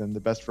to do them.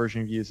 The best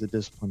version of you is the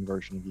disciplined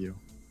version of you.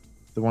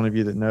 The one of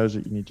you that knows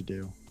what you need to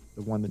do.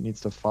 The one that needs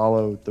to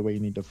follow the way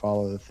you need to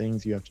follow, the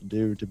things you have to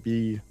do to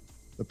be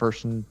the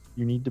person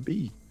you need to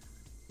be.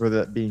 Whether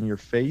that being your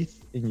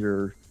faith in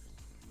your,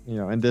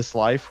 in this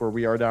life where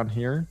we are down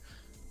here,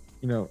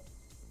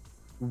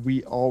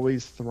 we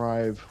always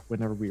thrive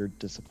whenever we are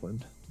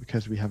disciplined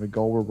because we have a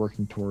goal we're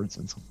working towards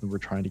and something we're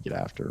trying to get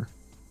after.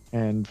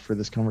 And for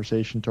this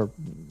conversation, to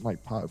like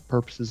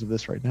purposes of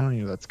this right now,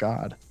 that's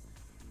God.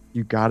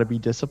 You got to be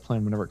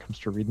disciplined whenever it comes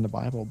to reading the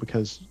Bible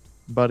because,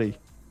 buddy,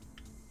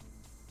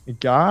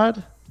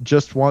 God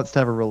just wants to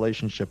have a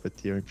relationship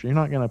with you. If you're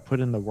not going to put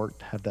in the work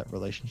to have that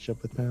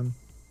relationship with him,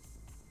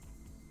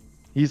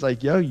 he's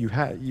like, yo, you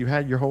had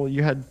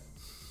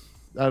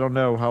I don't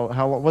know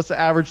how what's the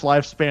average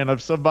lifespan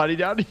of somebody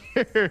down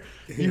here?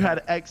 You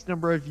had X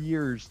number of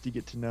years to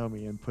get to know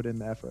me and put in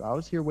the effort. I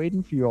was here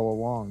waiting for you all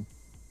along,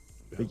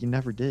 but you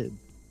never did.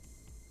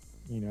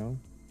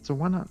 So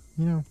why not?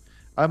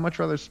 I'd much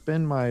rather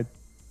spend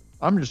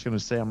I'm just going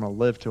to say I'm going to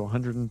live to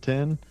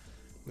 110,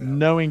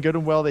 knowing good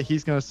and well that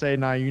he's going to say,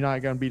 nah, you're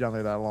not going to be down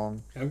there that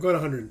long. I'm going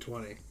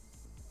 120.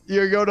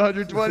 You're going to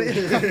 120?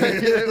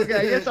 Okay,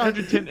 I guess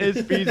 110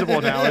 is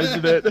feasible now,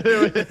 isn't it?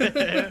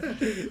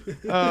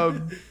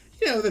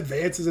 With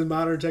advances in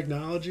modern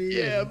technology.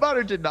 Yeah,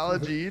 modern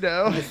technology,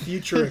 The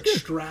future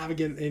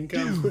extravagant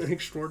income,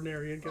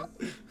 extraordinary income.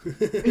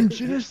 In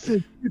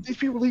Genesis, these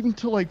people are living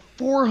till like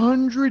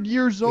 400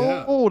 years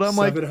old. I'm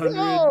like,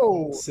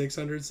 no!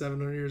 600,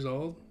 700 years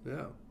old.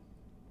 Yeah.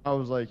 I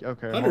was like,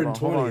 okay,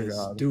 120 is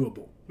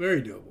doable.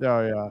 Very doable.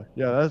 Oh,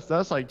 yeah.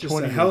 That's like just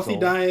 20 a healthy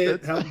years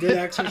diet, good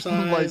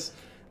exercise,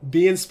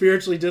 being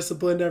spiritually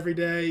disciplined every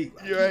day.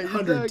 Right,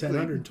 110, exactly.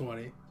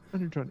 120.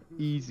 120,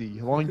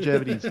 easy.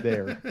 Longevity's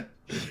there.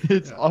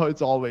 It's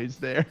always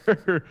there.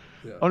 I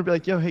want to be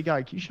like, yo, hey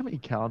guy, can you show me a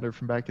calendar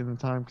from back in the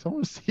time? Because I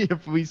want to see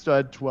if we still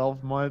had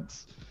 12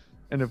 months,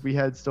 and if we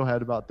still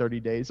had about 30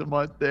 days a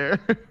month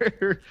there.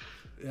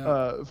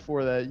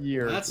 For that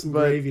year. That's some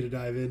gravy to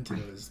dive into,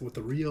 is what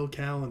the real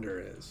calendar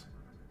is.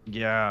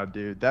 Yeah,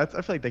 dude. I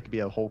feel like that could be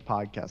a whole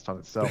podcast on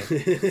itself.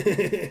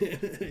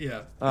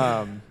 Yeah.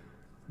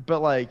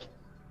 But like,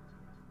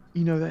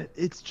 that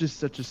it's just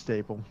such a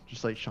staple.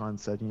 Just like Sean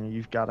said,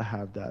 you've got to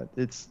have that.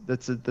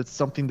 That's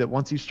something that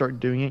once you start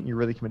doing it and you're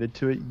really committed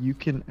to it, you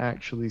can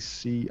actually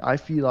see. I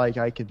feel like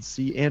I can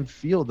see and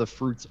feel the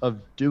fruits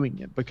of doing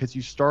it, because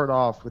you start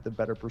off with a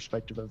better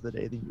perspective of the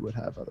day than you would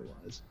have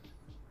otherwise.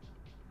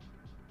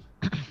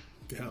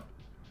 Yeah.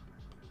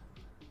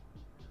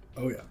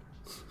 Oh yeah.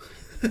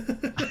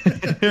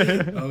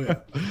 Oh yeah.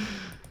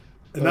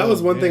 And that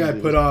was one thing I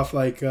put off.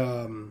 Like,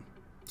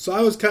 so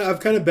I've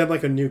kind of been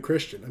like a new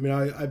Christian. I mean,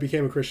 I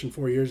became a Christian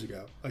 4 years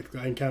ago. Like,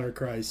 I encountered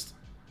Christ,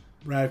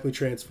 radically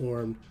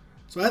transformed.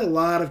 So I had a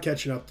lot of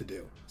catching up to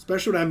do,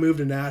 especially when I moved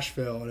to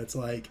Nashville. And it's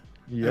like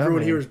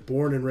everyone here is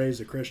born and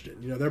raised a Christian.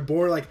 They're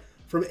born like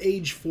from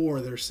age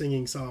 4. They're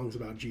singing songs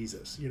about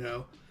Jesus.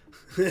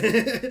 Well,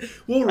 right.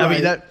 I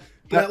mean,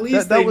 but at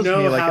least they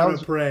know how to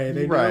pray.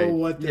 They know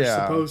what they're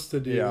supposed to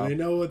do. Yeah. They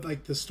know what,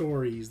 like, the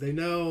stories. They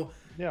know,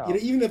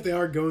 even if they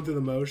are going through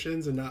the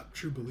motions and not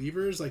true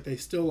believers, like, they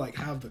still, like,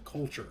 have the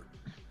culture.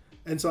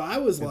 And so I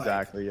was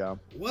like,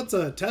 what's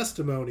a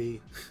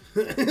testimony?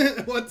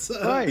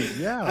 Right,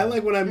 yeah. I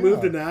like when I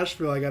moved to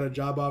Nashville, I got a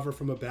job offer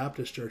from a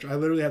Baptist church. I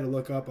literally had to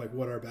look up, like,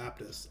 what are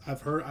Baptists?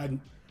 I've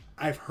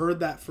heard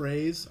that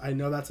phrase. I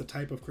know that's a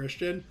type of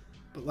Christian,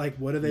 but, like,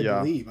 what do they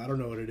believe? I don't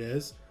know what it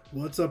is.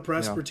 What's a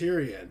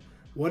Presbyterian?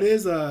 What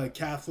is a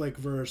Catholic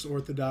versus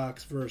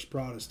Orthodox versus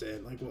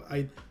Protestant? Like,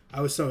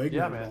 I was so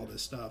ignorant of all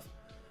this stuff.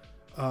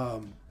 I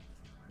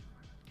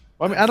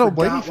mean, I don't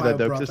blame you for that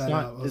though. Because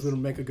I was going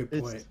to make a good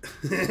point.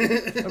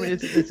 I mean,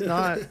 it's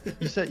not.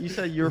 You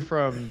said you're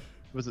from.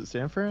 Was it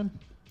San Fran?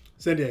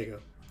 San Diego.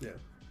 Yeah.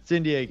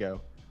 San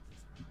Diego.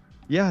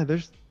 Yeah,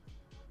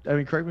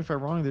 correct me if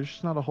I'm wrong, there's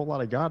just not a whole lot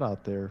of God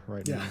out there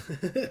right now.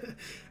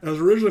 I was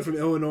originally from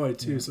Illinois,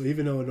 too, so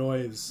even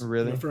Illinois is,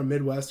 really? For a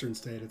Midwestern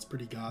state, it's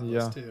pretty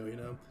godless, too,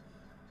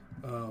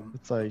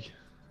 it's like...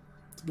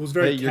 It was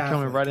very Catholic. You're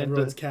coming right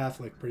Everyone's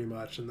Catholic, pretty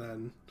much, and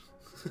then...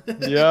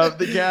 Yeah,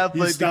 the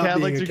Catholics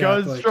are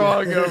going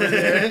strong over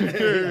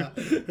there.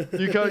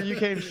 You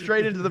came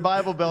straight into the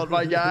Bible Belt,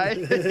 my guy.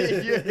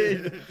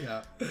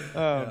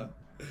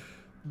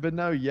 But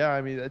no,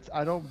 I mean,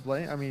 I don't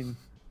blame... I mean...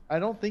 I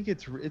don't think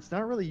it's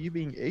not really you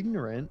being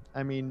ignorant.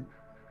 I mean,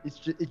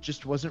 it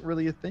just wasn't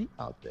really a thing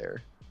out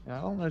there. I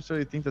don't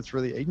necessarily think that's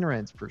really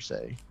ignorance per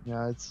se.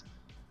 It's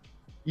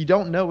you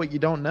don't know what you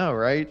don't know,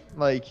 right?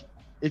 Like,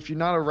 if you're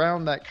not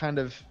around that kind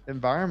of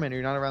environment, or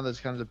you're not around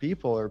those kinds of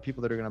people, or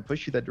people that are going to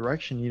push you that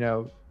direction,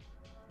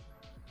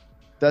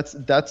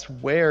 that's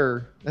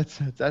where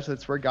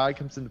God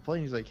comes into play.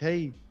 And he's like,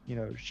 hey,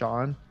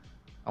 Sean,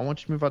 I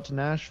want you to move out to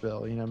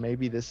Nashville.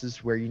 Maybe this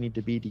is where you need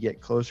to be to get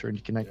closer and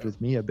to connect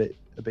with me a bit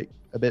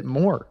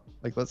more.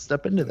 Like, let's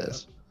step into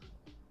this.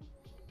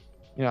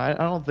 I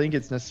don't think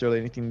it's necessarily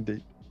anything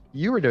that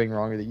you were doing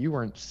wrong or that you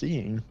weren't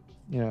seeing.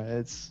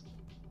 It's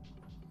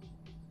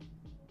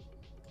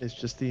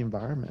just the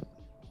environment.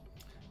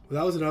 Well,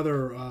 that was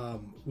another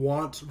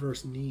want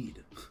versus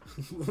need.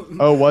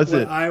 Oh, was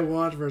it? I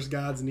want versus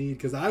God's need,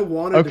 because I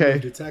wanted to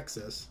move to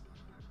Texas.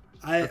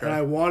 And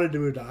I wanted to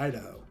move to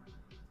Idaho.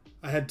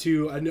 I had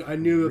two. I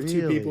knew of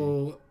two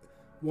people.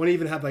 One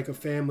even had like a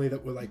family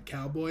that were like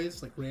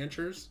cowboys, like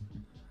ranchers.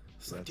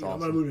 It's like, dude, awesome. I'm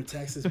gonna move to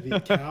Texas and be a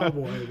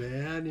cowboy,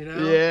 man.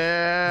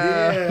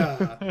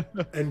 Yeah.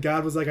 And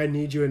God was like, I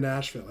need you in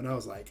Nashville, and I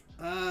was like,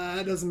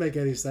 that doesn't make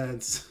any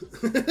sense.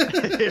 Like,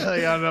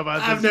 I don't know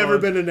about I've never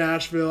been to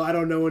Nashville. I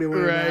don't know anyone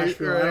in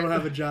Nashville. I don't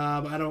have a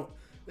job.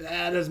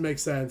 That doesn't make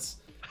sense.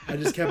 I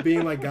just kept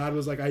being like, God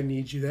was like, I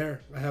need you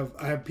there. I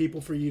have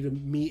people for you to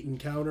meet,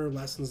 encounter,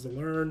 lessons to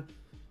learn,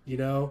 you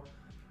know.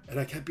 And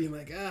I kept being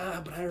like,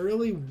 but I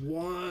really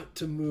want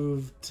to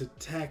move to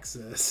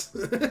Texas.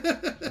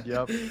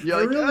 Yep.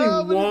 I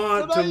really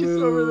want to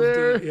move over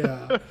there.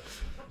 Yeah.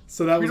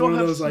 So that was one of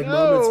those like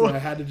moments where I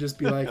had to just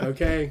be like,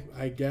 okay,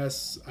 I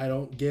guess I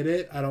don't get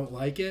it, I don't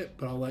like it,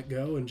 but I'll let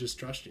go and just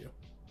trust you.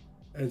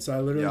 And so I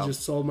literally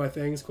just sold my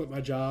things, quit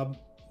my job,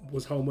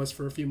 was homeless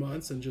for a few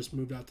months, and just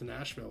moved out to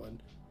Nashville.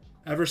 And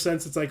ever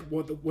since, it's like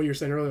what you're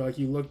saying earlier, like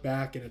you look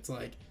back and it's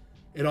like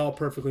it all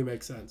perfectly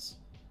makes sense.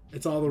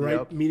 It's all the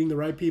right, meeting the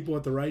right people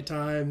at the right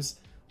times,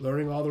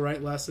 learning all the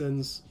right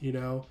lessons, you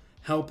know,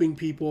 helping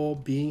people,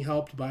 being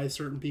helped by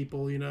certain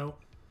people, you know.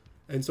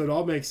 And so it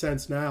all makes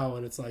sense now,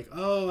 and it's like,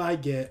 oh, I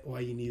get why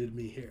you needed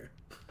me here.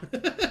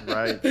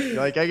 Right.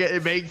 Like, I get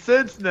it makes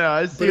sense now.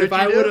 I see but if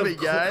I would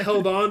have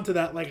held on to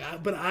that, like,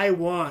 but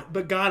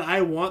God,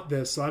 I want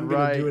this, so I'm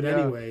going to do it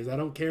anyways. I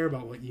don't care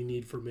about what you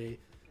need from me.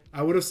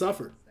 I would have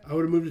suffered. I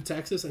would have moved to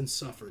Texas and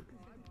suffered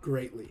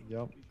greatly.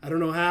 Yep. I don't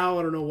know how,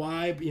 I don't know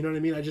why, but you know what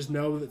I mean? I just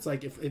know it's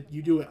like if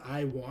you do what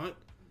I want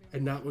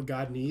and not what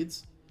God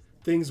needs,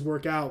 things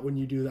work out when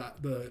you do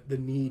that the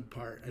need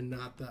part and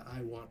not the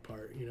I want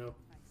part, you know?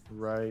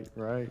 Right.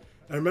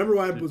 I remember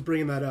why I was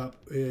bringing that up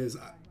is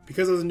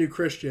because I was a new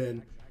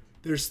Christian,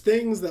 there's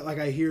things that like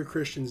I hear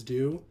Christians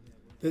do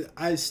that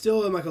I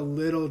still am like a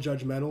little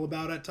judgmental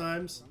about at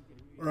times,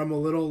 or I'm a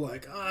little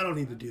like, oh, I don't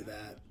need to do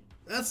that.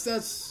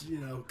 That's you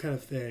know, kind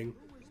of thing.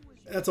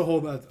 That's a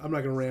whole, I'm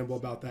not going to ramble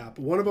about that.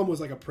 But one of them was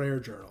like a prayer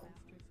journal.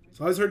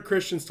 So I always heard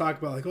Christians talk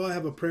about like, oh, I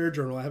have a prayer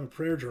journal.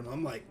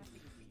 I'm like,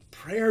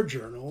 prayer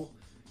journal?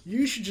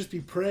 You should just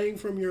be praying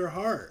from your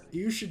heart.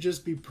 You should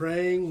just be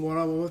praying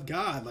one-on-one with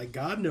God. Like,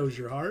 God knows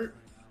your heart.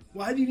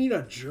 Why do you need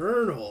a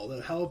journal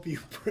to help you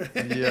pray?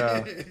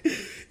 Yeah.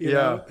 you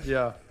know?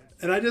 Yeah.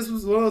 And I just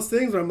was one of those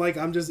things where I'm like,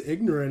 I'm just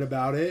ignorant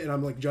about it, and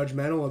I'm like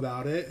judgmental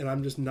about it, and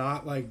I'm just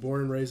not like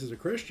born and raised as a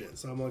Christian.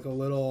 So I'm like a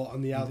little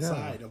on the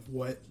outside of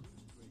what,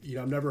 you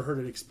know, I've never heard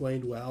it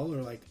explained well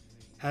or like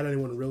had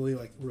anyone really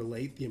like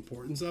relate the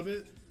importance of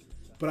it.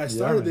 But I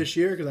started this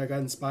year because I got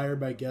inspired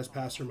by a guest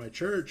pastor in my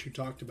church who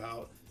talked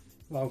about,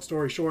 long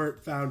story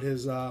short, found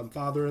his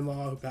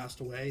father-in-law who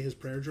passed away, his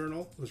prayer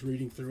journal, was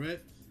reading through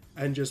it,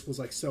 and just was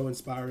like so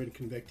inspired and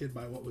convicted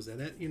by what was in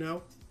it, you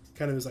know,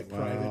 kind of his like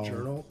private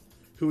journal,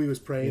 who he was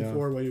praying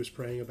for, what he was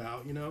praying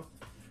about, you know.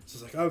 So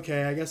it's like,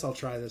 okay, I guess I'll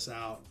try this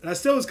out. And I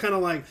still was kind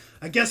of like,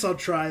 I guess I'll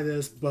try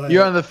this, but...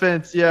 You're on the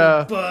fence,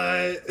 yeah.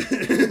 But...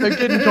 I'm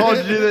getting called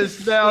to do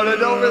this now, and I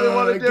don't really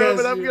want to do it,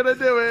 but I'm going to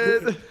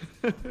do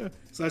it.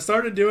 So I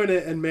started doing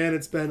it, and man,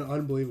 it's been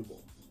unbelievable.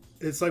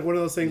 It's like one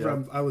of those things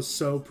where I was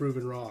so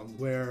proven wrong,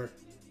 where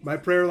my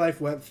prayer life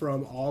went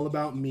from all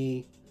about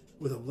me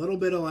with a little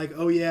bit of like,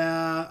 oh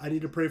yeah, I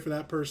need to pray for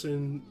that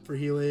person for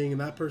healing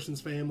and that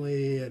person's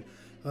family, and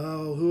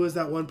oh, who is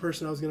that one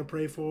person I was going to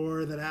pray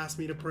for that asked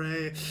me to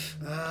pray?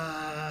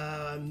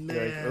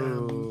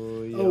 Man.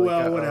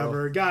 Like,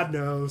 whatever. God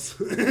knows.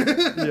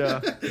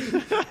 God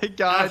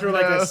After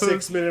like knows. a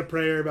 6-minute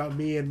prayer about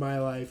me and my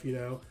life, you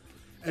know.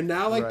 And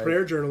now like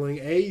prayer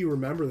journaling, you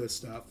remember this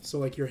stuff. So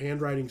like you're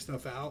handwriting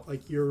stuff out,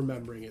 like you're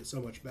remembering it so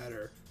much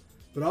better.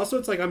 But also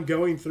it's like I'm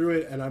going through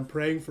it and I'm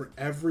praying for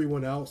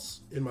everyone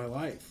else in my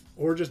life.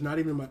 Or just not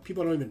even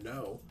people I don't even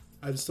know.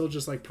 I'm still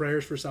just like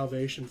prayers for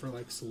salvation for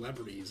like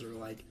celebrities or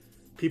like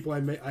people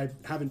I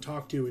haven't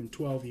talked to in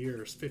 12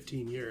 years,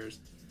 15 years.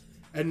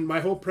 And my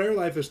whole prayer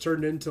life has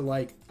turned into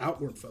like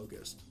outward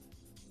focused.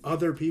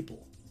 Other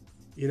people.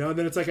 You know, and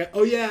then it's like, at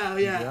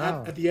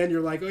the end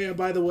you're like, oh yeah,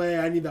 by the way,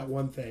 I need that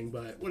one thing,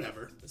 but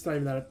whatever. It's not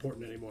even that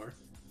important anymore.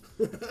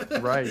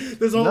 Right.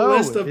 This whole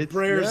list of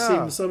prayers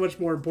seems so much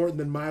more important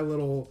than my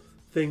little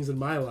things in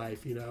my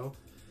life, you know?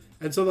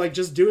 And so like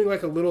just doing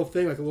like a little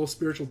thing, like a little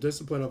spiritual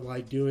discipline of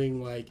like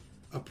doing like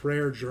a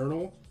prayer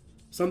journal,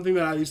 something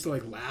that I used to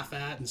like laugh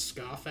at and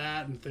scoff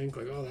at and think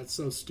like, oh, that's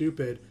so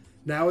stupid.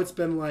 Now it's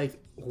been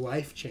like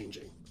life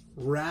changing,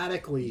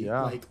 radically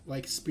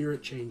like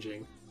spirit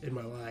changing in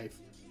my life.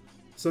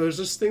 So there's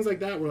just things like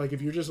that where like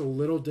if you're just a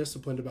little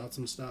disciplined about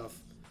some stuff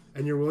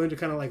and you're willing to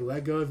kind of like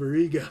let go of your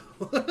ego,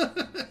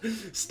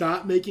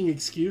 stop making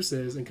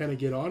excuses and kind of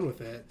get on with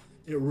it,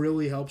 it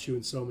really helps you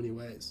in so many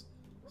ways.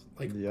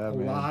 Like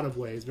lot of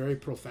ways, very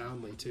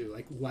profoundly too,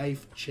 like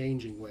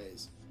life-changing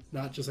ways,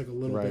 not just like a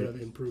little bit of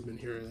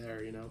improvement here or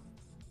there, you know?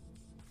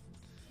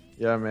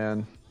 Yeah,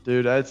 man.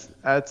 Dude, that's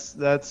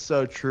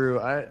so true.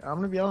 I'm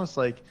going to be honest,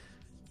 like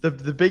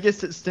the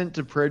biggest stint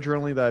to prayer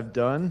journaling that I've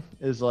done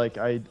is like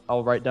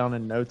I'll write down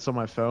in notes on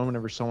my phone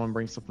whenever someone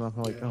brings something up.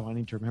 I'm like, oh, I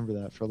need to remember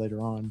that for later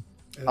on.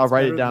 I'll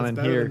write it down in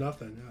here.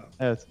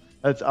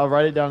 I'll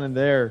write it down in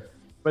there.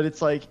 But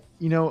it's like,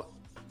 you know,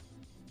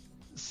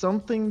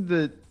 something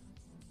that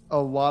a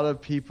lot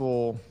of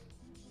people,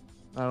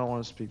 I don't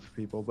want to speak for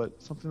people, but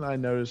something that I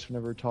noticed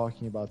whenever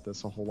talking about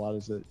this a whole lot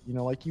is that, you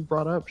know, like you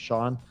brought up,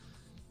 Sean,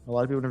 a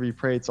lot of people, whenever you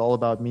pray, it's all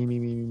about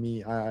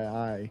me,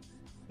 I.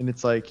 And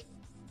it's like,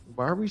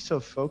 why are we so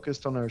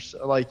focused on our,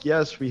 like,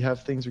 yes, we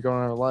have things that are going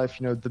on in our life.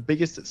 You know, the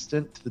biggest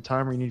extent to the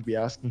time where you need to be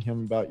asking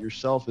him about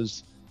yourself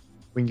is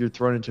when you're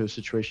thrown into a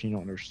situation you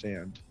don't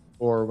understand,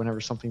 or whenever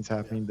something's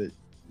happening that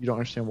you don't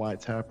understand why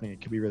it's happening.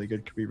 It could be really good,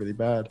 it could be really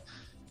bad.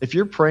 If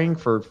you're praying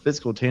for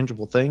physical,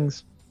 tangible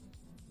things,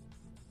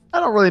 I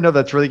don't really know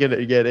that's really going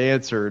to get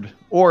answered,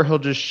 or he'll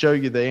just show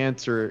you the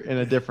answer in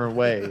a different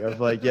way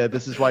of like, yeah,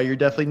 this is why you're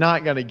definitely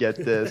not going to get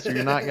this, or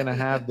you're not going to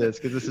have this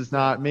because this is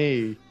not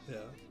me,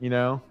 you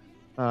know?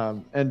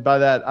 And by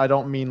that, I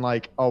don't mean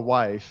like a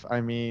wife. I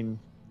mean,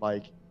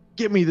 like,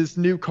 get me this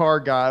new car,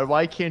 God.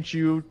 Why can't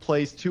you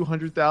place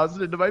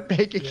 200,000 into my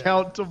bank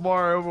account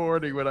tomorrow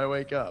morning when I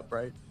wake up,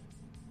 right?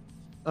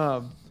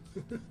 Yeah.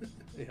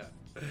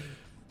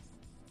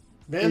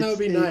 Man, that would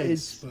be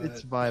nice.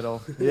 It's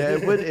vital. Yeah,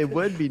 it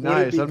would be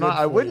nice.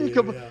 I wouldn't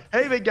complain.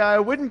 Hey, big guy, I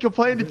wouldn't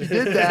complain if you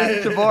did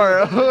that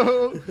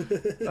tomorrow.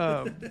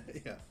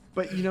 Yeah.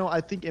 But you know,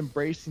 I think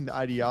embracing the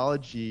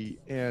ideology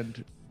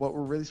and what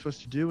we're really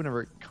supposed to do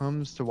whenever it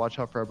comes to watch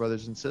out for our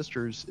brothers and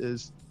sisters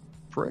is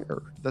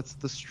prayer. That's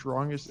the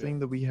strongest thing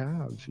that we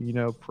have. You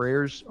know,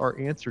 prayers are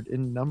answered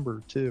in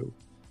number too.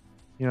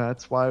 You know,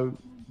 that's why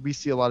we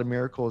see a lot of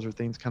miracles or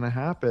things kind of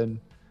happen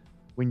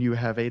when you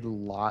have a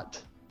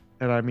lot,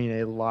 and I mean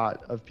a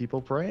lot, of people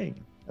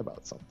praying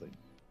about something.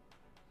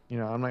 You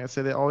know, I'm not gonna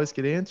say they always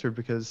get answered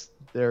because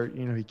they're,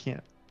 you know, he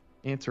can't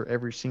answer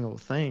every single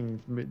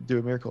thing, do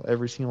a miracle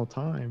every single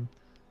time.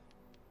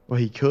 Well,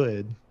 he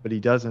could, but he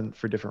doesn't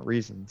for different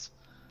reasons.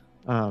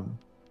 But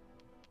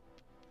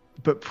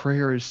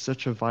prayer is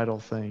such a vital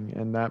thing,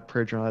 and that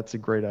prayer journal, that's a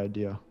great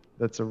idea.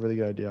 That's a really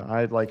good idea.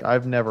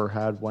 I've never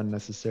had one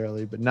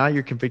necessarily, but now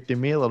you're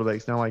convicting me a little bit.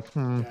 Cause now I'm like,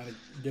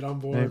 get on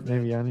board.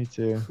 Maybe I need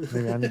to.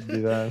 Maybe I need to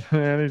do that.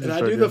 And I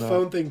do the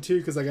phone thing too,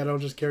 because like I don't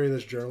just carry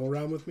this journal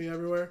around with me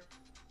everywhere.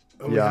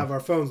 And we have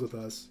our phones with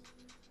us.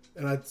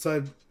 And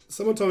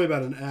someone told me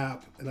about an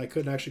app, and I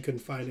couldn't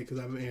find it because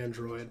I'm an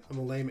Android. I'm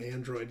a lame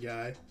Android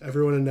guy.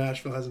 Everyone in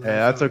Nashville has an iPhone.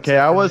 Yeah, that's okay.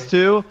 I was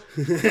too.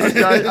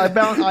 I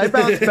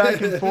bounce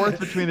back and forth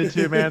between the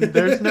two, man.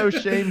 There's no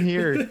shame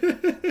here.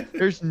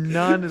 There's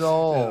none at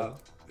all. Yeah.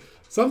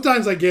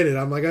 Sometimes I get it.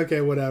 I'm like,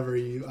 okay, whatever,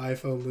 you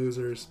iPhone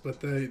losers.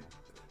 But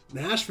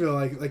Nashville,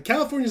 like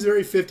California's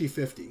very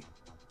 50-50.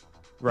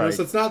 Right. You know,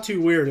 so it's not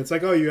too weird. It's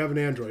like, oh, you have an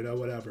Android. Oh,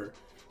 whatever.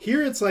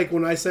 Here it's like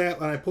when I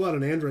pull out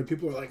an Android,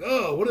 people are like,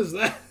 "Oh, what is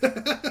that?"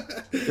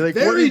 Like,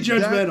 very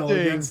judgmental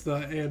against the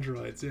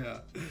Androids, yeah.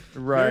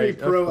 Right.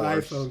 Very pro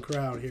iPhone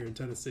crowd here in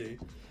Tennessee.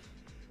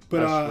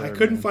 But I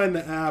couldn't find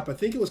the app. I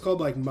think it was called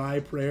like My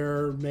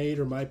Prayer Mate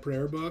or My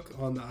Prayer Book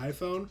on the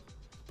iPhone.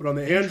 But on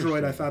the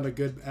Android, I found a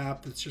good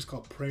app that's just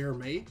called Prayer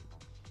Mate,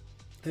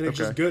 and it's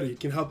just good. It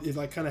can help. It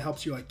like kind of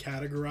helps you like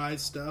categorize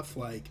stuff.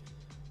 Like,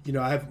 you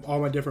know, I have all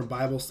my different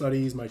Bible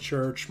studies, my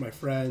church, my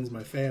friends,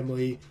 my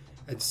family.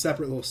 And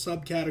separate little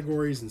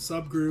subcategories and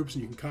subgroups,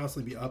 and you can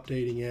constantly be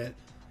updating it.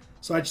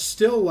 So I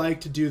still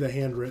like to do the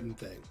handwritten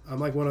thing. I'm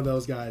like one of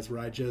those guys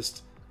where to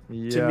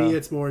me,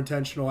 it's more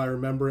intentional. I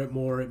remember it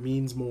more. It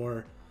means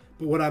more.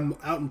 But when I'm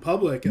out in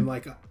public and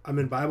like I'm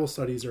in Bible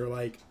studies or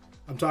like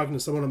I'm talking to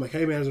someone, I'm like,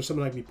 hey man, is there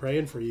something I can be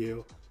praying for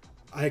you?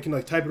 I can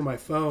like type it on my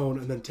phone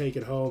and then take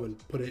it home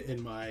and put it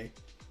in my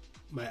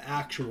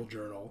actual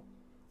journal.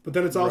 But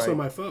then it's also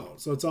my phone.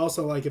 So it's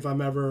also like if I'm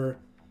ever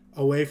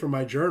away from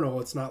my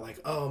journal, it's not like,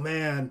 oh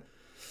man,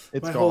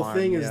 it's my whole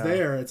thing is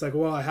there. It's like,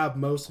 well, I have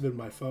most of it in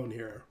my phone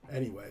here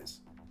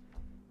anyways.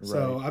 Right.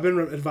 So I've been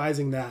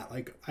advising that.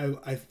 Like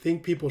I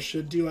think people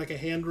should do like a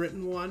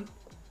handwritten one,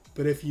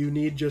 but if you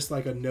need just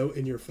like a note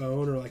in your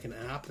phone or like an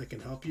app that can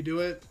help you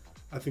do it,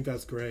 I think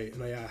that's great.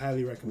 And I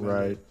highly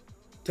recommend it.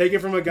 Take it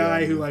from a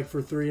guy who like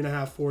for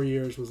 3.5-4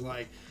 years was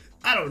like,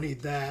 I don't need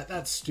that.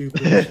 That's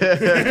stupid.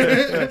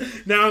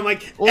 Now I'm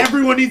like,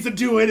 everyone needs to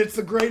do it. It's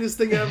the greatest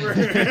thing ever.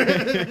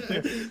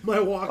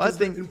 My walk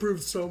has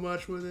improved so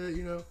much with it,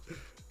 you know.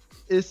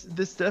 This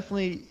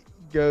definitely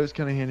goes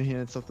kind of hand in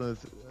hand. It's something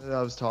that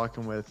I was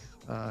talking with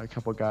a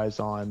couple guys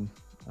on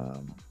a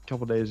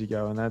couple days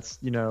ago, and that's,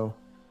 you know,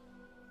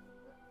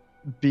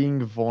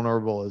 being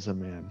vulnerable as a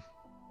man.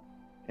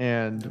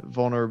 And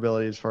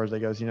vulnerability as far as that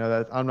goes. You know,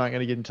 that I'm not going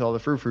to get into all the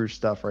frou-frou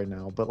stuff right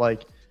now, but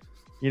like,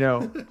 you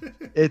know,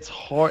 it's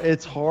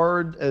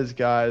hard as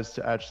guys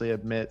to actually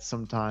admit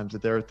sometimes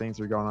that there are things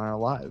that are going on in our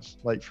lives.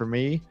 Like for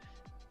me,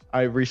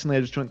 I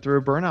just went through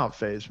a burnout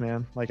phase,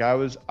 man. Like I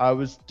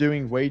was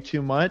doing way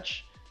too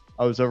much.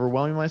 I was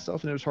overwhelming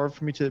myself, and it was hard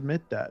for me to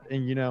admit that.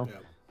 And, you know,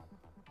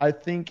 I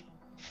think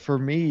for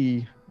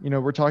me, you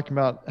know, we're talking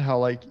about how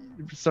like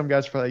some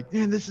guys are like,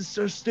 man, this is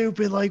so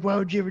stupid. Like, why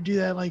would you ever do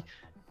that? Like,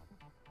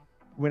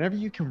 whenever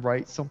you can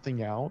write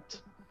something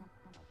out,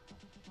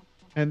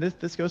 and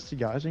this goes to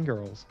guys and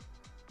girls,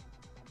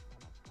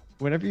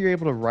 whenever you're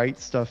able to write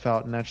stuff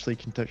out and actually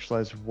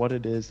contextualize what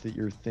it is that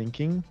you're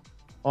thinking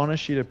on a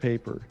sheet of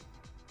paper,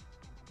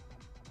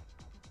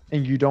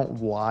 and you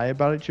don't lie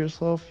about it to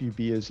yourself, you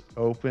be as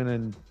open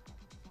and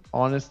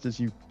honest as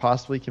you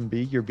possibly can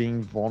be, you're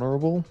being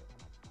vulnerable.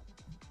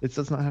 It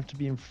does not have to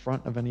be in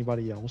front of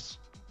anybody else.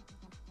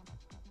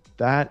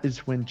 that is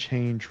when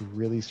change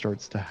really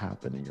starts to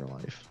happen in your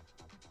life.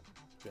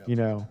 Yeah. You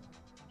know,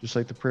 just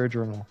like the prayer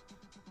journal.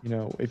 You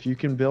know, if you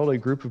can build a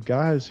group of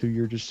guys who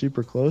you're just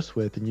super close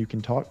with and you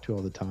can talk to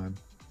all the time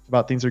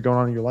about things that are going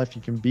on in your life,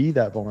 you can be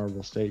that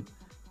vulnerable state.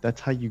 That's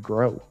how you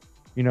grow.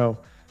 You know,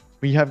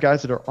 when you have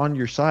guys that are on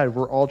your side,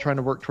 we're all trying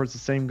to work towards the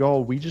same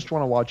goal. We just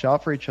want to watch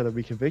out for each other.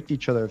 We convict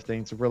each other of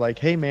things. And we're like,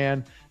 hey,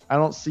 man, I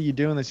don't see you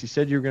doing this. You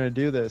said you were going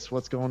to do this.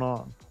 What's going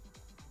on?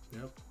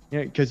 Yep.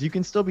 Yeah, because you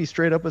can still be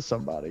straight up with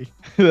somebody.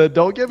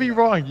 Don't get me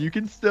wrong. You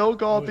can still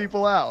call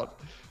people out.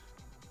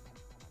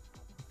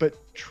 But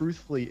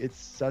truthfully, it's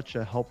such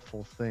a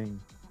helpful thing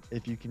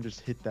if you can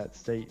just hit that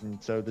state.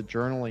 And so the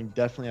journaling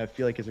definitely, I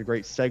feel like, is a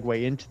great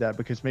segue into that,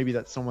 because maybe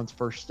that's someone's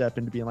first step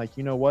into being like,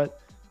 you know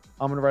what?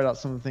 I'm going to write out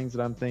some of the things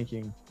that I'm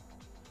thinking,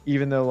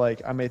 even though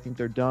like I may think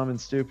they're dumb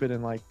and stupid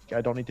and like I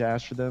don't need to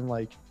ask for them.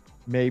 Like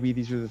maybe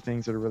these are the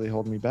things that are really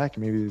holding me back,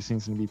 and maybe these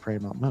things I'm going to be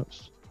praying about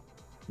most,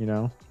 you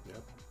know?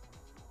 Yep.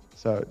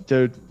 So,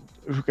 dude,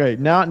 okay,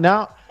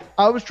 now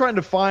I was trying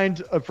to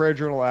find a prayer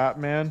journal app,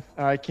 man,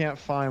 and I can't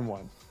find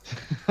one.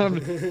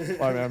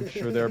 I'm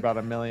sure there are about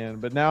a million,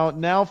 but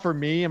now for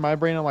me in my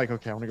brain, I'm like,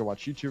 okay, I'm gonna go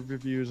watch YouTube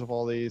reviews of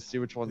all these, see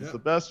which one's the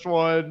best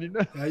one. You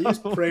know? I use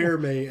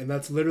PrayerMate, and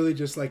that's literally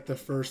just like the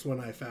first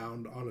one I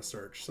found on a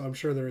search. So I'm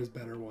sure there is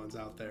better ones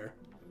out there.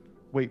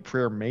 Wait,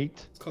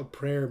 PrayerMate? It's called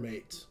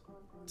PrayerMate.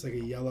 It's like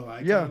a yellow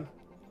icon.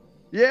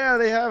 Yeah,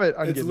 they have it.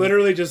 It's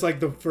literally just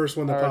like the first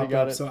one that popped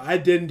up. It. So I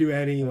didn't do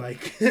any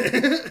like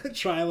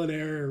trial and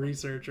error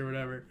research or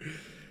whatever.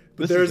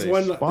 But there's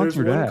one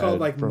called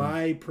like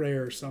My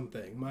Prayer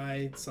something.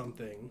 My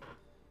something.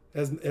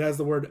 It has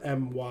the word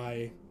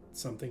MY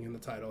something in the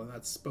title, and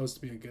that's supposed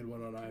to be a good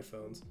one on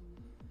iPhones.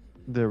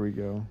 There we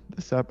go.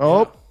 This app.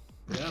 Oh,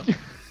 yeah.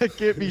 I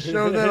can't be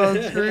showing that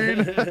on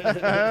screen.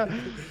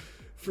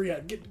 Free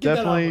get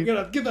that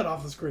off. Get that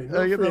off the screen.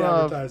 No free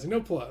advertising. No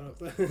plug.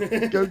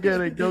 Go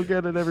get it. Go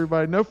get it,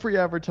 everybody. No free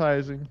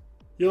advertising.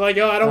 You're like,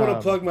 oh, I don't want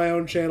to plug my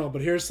own channel,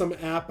 but here's some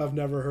app I've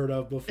never heard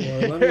of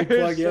before. Let me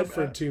plug it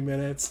for 2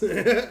 minutes.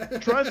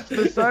 Trust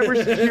the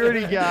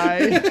cybersecurity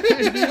guy.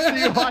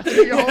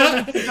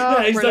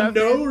 He's done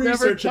no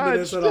research into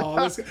this at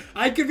all.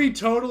 I could be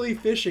totally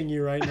phishing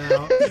you right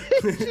now.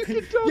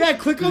 Yeah,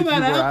 click on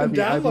that app and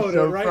download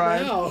it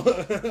right now.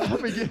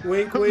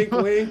 Wink, wink,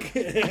 wink.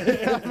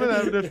 I'm going to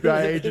have an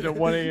FBI agent at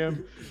 1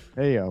 a.m.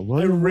 Hey, I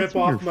rip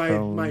off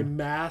my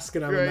mask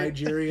and I'm a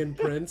Nigerian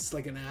prince,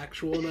 like an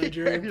actual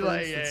Nigerian prince. You're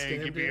like, hey,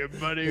 give me your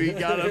money. We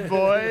got him,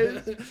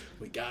 boys.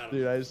 We got him.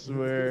 Dude, I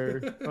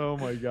swear. Oh,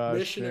 my gosh,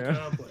 Mission man.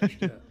 accomplished.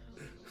 Yeah.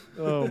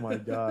 Oh, my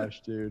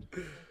gosh, dude.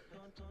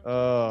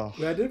 Oh.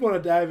 I did want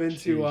to dive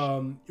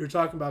into, you're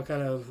talking about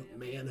kind of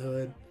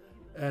manhood.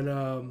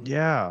 And,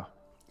 yeah.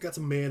 Got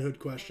some manhood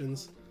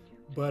questions.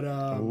 But,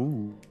 I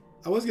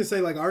was going to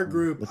say, like, our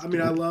group, I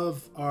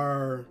love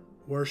our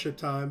worship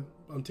time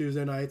on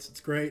Tuesday nights. It's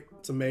great.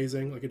 It's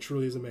amazing. Like, it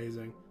truly is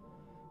amazing.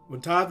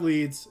 When Todd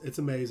leads, it's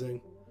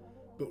amazing.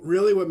 But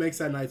really what makes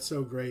that night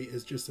so great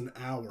is just an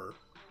hour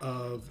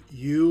of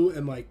you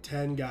and like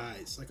 10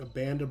 guys, like a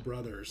band of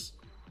brothers,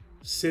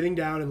 sitting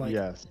down and like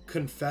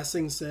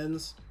confessing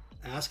sins,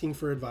 asking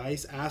for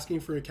advice,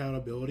 asking for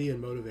accountability and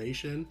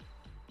motivation.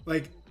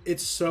 Like,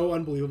 it's so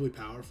unbelievably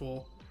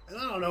powerful. And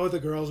I don't know what the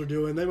girls are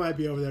doing. They might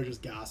be over there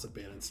just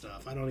gossiping and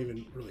stuff. I don't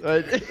even really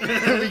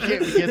care. we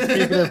can't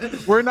speak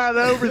of. We're not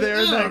over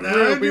there in that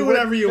group. Do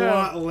whatever you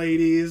want,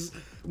 ladies.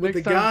 But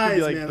the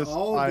guys, like, man,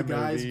 all of the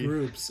guys'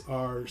 groups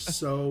are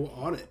so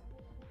on it.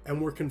 And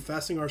we're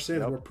confessing our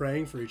sins. We're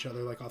praying for each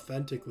other, like,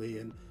 authentically.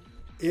 And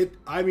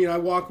I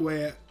walk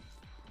away.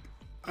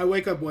 I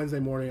wake up Wednesday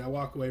morning. I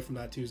walk away from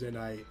that Tuesday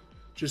night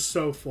just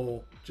so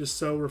full, just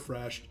so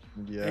refreshed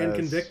and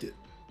convicted.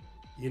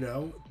 You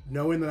know,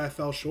 knowing that I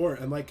fell short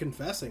and like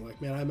confessing,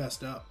 like, man, I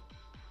messed up.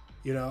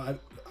 You know,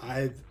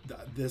 I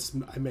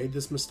made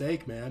this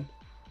mistake, man.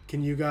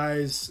 Can you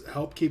guys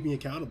help keep me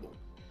accountable?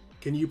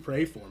 Can you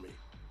pray for me?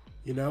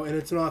 You know, and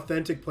it's an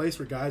authentic place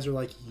where guys are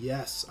like,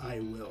 yes, I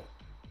will.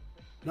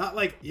 Not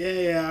like,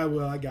 yeah, I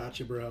will. I got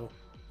you, bro.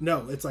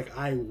 No, it's like,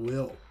 I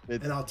will.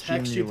 And I'll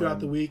text you throughout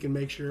the week and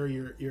make sure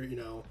you're you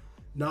know,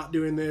 not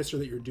doing this or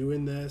that you're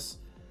doing this.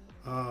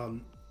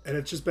 And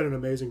it's just been an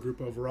amazing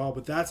group overall,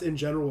 but that's in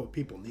general what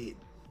people need.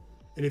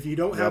 And if you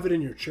don't have it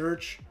in your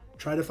church,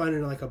 try to find it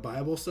in like a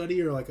Bible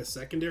study or like a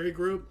secondary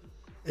group.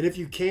 And if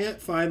you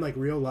can't find like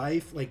real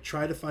life, like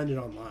try to find it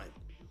online.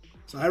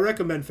 So I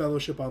recommend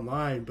fellowship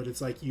online, but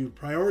it's like your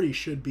priority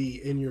should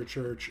be in your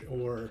church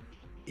or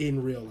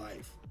in real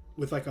life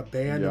with like a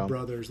band of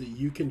brothers that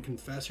you can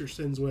confess your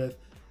sins with,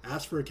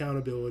 ask for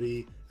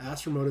accountability,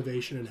 ask for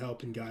motivation and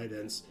help and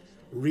guidance,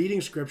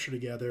 reading scripture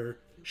together,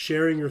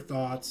 sharing your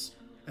thoughts,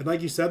 and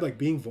like you said, like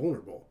being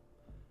vulnerable.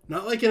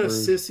 Not like in a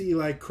sissy,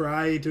 like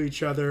cry to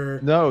each other.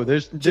 No,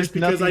 there's just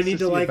because I need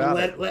to like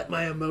let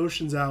my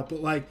emotions out.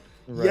 But like,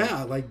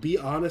 like be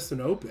honest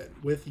and open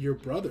with your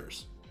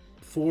brothers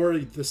for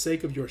the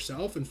sake of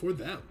yourself and for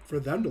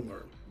them to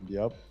learn.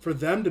 Yep. For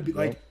them to be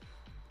like,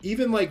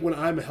 even like when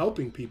I'm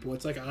helping people,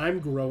 it's like I'm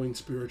growing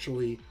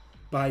spiritually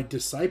by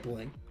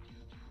discipling.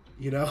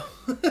 You know,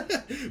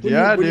 when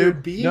you're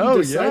dude. being No,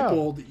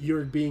 discipled,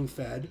 you're being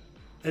fed,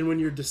 and when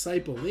you're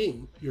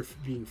discipling, you're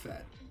being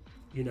fed.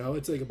 You know,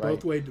 it's like a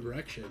both way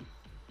direction.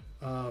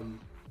 So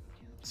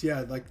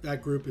yeah, like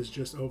that group is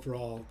just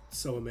overall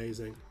so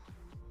amazing,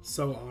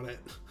 so on it.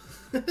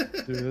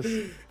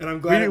 Dude, and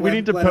I'm glad we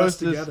need to post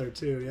this together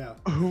too. Yeah,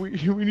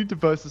 we need to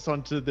post this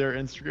onto their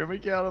Instagram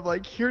account of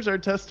like, here's our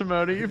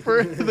testimony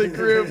for the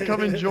group.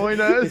 Come and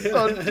join us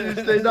on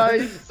Tuesday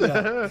nights.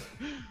 Yeah.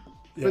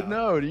 But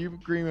no, do you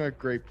agree with a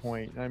great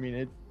point? I mean,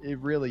 it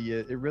really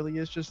is. It really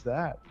is just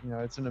that. You know,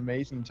 it's an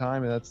amazing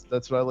time, and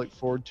that's what I look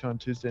forward to on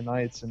Tuesday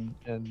nights. And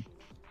you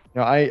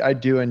know, I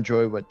do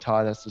enjoy what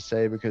Todd has to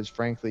say, because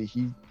frankly,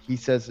 he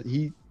says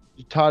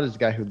Todd is the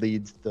guy who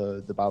leads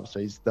the Bible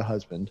studies, the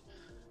husband,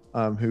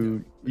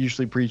 who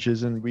usually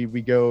preaches, and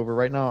we go over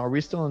right now.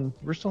 We're still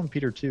in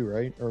Peter 2,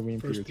 right? Or are we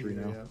in Peter 3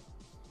 now? Yeah.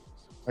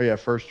 Oh yeah,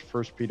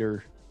 first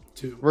Peter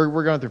 2.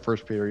 We're going through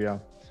First Peter, yeah.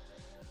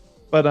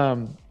 But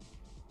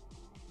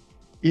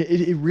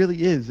it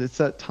really is. It's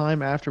that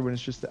time after when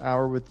it's just the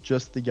hour with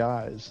just the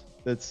guys.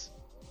 I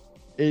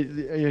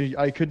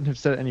couldn't have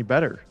said it any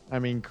better. I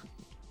mean,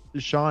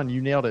 Sean,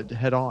 you nailed it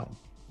head on.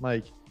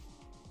 Like,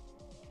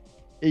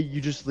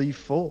 you just leave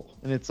full,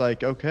 and it's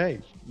like, okay,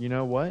 you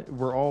know what?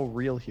 We're all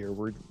real here.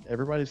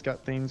 Everybody's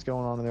got things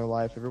going on in their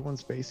life.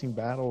 Everyone's facing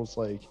battles.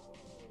 Like,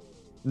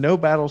 no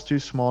battle's too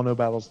small, no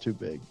battle's too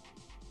big.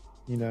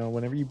 You know,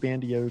 whenever you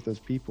band together with those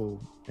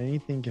people,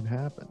 anything can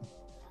happen.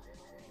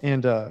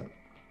 And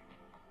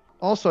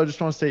also, I just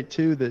want to state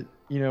too that,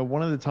 you know,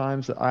 one of the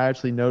times that I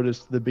actually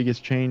noticed the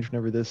biggest change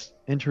whenever this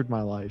entered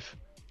my life,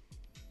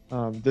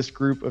 this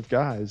group of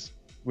guys,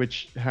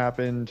 which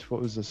happened,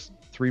 what was this,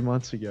 3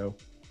 months ago,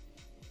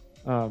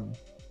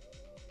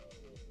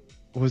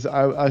 was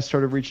I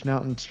started reaching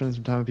out and spending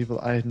some time with people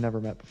I had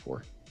never met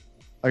before.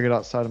 I got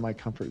outside of my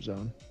comfort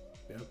zone.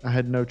 Yep. I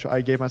had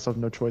I gave myself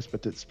no choice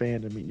but to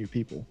expand and meet new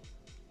people.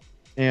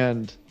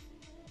 And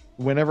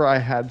whenever I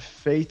had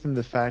faith in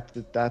the fact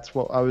that that's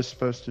what I was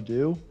supposed to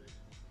do,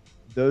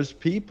 those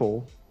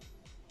people,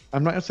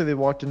 I'm not gonna say they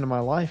walked into my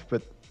life,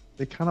 but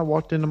they kind of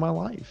walked into my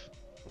life.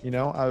 You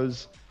know,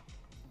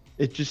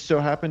 it just so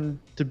happened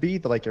to be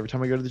that, like, every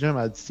time I go to the gym,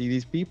 I'd see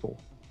these people,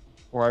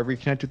 or I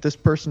reconnect with this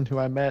person who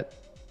I met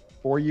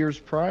 4 years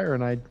prior,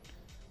 and I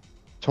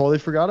totally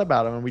forgot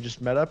about him, and we just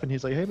met up, and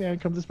he's like, hey man,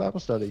 come to this Bible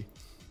study.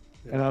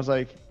 Yeah. And I was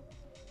like,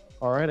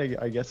 all right,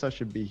 I guess I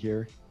should be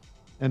here.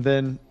 And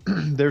then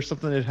there's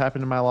something that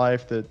happened in my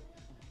life that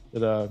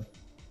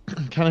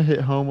kind of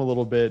hit home a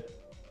little bit,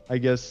 I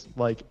guess,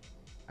 like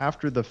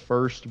after the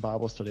first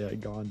Bible study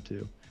I'd gone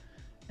to.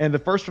 And the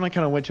first one I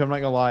kind of went to, I'm not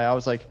gonna lie, I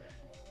was like,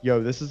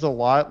 yo, this is a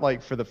lot.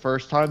 Like, for the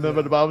first time though,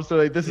 at a Bible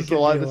study, this is a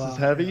lot. This is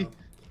heavy.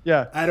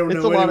 Yeah. I don't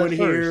know anyone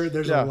here.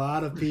 There's a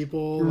lot of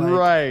people. Like,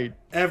 right.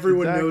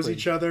 Everyone knows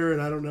each other,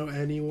 and I don't know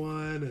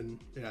anyone. And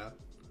yeah.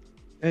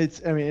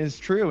 It's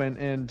true.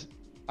 And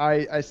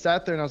I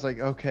sat there and I was like,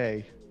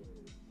 okay,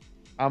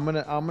 I'm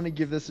gonna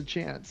give this a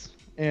chance.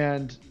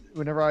 And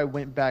whenever I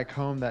went back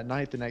home that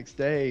night, the next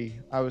day,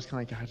 I was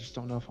kind of like, I just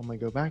don't know if I'm gonna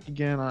go back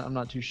again. I'm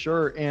not too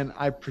sure. And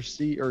I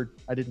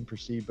didn't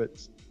proceed,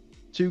 but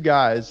two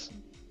guys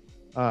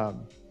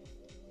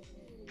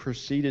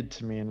proceeded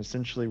to me and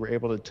essentially were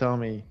able to tell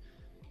me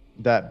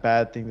that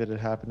bad thing that had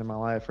happened in my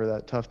life, or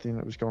that tough thing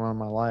that was going on in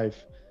my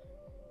life,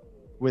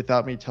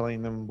 without me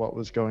telling them what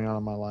was going on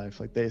in my life.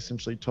 Like, they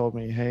essentially told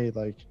me, hey,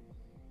 like,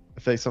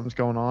 if something's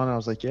going on, I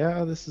was like,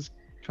 yeah, this is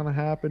kind of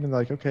happened. And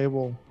like, okay,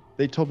 well,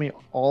 they told me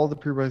all the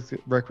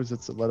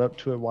prerequisites that led up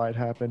to it, why it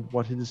happened,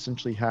 what had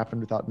essentially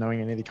happened, without knowing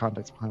any of the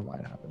context behind why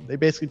it happened. They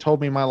basically told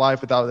me my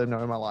life without them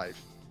knowing my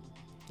life.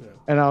 Yeah.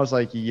 And I was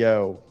like,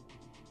 yo,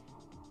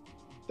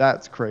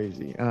 that's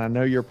crazy. And I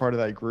know you're part of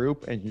that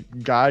group, and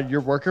God,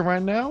 you're working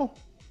right now.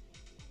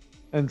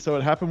 And so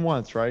it happened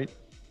once, right?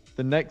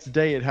 The next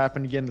day it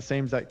happened again. The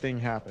same exact thing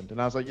happened.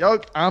 And I was like, yo,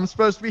 I'm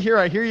supposed to be here.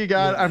 I hear you,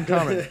 God. I'm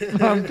coming.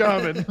 I'm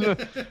coming.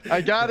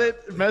 I got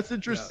it.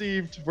 Message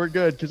received. Yeah. We're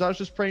good. Because I was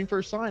just praying for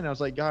a sign. I was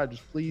like, God,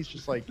 just please,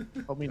 just like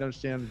help me to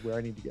understand where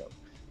I need to go.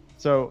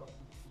 So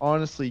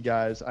honestly,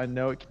 guys, I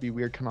know it can be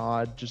weird, kind of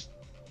odd. Just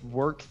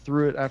work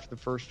through it after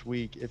the first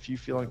week. If you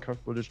feel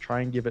uncomfortable, just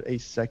try and give it a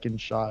second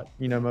shot.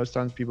 You know, most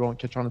times people don't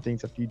catch on to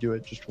things after you do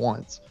it just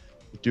once.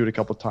 You do it a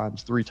couple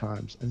times, 3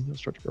 times, and you'll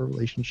start to grow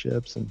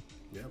relationships, and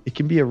it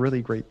can be a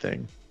really great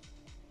thing.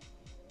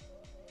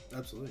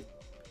 Absolutely.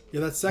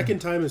 Yeah, that second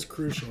time is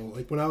crucial.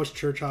 Like, when I was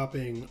church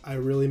hopping, I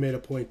really made a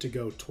point to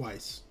go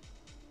twice.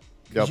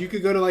 Because you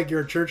could go to, like,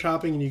 you're church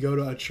hopping and you go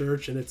to a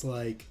church and it's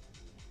like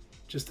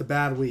just a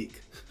bad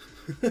week.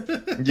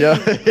 Yeah.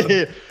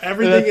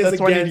 Everything is that's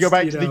against, why I need to go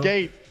back to the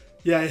gate.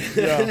 Yeah.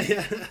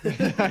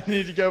 I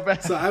need to go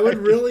back. So I would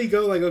really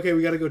go like, okay,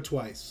 we got to go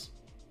twice.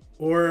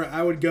 Or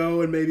I would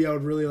go and maybe I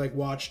would really like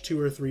watch 2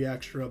 or 3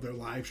 extra of their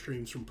live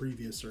streams from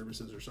previous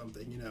services or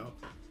something, you know.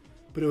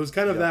 But it was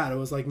kind of that. It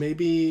was like,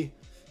 maybe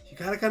you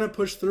got to kind of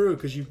push through,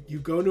 because you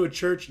go into a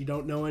church, you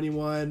don't know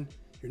anyone,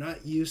 you're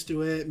not used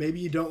to it. Maybe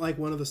you don't like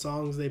one of the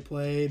songs they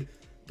played,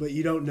 but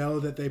you don't know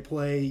that they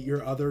play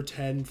your other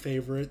 10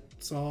 favorite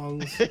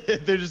songs.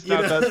 They're just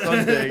not that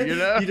Sunday, you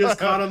know? You just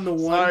caught them the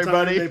one Sorry, time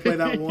buddy. they play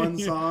that one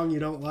song you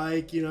don't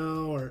like, you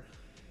know, or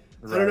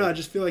I don't know. I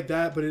just feel like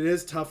that, but it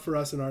is tough for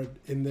us in our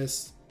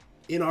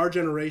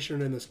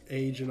generation, in this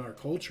age, in our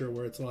culture,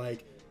 where it's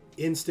like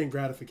instant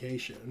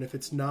gratification. And if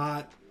it's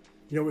not,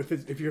 you know,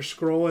 if you're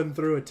scrolling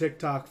through a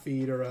TikTok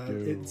feed or a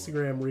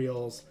Instagram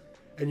Reels,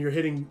 and you're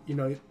hitting, you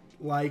know,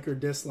 like or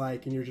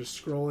dislike, and you're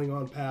just scrolling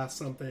on past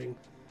something,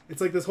 it's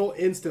like this whole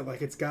instant,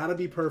 like it's got to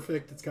be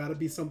perfect, it's got to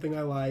be something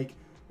I like,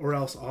 or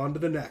else on to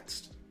the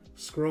next.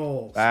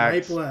 Scroll,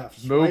 Facts. swipe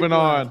left, Moving swipe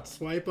on, left,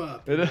 swipe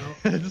up. You know?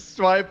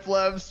 Swipe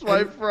left,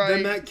 swipe right.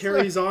 Then that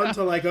carries on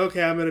to like,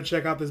 okay, I'm going to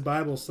check out this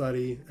Bible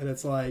study, and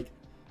it's like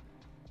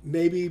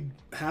maybe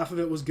half of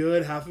it was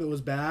good, half of it was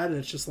bad, and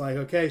it's just like,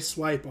 okay,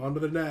 swipe on to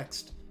the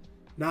next,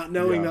 not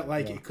knowing that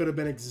like it could have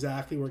been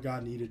exactly where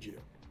God needed you,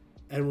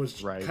 and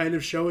was kind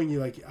of showing you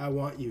like, I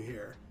want you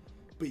here,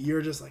 but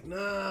you're just like,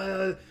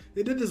 nah,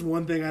 they did this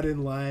one thing I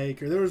didn't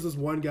like, or there was this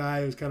one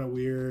guy who was kind of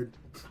weird.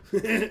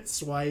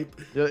 Swipe.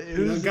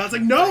 God's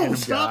like, no,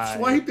 stop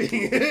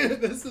swiping.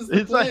 This is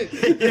the play. Like,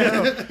 hit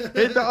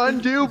the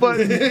undo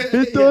button.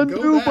 Hit the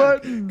undo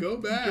button. Go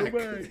back.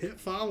 Hit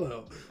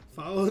follow.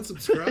 Follow and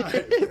subscribe.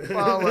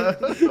 Follow.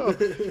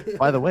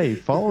 By the way,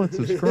 follow and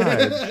subscribe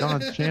to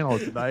John's channel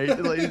tonight,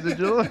 ladies and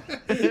gentlemen.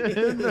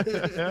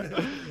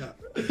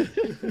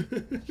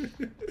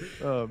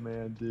 Oh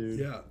man, dude.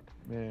 Yeah.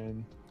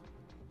 Man.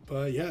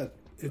 But yeah,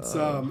 it's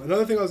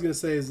another thing I was gonna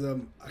say is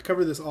I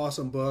covered this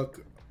awesome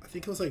book. I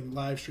think it was like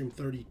live stream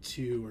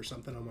 32 or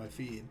something on my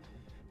feed,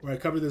 where I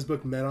covered this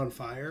book, Men on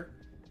Fire,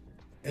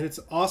 and it's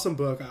an awesome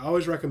book. I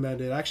always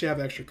recommend it. I actually have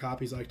extra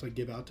copies I like to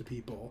give out to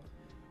people.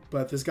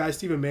 But this guy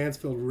Stephen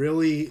Mansfield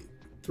really,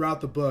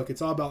 throughout the book,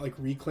 it's all about like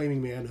reclaiming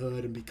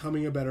manhood and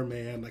becoming a better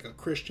man, like a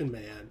Christian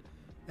man.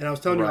 And I was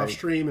telling you off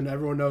stream, and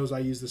everyone knows I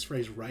use this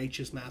phrase,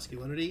 righteous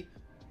masculinity,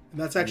 and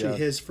that's actually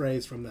his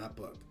phrase from that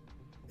book.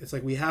 It's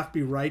like we have to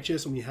be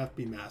righteous and we have to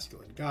be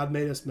masculine. God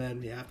made us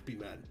men; we have to be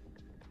men.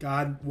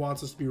 God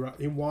wants us to be.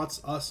 He wants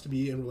us to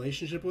be in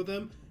relationship with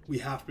Him. We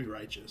have to be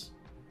righteous.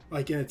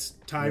 Like, and it's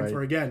time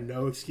for, again,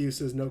 no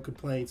excuses, no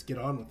complaints. Get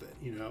on with it,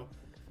 you know.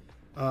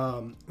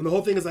 And the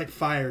whole thing is like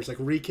fires, like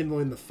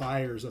rekindling the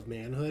fires of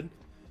manhood.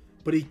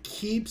 But he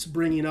keeps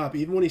bringing up,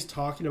 even when he's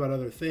talking about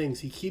other things,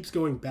 he keeps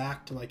going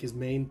back to like his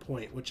main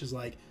point, which is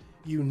like,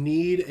 you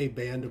need a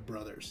band of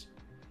brothers.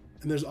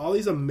 And there's all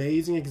these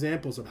amazing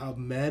examples of how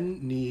men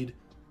need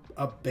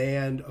a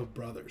band of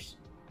brothers.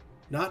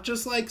 Not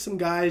just like some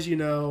guys, you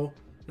know,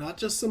 not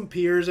just some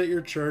peers at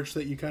your church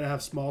that you kind of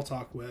have small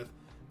talk with,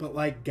 but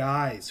like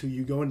guys who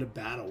you go into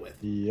battle with.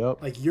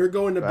 Yep. Like you're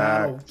going to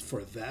battle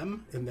for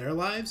them in their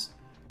lives.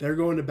 They're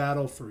going to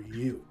battle for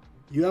you.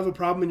 You have a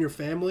problem in your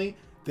family,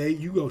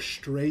 you go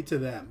straight to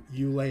them.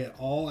 You lay it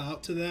all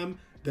out to them.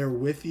 They're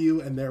with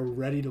you and they're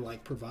ready to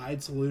like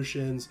provide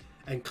solutions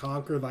and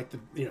conquer like the,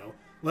 you know,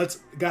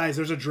 guys,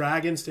 there's a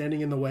dragon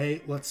standing in the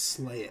way. Let's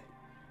slay it.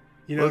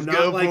 You know, let's not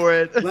go like, for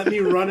it. Let me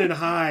run and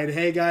hide.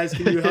 Hey guys,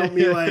 can you help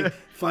me like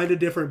find a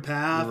different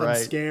path? I'm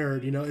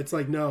scared. You know, it's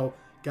like, no,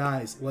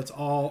 guys, let's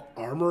all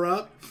armor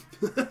up.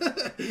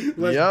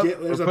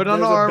 There's a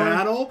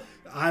battle.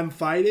 I'm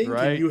fighting.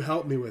 Can you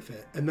help me with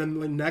it? And then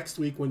like, next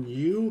week when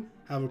you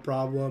have a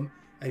problem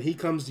and he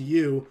comes to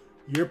you,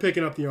 you're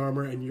picking up the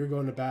armor and you're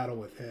going to battle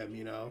with him,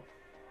 you know?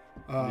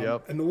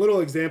 And the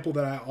little example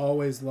that I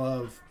always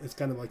love, it's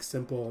kind of like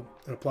simple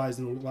and applies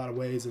in a lot of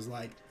ways, is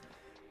like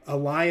a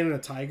lion and a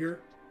tiger.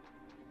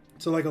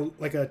 So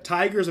like a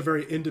tiger is a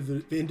very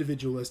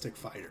individualistic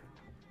fighter.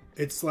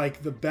 It's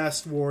like the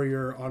best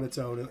warrior on its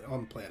own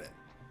on the planet.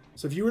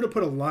 So if you were to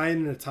put a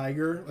lion and a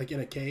tiger like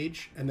in a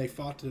cage and they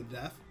fought to the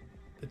death,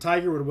 the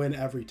tiger would win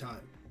every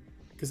time.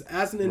 Because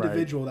as an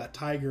individual, that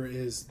tiger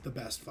is the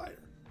best fighter.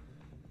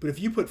 But if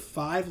you put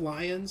 5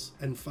 lions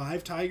and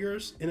 5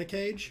 tigers in a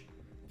cage,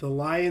 the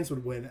lions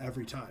would win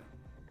every time.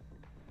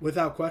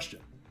 Without question.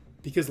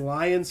 Because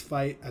lions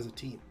fight as a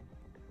team.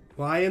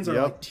 Lions are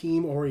like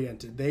team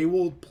oriented. They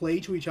will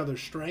play to each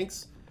other's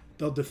strengths.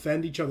 They'll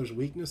defend each other's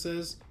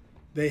weaknesses.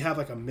 They have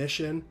like a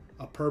mission,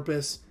 a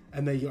purpose,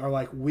 and they are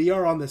like, we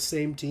are on the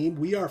same team.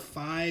 We are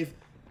 5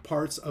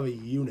 parts of a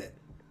unit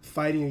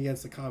fighting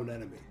against the common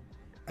enemy.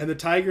 And the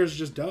tigers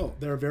just don't.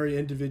 They're very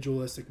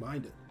individualistic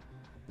minded.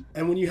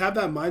 And when you have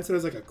that mindset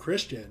as like a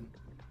Christian,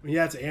 I mean,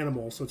 yeah, it's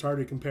animals, so it's hard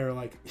to compare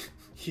like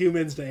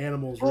humans to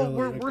animals. Well,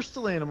 really, we're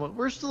still animals.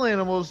 We're still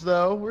animals,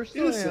 though. We're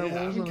still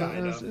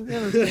animals.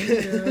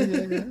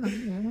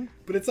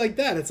 But it's like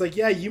that. It's like,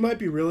 yeah, you might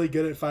be really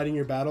good at fighting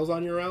your battles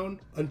on your own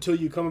until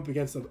you come up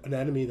against an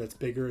enemy that's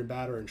bigger and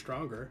badder and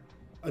stronger.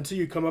 Until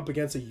you come up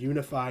against a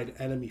unified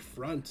enemy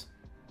front,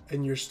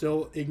 and you're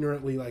still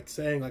ignorantly like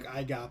saying like,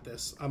 I got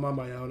this. I'm on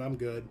my own. I'm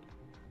good.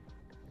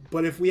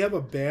 But if we have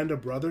a band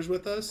of brothers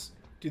with us,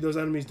 dude, those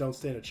enemies don't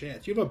stand a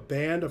chance. You have a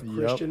band of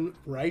Christian,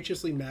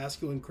 righteously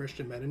masculine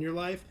Christian men in your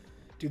life,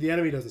 dude, the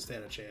enemy doesn't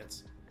stand a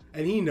chance.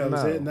 And he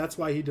knows it, and that's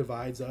why he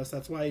divides us.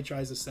 That's why he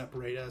tries to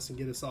separate us and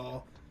get us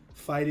all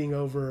fighting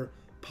over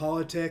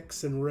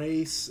politics and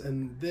race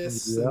and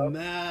this Yep. and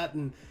that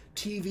and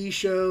TV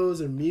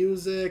shows and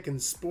music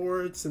and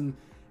sports, and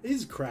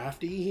he's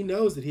crafty. He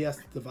knows that he has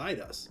to divide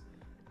us.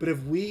 But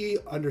if we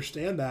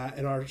understand that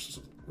and our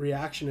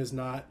reaction is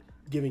not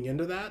giving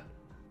into that,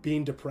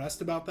 being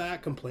depressed about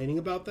that, complaining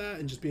about that,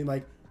 and just being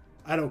like,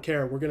 I don't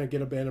care, we're going to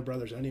get a band of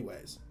brothers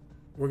anyways.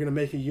 We're going to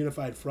make a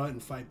unified front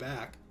and fight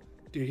back.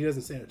 Dude, he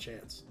doesn't stand a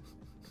chance.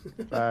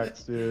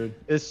 Facts, dude.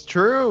 It's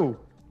true.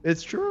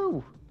 It's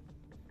true.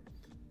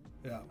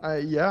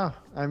 Yeah.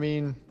 I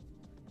mean,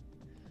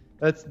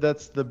 that's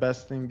the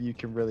best thing that you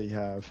can really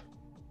have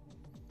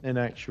in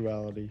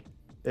actuality.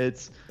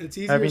 It's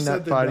easier having said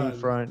that than fighting done.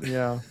 front.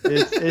 Yeah,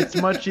 it's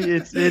much.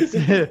 It's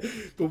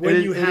But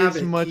when you have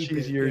it's it, much keep it.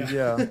 easier.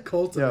 Yeah, yeah.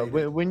 Cultivate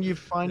it. When you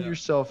find Yeah.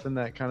 yourself in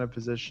that kind of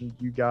position,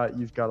 you've got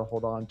to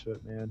hold on to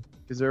it, man.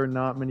 Because there are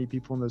not many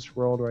people in this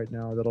world right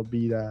now that'll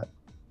be that.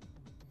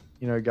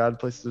 You know, God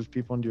places those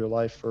people into your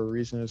life for a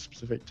reason, at a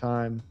specific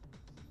time.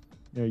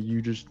 You know,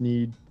 you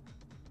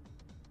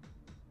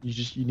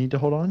need to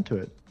hold on to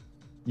it.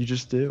 You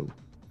just do.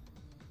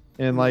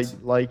 And like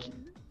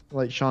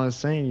Sean is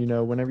saying, you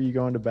know, whenever you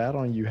go into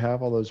battle and you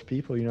have all those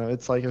people, you know,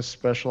 it's like a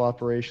special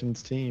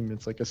operations team.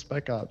 It's like a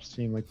spec ops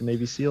team, like the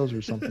Navy SEALs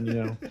or something, you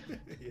know.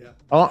 Yeah.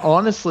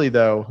 Honestly,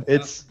 though,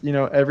 it's, you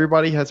know,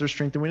 everybody has their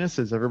strengths and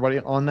weaknesses. Everybody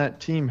on that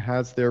team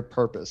has their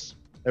purpose.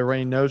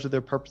 Everybody knows what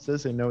their purpose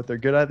is. They know what they're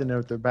good at. They know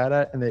what they're bad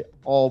at. And they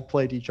all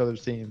play to each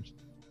other's teams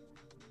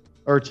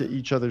or to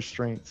each other's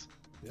strengths.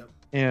 Yep.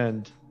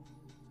 And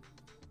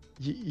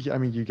I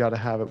mean, you got to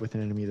have it with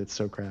an enemy that's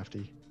so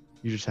crafty.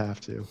 You just have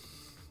to.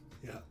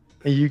 Yeah.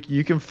 And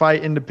you can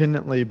fight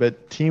independently,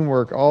 but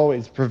teamwork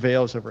always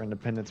prevails over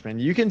independence, man.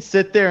 You can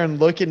sit there and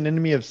look at an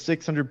enemy of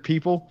 600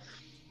 people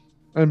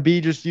and be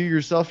just you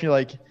yourself. And you're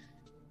like,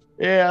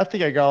 yeah, I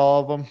think I got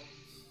all of them.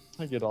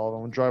 I get all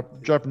of them.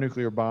 Drop a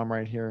nuclear bomb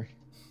right here.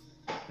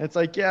 And it's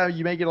like, yeah,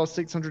 you may get all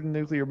 600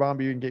 nuclear bomb,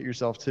 but you can get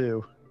yourself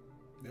too.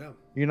 Yeah.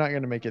 You're not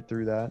going to make it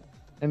through that.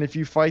 And if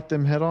you fight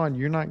them head on,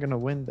 you're not going to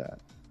win that.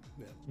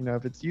 Yeah. You know,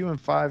 if it's you and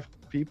 5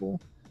 people,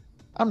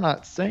 I'm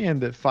not saying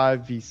that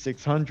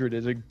 5v600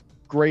 is a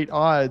great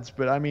odds,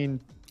 but I mean,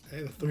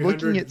 Hey, the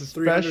 300, looking at the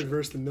 300 special-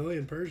 versus the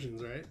million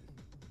Persians, right?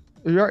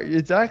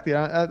 exactly.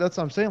 That's what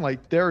I'm saying.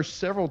 Like, there are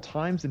several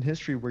times in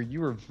history where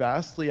you are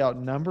vastly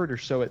outnumbered, or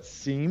so it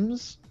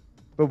seems.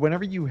 But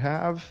whenever you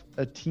have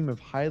a team of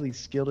highly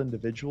skilled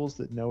individuals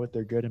that know what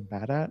they're good and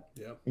bad at,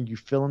 Yep. and you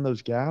fill in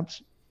those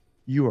gaps,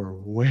 you are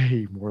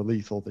way more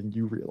lethal than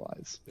you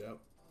realize. Yep.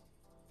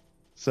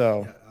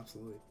 So, Yeah,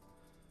 absolutely.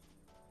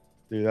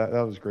 dude, that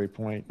was a great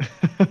point.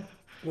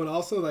 Well,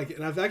 also, like,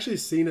 and I've actually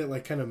seen it,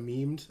 like, kind of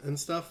memed and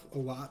stuff a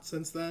lot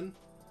since then.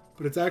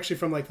 But it's actually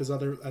from, like, this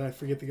other, and I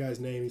forget the guy's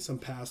name. He's some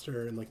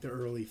pastor in, like, the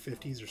early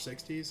 50s or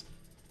 60s.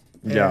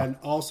 Yeah. And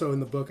also in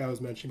the book I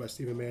was mentioning by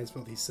Stephen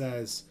Mansfield, he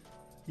says,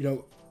 you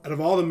know, out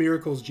of all the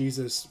miracles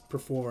Jesus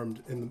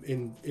performed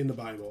in the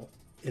Bible,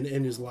 in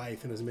his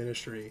life, in his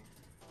ministry,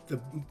 the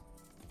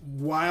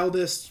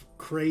wildest,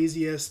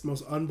 craziest,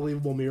 most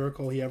unbelievable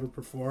miracle he ever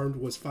performed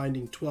was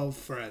finding 12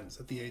 friends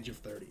at the age of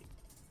 30.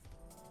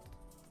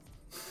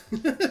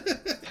 Like,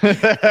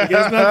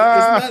 isn't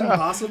that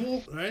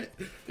impossible, right?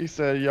 He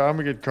said, "Yeah, I'm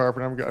a good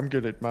carpenter. I'm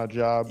good at my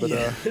job, but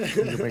Yeah. I'm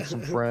gonna make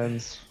some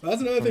friends." Well,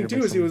 that's another I'm thing gonna too.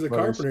 make Is he some was a clothes.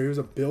 carpenter. He was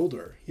a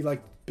builder. He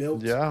like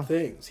built Yeah.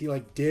 things. He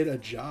like did a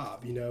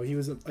job. You know, he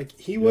was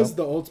he was Yep.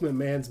 the ultimate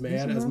man's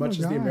man. He's a As much as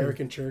normal the guy.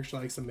 American church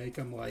likes to make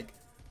him like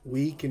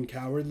weak and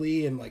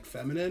cowardly and like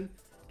feminine,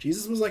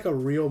 Jesus was like a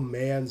real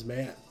man's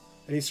man,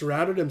 and he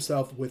surrounded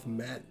himself with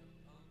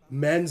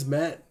men's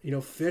men. You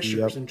know, fishers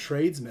Yep. and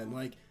tradesmen.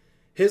 Like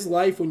his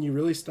life, when you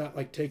really stop,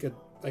 like take a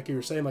like you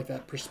were saying, like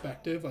that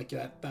perspective, like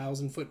that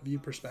 1,000-foot view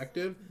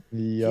perspective.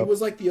 He Yep.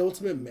 was like the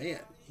ultimate man.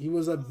 He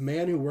was a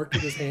man who worked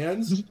with his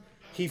hands.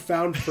 He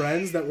found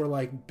friends that were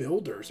like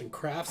builders and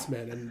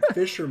craftsmen and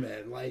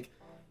fishermen. Like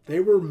they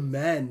were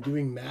men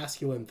doing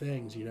masculine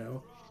things, you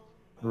know?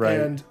 Right.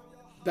 And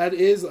that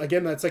is,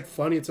 again, that's like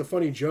funny. It's a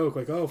funny joke.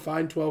 Like, oh,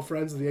 find 12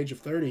 friends at the age of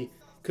 30.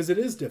 Because it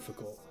is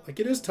difficult. Like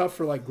it is tough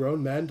for like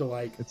grown men to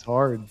like It's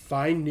hard.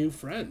 find new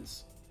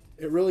friends.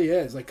 It really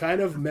is. Like kind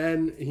of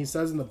men, he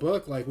says in the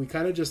book, like we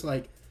kind of just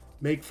like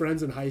make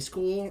friends in high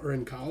school or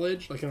in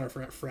college, like in our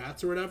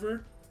frats or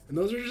whatever. And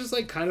those are just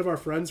like kind of our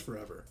friends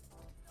forever.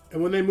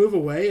 And when they move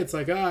away, it's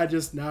like, I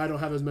don't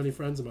have as many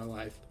friends in my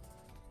life.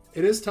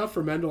 It is tough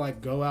for men to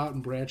like go out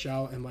and branch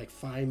out and like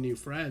find new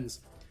friends.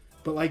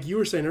 But like you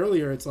were saying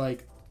earlier, it's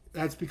like,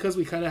 that's because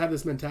we kind of have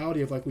this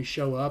mentality of like we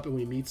show up and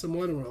we meet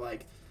someone and we're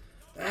like,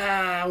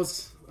 I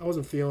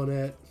wasn't feeling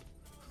it.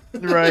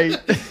 Right.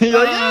 You're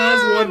like, That's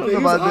 "Ah, I one don't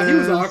thing. know about He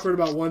was this." awkward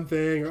about one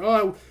thing,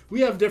 or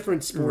we have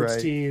different sports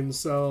Right. teams,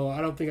 so I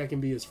don't think I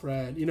can be his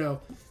friend. You know,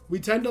 we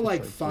tend to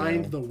like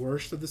find yeah. the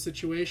worst of the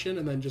situation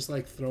and then just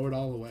like throw it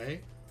all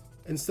away,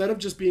 instead of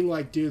just being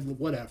like, dude,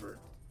 whatever.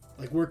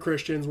 Like we're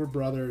Christians, we're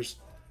brothers.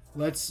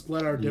 Let's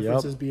let our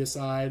differences be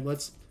aside.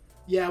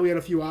 We had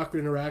a few awkward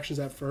interactions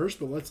at first,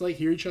 but let's like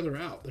hear each other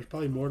out. There's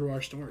probably more to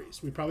our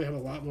stories. We probably have a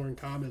lot more in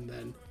common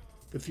than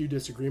the few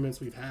disagreements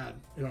we've had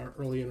in our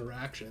early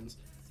interactions.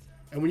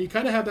 And when you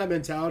kind of have that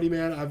mentality,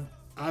 man,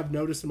 I've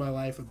noticed in my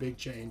life a big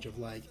change of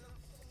like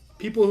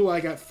people who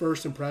like at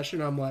first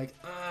impression, I'm like,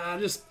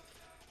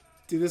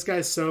 dude, this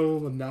guy's so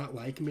not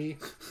like me.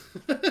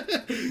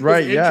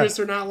 Right, His interests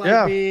are not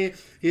like me.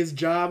 His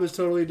job is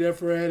totally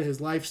different. His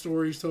life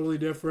story is totally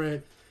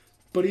different.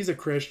 But he's a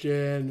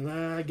Christian, and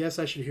I guess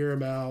I should hear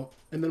him out.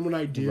 And then when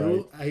I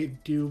do,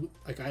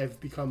 I've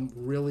become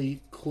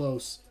really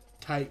close,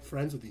 tight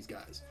friends with these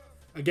guys.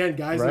 Again,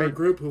 guys in our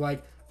group who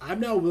like, I'm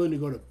now willing to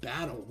go to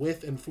battle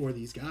with and for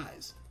these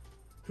guys.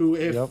 Who,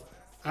 if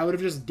I would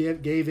have just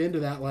gave into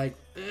that, like,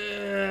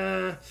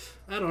 I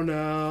don't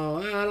know,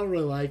 I don't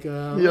really like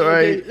him. Yeah,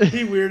 right.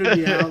 He weirded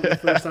me out the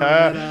first time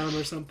I met him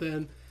or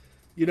something.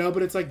 You know,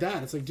 but it's like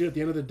that. It's like, dude, at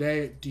the end of the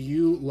day, do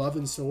you love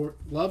and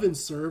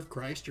serve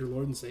Christ, your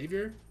Lord and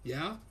Savior?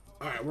 Yeah?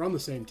 All right, we're on the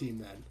same team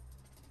then.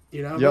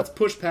 You know, let's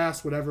push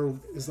past whatever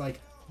is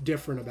like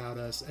different about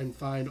us and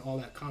find all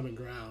that common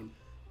ground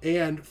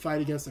and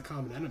fight against the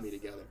common enemy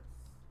together.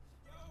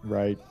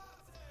 Right.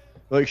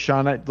 Look,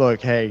 Sean,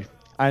 hey,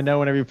 I know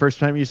whenever you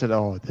first met me, you said,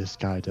 "Oh, this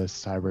guy does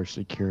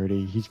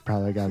cybersecurity. He's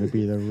probably got to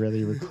be the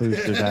really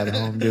reclusive at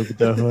home dude with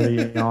the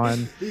hoodie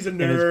on." He's a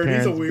nerd.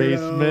 He's a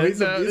weirdo.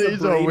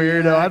 He's a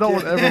weirdo. I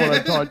don't ever want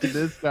to talk to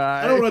this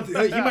guy. I don't want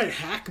to. He might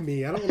hack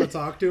me. I don't want to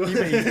talk to him.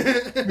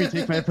 He may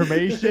take my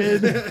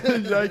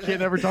information. I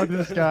can't ever talk to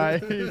this guy.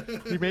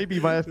 He may be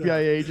my FBI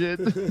agent.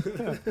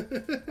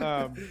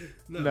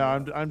 No,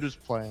 I'm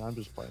just playing.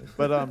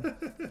 But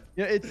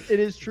yeah, it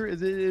is true.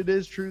 It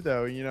is true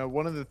though. You know,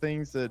 one of the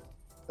things that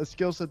a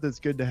skill set that's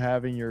good to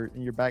have in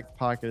your back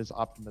pocket is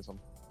optimism.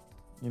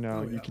 You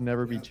know, you can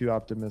never be too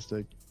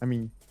optimistic. I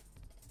mean,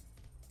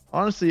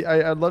 honestly,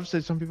 I'd love to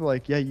say some people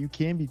like, yeah, you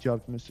can be too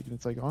optimistic. And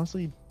it's like,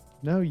 honestly,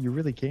 no, you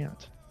really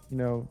can't. You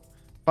know,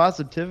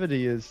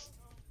 positivity is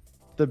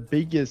the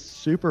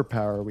biggest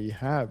superpower we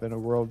have in a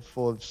world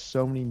full of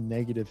so many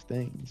negative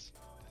things.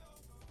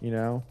 You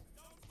know,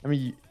 I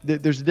mean,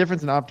 there's a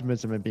difference in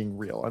optimism and being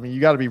real. I mean,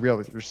 you got to be real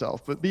with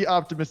yourself, but be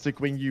optimistic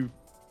when you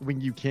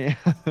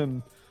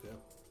can.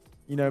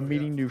 You know,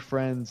 meeting new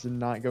friends and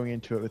not going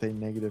into it with a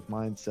negative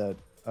mindset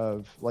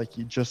of like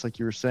you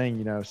were saying,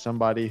 you know,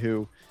 somebody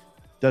who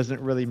doesn't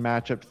really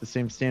match up to the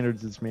same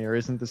standards as me, or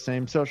isn't the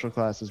same social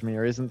class as me,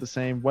 or isn't the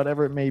same,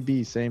 whatever it may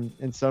be, same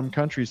in some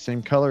countries,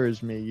 same color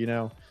as me, you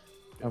know,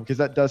 because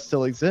that does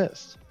still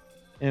exist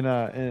in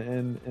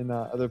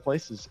other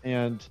places.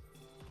 And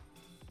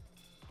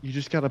you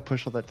just got to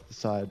push all that to the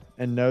side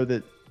and know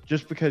that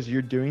just because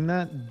you're doing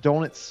that,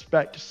 don't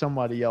expect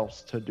somebody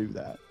else to do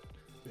that.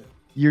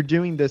 You're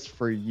doing this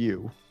for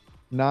you,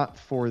 not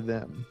for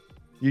them.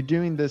 You're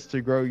doing this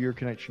to grow your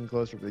connection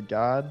closer with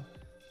God,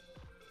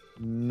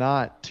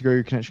 not to grow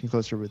your connection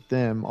closer with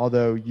them,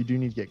 although you do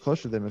need to get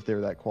closer to them if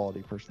they're that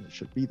quality person that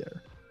should be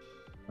there.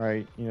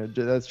 Right? You know,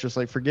 that's just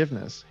like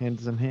forgiveness,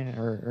 hand in hand,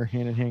 or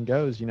hand in hand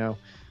goes, you know.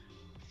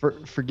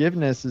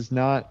 Forgiveness is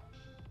not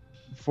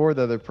for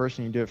the other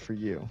person, you do it for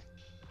you.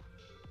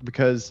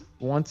 Because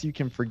once you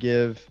can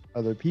forgive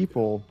other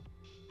people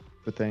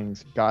for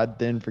things, God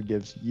then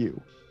forgives you.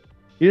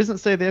 He doesn't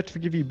say they have to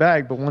forgive you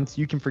back, but once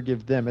you can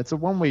forgive them, it's a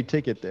one-way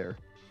ticket there.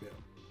 Yeah.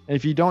 And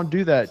if you don't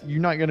do that, you're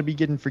not going to be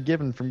getting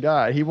forgiven from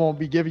God. He won't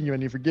be giving you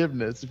any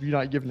forgiveness if you're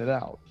not giving it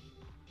out.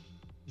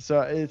 So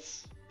I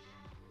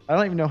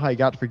don't even know how he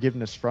got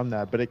forgiveness from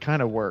that, but it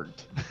kind of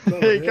worked. No,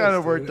 it kind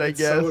of worked, I guess.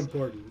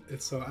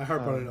 It's so important. I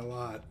harp on it a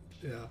lot.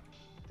 Yeah.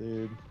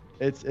 Dude,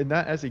 and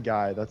that as a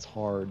guy, that's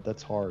hard.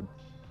 It's hard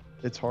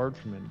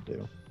for me to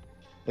do.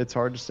 It's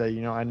hard to say,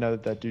 you know, I know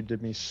that dude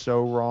did me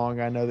so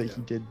wrong. I know that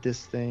he did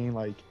this thing.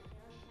 Like,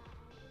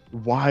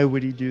 why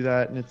would he do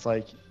that? And it's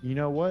like, you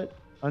know what?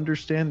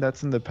 Understand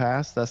that's in the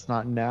past. That's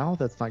not now.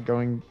 That's not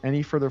going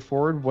any further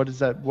forward. What is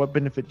that? What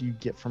benefit do you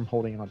get from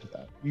holding on to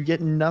that? You get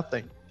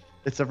nothing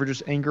except for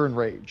just anger and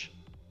rage,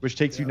 which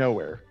takes you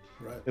nowhere.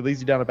 Right. It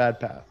leads you down a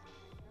bad path.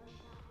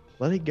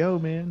 Let it go,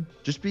 man.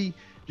 Just be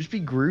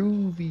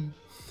groovy.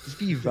 Just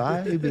be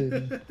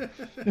vibing.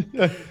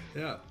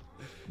 Yeah.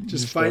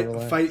 Just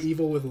fight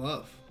evil with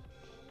love.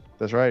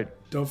 That's right.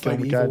 Don't fight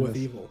evil with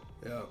evil.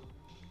 Yeah.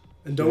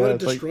 And don't let it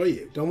destroy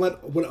you. Don't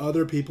let what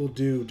other people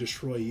do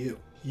destroy you.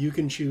 You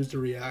can choose to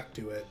react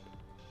to it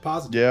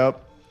positively.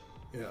 Yep.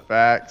 Yeah.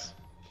 Facts.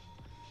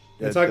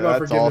 I talk about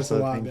forgiveness a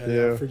lot, man.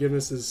 Yeah,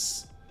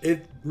 forgiveness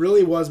it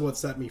really was what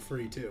set me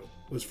free too.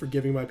 Was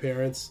forgiving my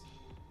parents,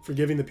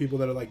 forgiving the people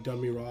that are like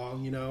done me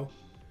wrong, you know?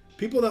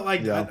 People that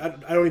like I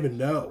don't even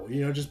know,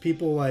 you know, just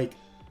people like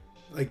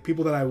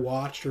people that I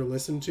watched or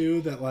listened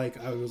to that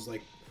like I was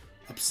like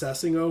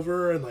obsessing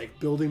over and like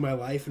building my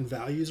life and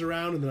values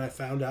around, and then I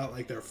found out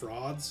like they're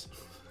frauds.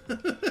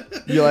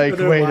 You're like,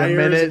 wait a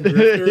minute.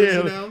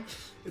 You know?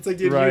 It's like,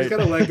 dude, you just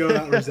gotta let go of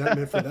that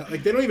resentment for that.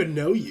 Like, they don't even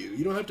know you.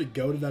 You don't have to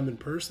go to them in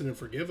person and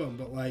forgive them,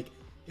 but like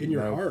in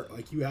your heart,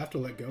 like you have to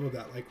let go of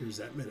that like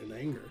resentment and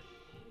anger,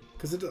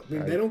 because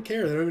they don't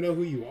care. They don't even know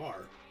who you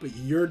are, but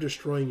you're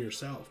destroying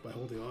yourself by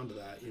holding on to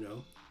that. You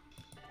know.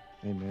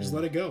 Amen. Just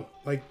let it go.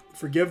 Like,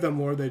 forgive them,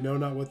 Lord. They know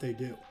not what they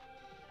do.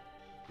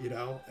 You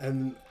know,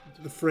 and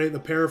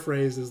the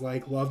paraphrase is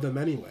like, love them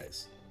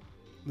anyways.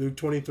 Luke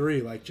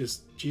 23, like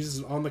just Jesus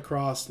is on the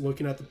cross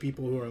looking at the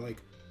people who are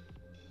like,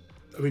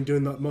 I mean,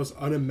 doing the most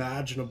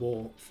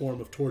unimaginable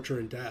form of torture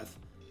and death.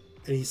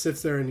 And he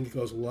sits there and he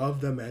goes,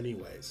 love them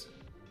anyways.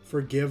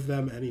 Forgive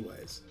them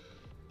anyways.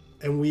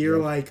 And we are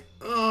like,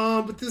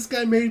 oh, but this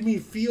guy made me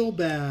feel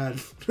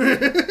bad.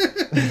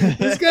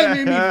 This guy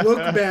made me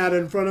look bad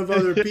in front of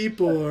other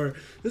people. Or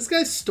this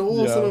guy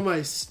stole some of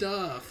my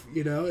stuff.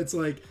 You know, it's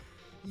like,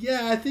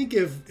 yeah, I think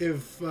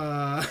if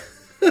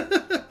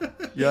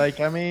like,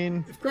 I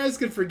mean, if Christ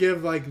could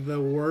forgive like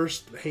the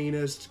worst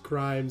heinous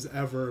crimes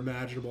ever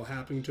imaginable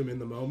happening to him in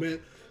the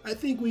moment, I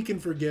think we can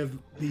forgive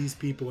these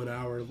people in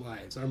our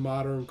lives, our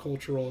modern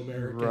cultural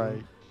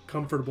American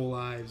comfortable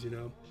lives, you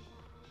know.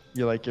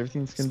 You're like,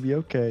 everything's gonna be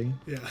okay.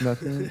 Yeah.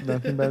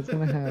 Nothing bad's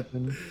gonna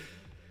happen.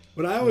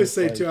 But I always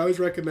say too,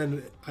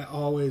 I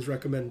always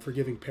recommend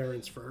forgiving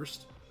parents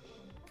first.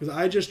 Because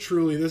I just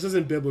truly, this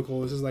isn't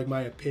biblical, this is like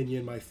my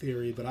opinion, my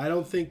theory, but I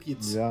don't think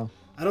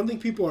I don't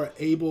think people are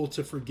able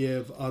to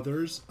forgive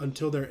others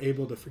until they're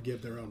able to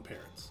forgive their own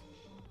parents.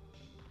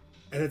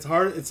 And it's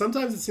hard.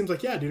 Sometimes it seems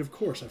like, yeah, dude, of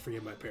course I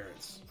forgive my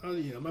parents.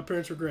 You know, my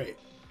parents were great.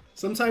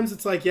 Sometimes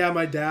it's like, yeah,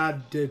 my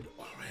dad did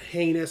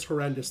heinous,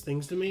 horrendous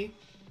things to me,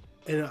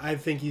 and I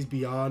think he's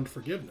beyond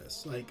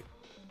forgiveness. Like,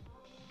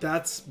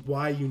 that's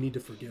why you need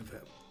to forgive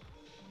him.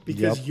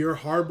 Because you're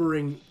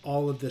harboring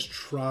all of this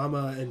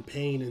trauma and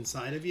pain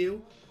inside of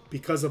you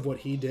because of what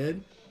he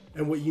did.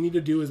 And what you need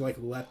to do is, like,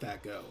 let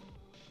that go.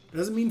 It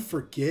doesn't mean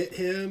forget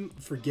him,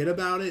 forget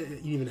about it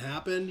even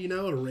happened, you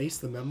know, erase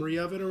the memory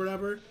of it or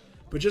whatever.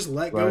 But just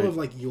let go of,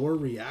 like, your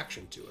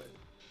reaction to it.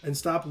 And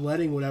stop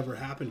letting whatever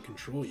happened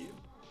control you.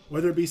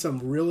 Whether it be some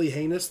really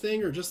heinous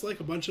thing or just, like,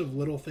 a bunch of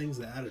little things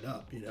that added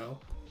up, you know?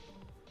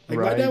 Like,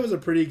 my dad was a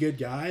pretty good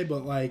guy,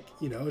 but, like,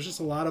 you know, it was just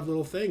a lot of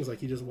little things. Like,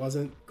 he just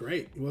wasn't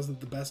great. He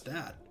wasn't the best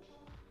dad.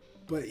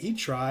 But he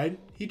tried.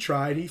 He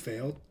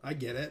failed. I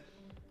get it.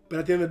 But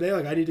at the end of the day,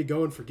 like, I need to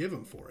go and forgive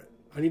him for it.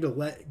 I need to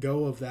let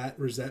go of that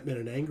resentment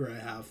and anger I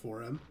have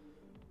for him.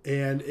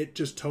 And it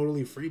just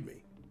totally freed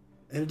me.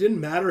 And it didn't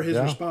matter his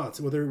response,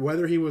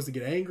 whether he was to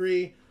get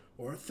angry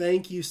or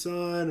thank you,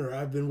 son, or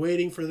I've been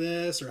waiting for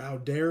this, or how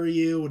dare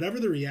you. Whatever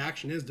the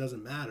reaction is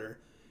doesn't matter.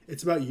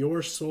 It's about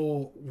your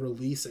soul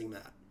releasing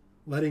that,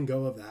 letting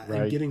go of that,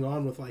 and getting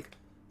on with like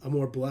a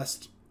more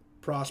blessed,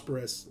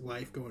 prosperous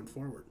life going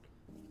forward.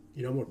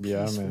 You know, more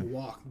peaceful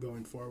walk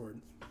going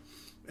forward.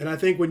 And I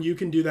think when you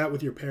can do that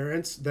with your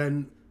parents,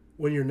 then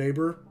when your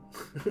neighbor,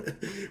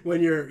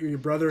 when your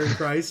brother in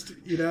Christ,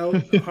 you know,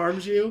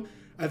 harms you,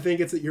 I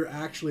think it's that you're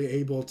actually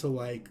able to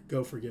like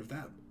go forgive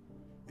them.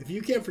 If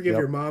you can't forgive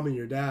your mom and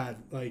your dad,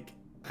 like,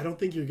 I don't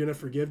think you're going to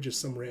forgive just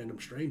some random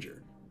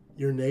stranger,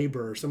 your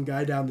neighbor, some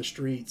guy down the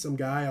street, some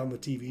guy on the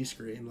TV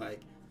screen.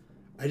 Like,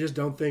 I just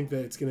don't think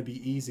that it's going to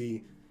be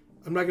easy.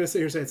 I'm not going to sit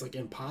here and say it's like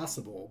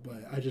impossible,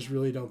 but I just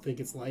really don't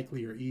think it's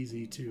likely or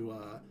easy to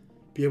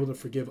be able to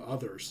forgive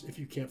others if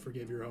you can't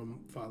forgive your own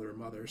father or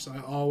mother. So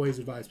I always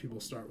advise people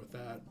to start with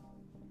that.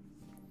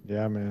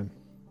 Yeah, man.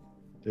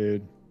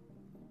 Dude.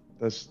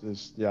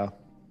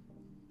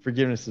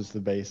 Forgiveness is the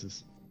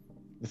basis.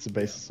 It's the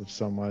basis of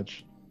so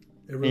much.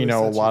 Really, you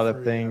know, a lot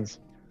of things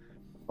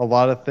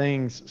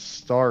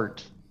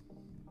start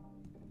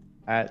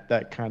at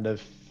that kind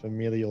of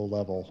familial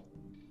level.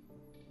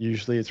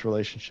 Usually it's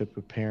relationship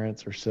with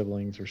parents or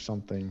siblings or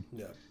something.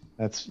 Yeah.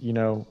 That's, you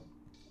know,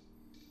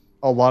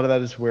 a lot of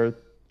that is where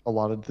a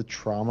lot of the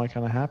trauma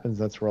kind of happens.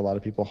 That's where a lot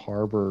of people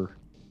harbor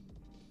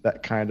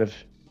that kind of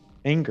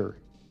anger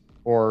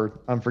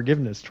or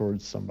unforgiveness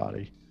towards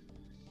somebody.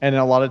 And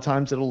a lot of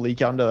times it'll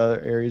leak out into other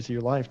areas of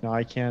your life. Now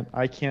I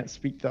can't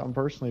speak to them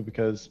personally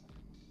because,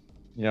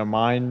 you know,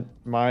 my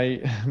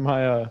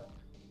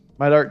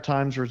dark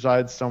times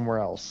reside somewhere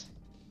else.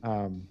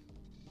 But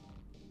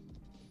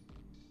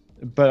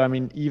I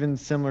mean, even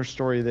similar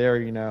story there,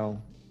 you know,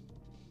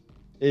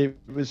 it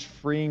was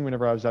freeing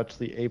whenever I was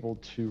actually able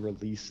to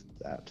release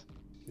that.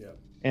 Yeah.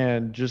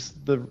 And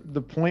just the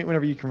point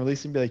whenever you can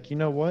release it and be like, you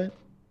know what?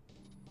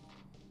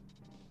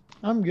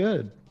 I'm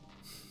good.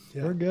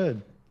 Yeah. We're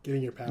good.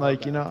 Getting your power like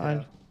back, you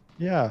know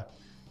you're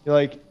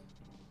like,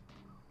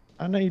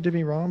 I know you did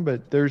me wrong,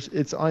 but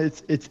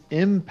it's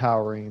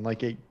empowering.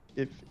 Like it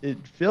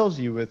fills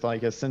you with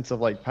like a sense of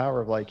like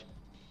power of like,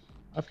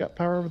 I've got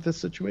power over this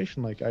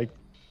situation. Like I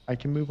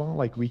can move on.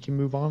 Like we can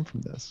move on from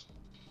this.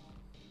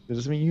 It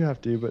doesn't mean you have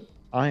to, but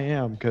I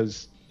am,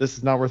 because this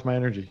is not worth my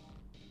energy.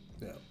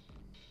 Yeah.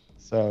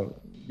 So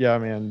yeah,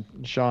 man,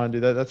 Sean,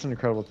 dude, that's an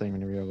incredible thing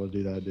when you're able to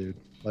do that, dude.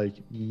 Like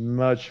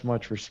much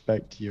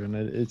respect to you, and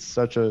it's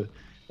such a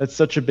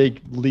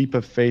big leap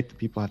of faith that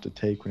people have to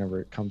take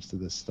whenever it comes to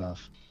this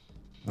stuff,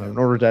 in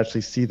order to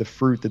actually see the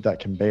fruit that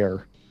can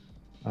bear.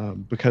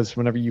 Because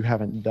whenever you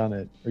haven't done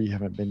it or you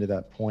haven't been to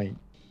that point,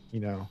 you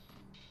know,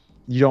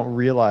 you don't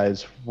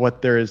realize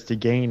what there is to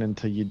gain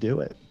until you do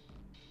it,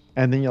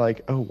 and then you're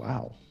like, oh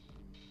wow,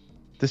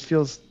 this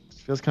feels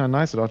kind of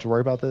nice. I don't have to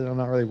worry about this. I'm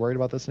not really worried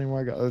about this anymore.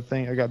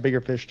 I got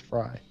bigger fish to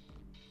fry.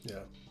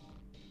 Yeah.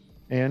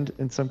 And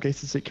in some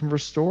cases, it can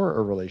restore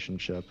a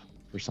relationship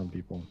for some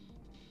people.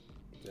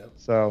 Yeah.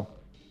 So,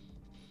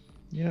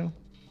 you know,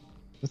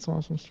 that's an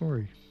awesome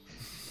story.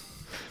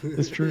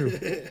 It's true.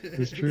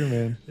 It's true,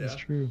 man. Yeah. It's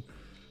true.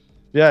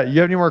 Yeah.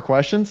 You have any more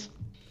questions?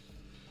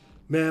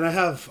 Man, I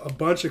have a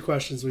bunch of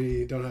questions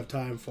we don't have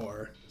time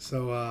for.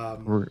 So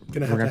We're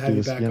gonna have to have do you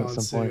this back again on at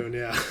some soon. point.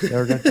 Yeah. Yeah,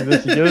 we're gonna do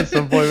this again at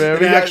some point, man.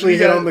 We actually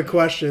hit on the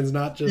questions,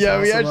 not just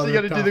Yeah, we some actually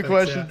other got to do the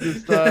topics, questions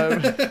this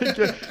time.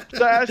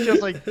 So I asked you, I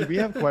was like, do we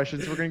have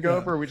questions we're going to go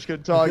over? Or are we just going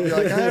to talk? You're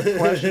like, I have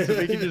questions, and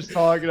we can just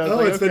talk. And I was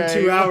like, it's okay.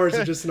 been 2 hours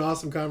of just an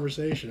awesome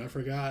conversation. I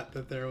forgot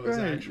that there was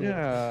Right, actual.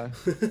 yeah.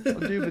 Well,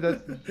 dude,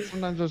 but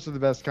sometimes those are the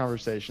best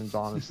conversations,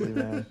 honestly,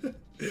 man.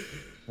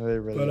 They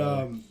really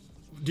are.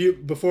 Do you,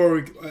 before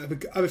we, I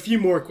have a few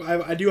more.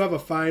 I do have a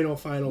final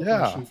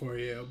question for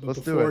you. But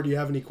Let's do you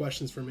have any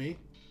questions for me?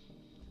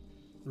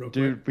 Real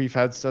Dude, quick. we've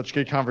had such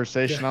good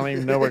conversation. I don't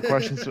even know what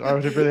questions I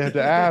would have really had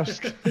to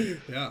ask.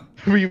 Yeah.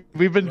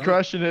 We've been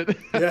crushing it.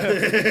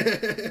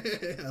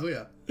 Yeah. Oh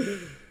yeah.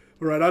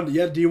 Right on.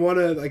 Yeah. Do you want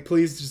to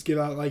please just give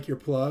out your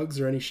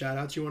plugs or any shout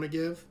outs you want to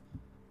give,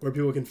 where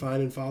people can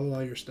find and follow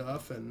all your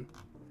stuff and.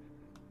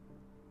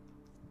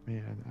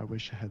 Man, I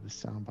wish I had the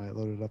soundbite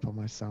loaded up on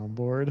my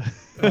soundboard.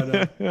 Oh,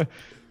 no.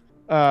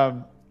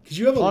 Because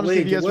you have a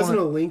honestly, link. It wasn't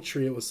a link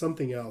tree. It was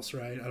something else,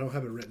 right? I don't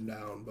have it written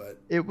down, but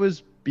it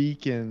was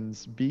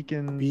Beacons.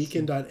 Beacon.ai.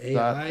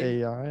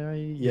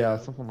 Yeah,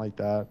 something like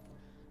that.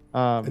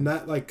 And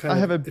that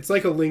it's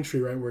like a link tree,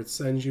 right, where it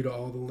sends you to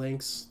all the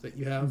links that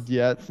you have.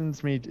 Yeah, it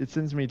sends me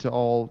to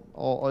all.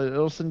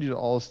 It'll send you to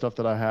all the stuff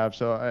that I have.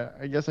 So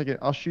I guess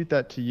I'll shoot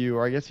that to you,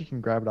 or I guess you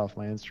can grab it off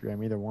my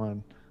Instagram. Either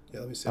one. Yeah,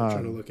 let me see. I'm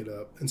trying to look it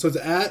up. And so it's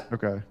at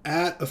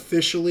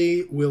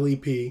officially Willie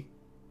P.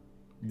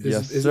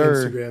 Yes, is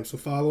sir. Instagram. So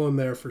follow him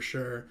there for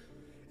sure.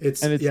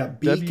 It's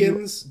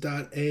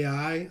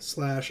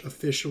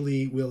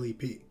beacons.ai/officially Willie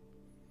P.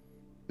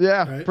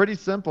 Yeah, right? pretty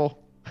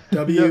simple.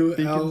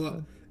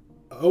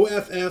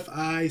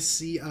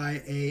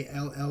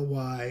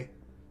 WOFFICIALLY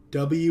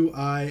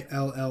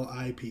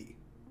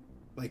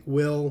like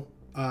Will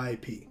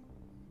IP.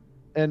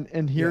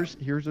 And here's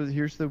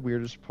the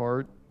weirdest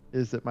part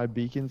is that my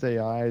Beacons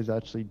AI is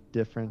actually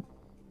differently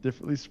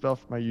spelled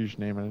for my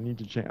username, and I need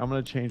to change. I'm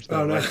gonna change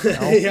that right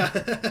now. Yeah.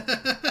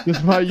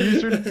 Because my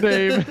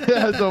username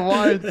has a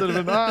Y instead of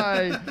an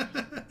I.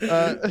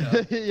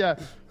 Yeah,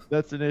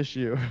 that's an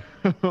issue.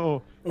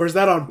 Or is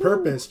that on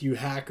purpose, you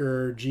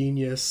hacker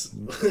genius?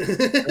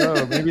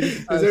 Oh, maybe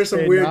is there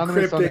some weird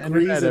cryptic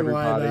reason everybody.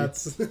 why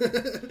that's?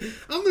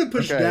 I'm gonna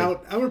push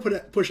doubt. I'm gonna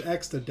push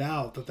X to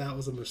doubt that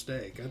was a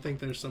mistake. I think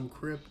there's some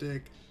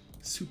cryptic,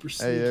 super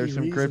sneaky there's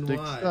some reason cryptic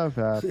why. stuff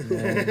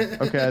happening.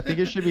 Okay, I think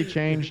it should be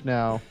changed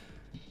now.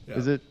 Yeah.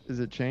 Is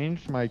it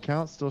changed? My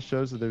account still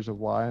shows that there's a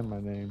Y in my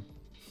name.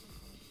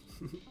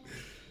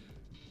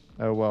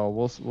 Oh well,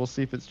 we'll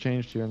see if it's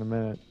changed here in a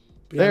minute.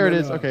 Yeah, there it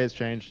is. Okay, it's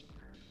changed.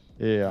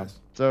 Yeah. Nice.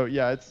 So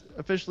yeah, it's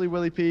officially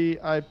Willie P.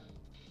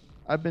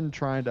 I've been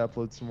trying to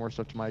upload some more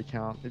stuff to my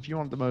account. If you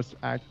want the most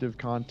active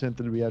content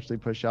that we actually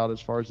push out as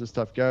far as this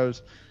stuff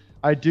goes,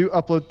 I do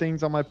upload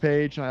things on my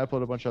page, and I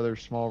upload a bunch of other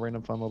small,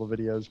 random, fun little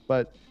videos.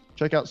 But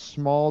check out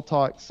Small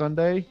Talk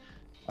Sunday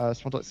on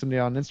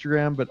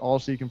Instagram. But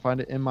also you can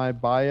find it in my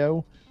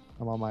bio.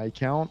 I'm on my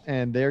account,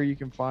 and there you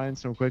can find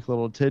some quick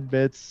little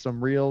tidbits,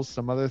 some reels,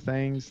 some other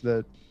things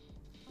that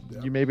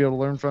you may be able to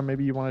learn from.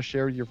 Maybe you want to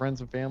share with your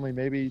friends and family.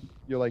 Maybe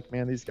you're like,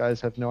 man, these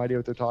guys have no idea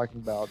what they're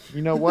talking about.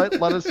 You know what?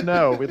 Let us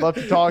know. We'd love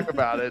to talk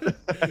about it.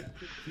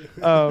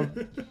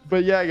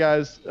 But yeah,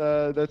 guys,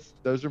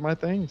 those are my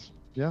things.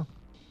 Yeah.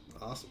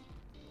 Awesome.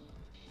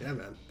 Yeah,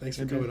 man. Thanks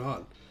for coming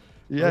on.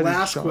 Yeah. The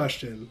last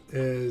question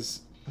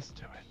is, let's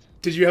do it.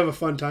 Did you have a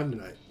fun time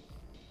tonight?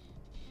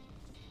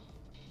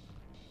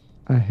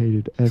 I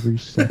hated every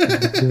second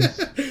of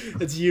this.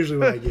 That's usually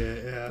what I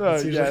get. Yeah.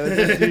 That's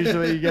usually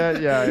what you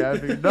get. Yeah.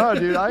 No,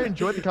 dude, I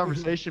enjoyed the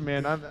conversation,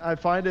 man. I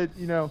find it,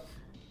 you know,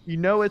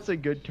 it's a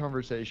good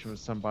conversation with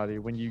somebody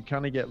when you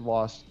kind of get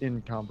lost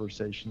in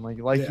conversation.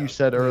 Like you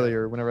said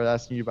earlier, whenever I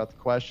was asking you about the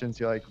questions,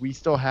 you're like, we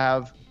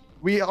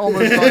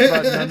almost talked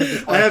about none of the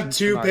questions. I have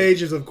 2 tonight.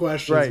 pages of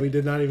questions. Right. We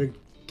did not even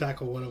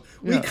tackle one of them.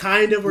 Yeah. We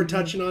kind of were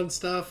touching on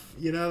stuff,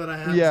 that I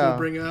have to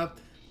bring up.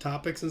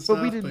 Topics and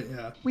stuff,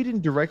 we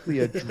didn't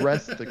directly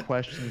address the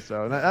questions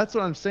though, and that's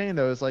what I'm saying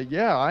though. It's like,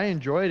 yeah, I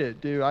enjoyed it,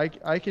 dude.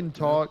 I can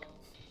talk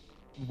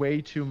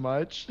way too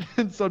much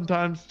and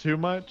sometimes too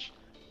much.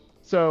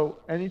 So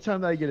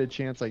anytime that I get a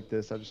chance like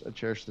this, I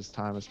cherish this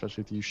time,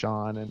 especially with you,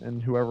 Sean,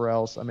 and whoever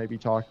else I may be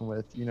talking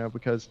with,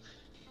 because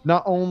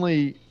not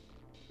only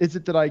is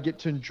it that I get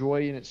to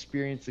enjoy and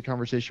experience the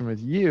conversation with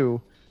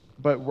you,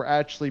 but we're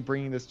actually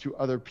bringing this to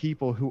other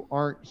people who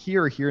aren't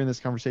hearing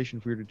this conversation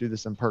if we were to do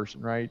this in person,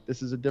 right?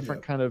 This is a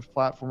different kind of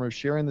platform of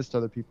sharing this to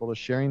other people, to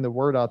sharing the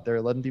word out there,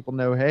 letting people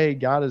know, hey,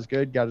 God is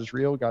good, God is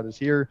real, God is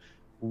here.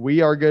 We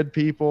are good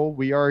people.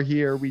 We are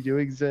here. We do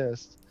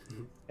exist.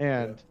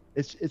 And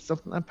it's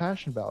something I'm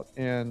passionate about.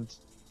 And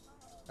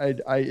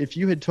if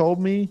you had told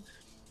me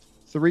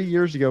 3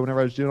 years ago, whenever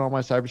I was doing all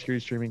my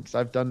cybersecurity streaming, because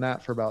I've done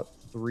that for about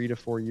 3 to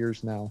 4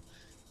 years now,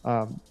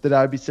 that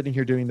I'd be sitting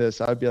here doing this,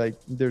 I'd be like,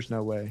 there's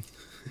no way.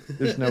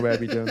 There's no way I'd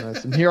be doing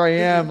this. And here I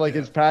am, like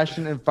as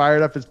passionate and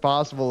fired up as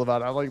possible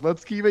about it. I'm like,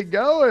 let's keep it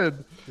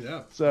going.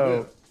 Yeah.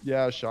 So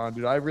yeah, Sean,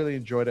 dude, I really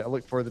enjoyed it. I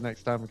look forward to the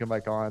next time we come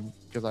back on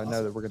because I know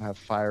Awesome. that we're gonna have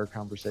fire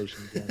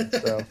conversations again.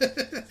 So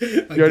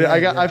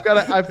Again, I've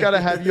got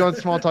to have you on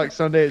Small Talk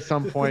Sunday at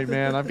some point,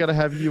 man. I've got to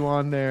have you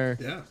on there.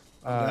 Yeah.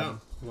 I'm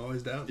down. I'm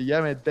always down.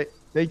 Yeah, man.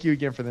 Thank you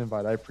again for the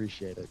invite. I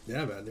appreciate it.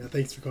 Yeah, man. Yeah,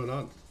 thanks for coming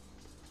on.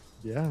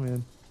 Yeah,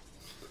 man.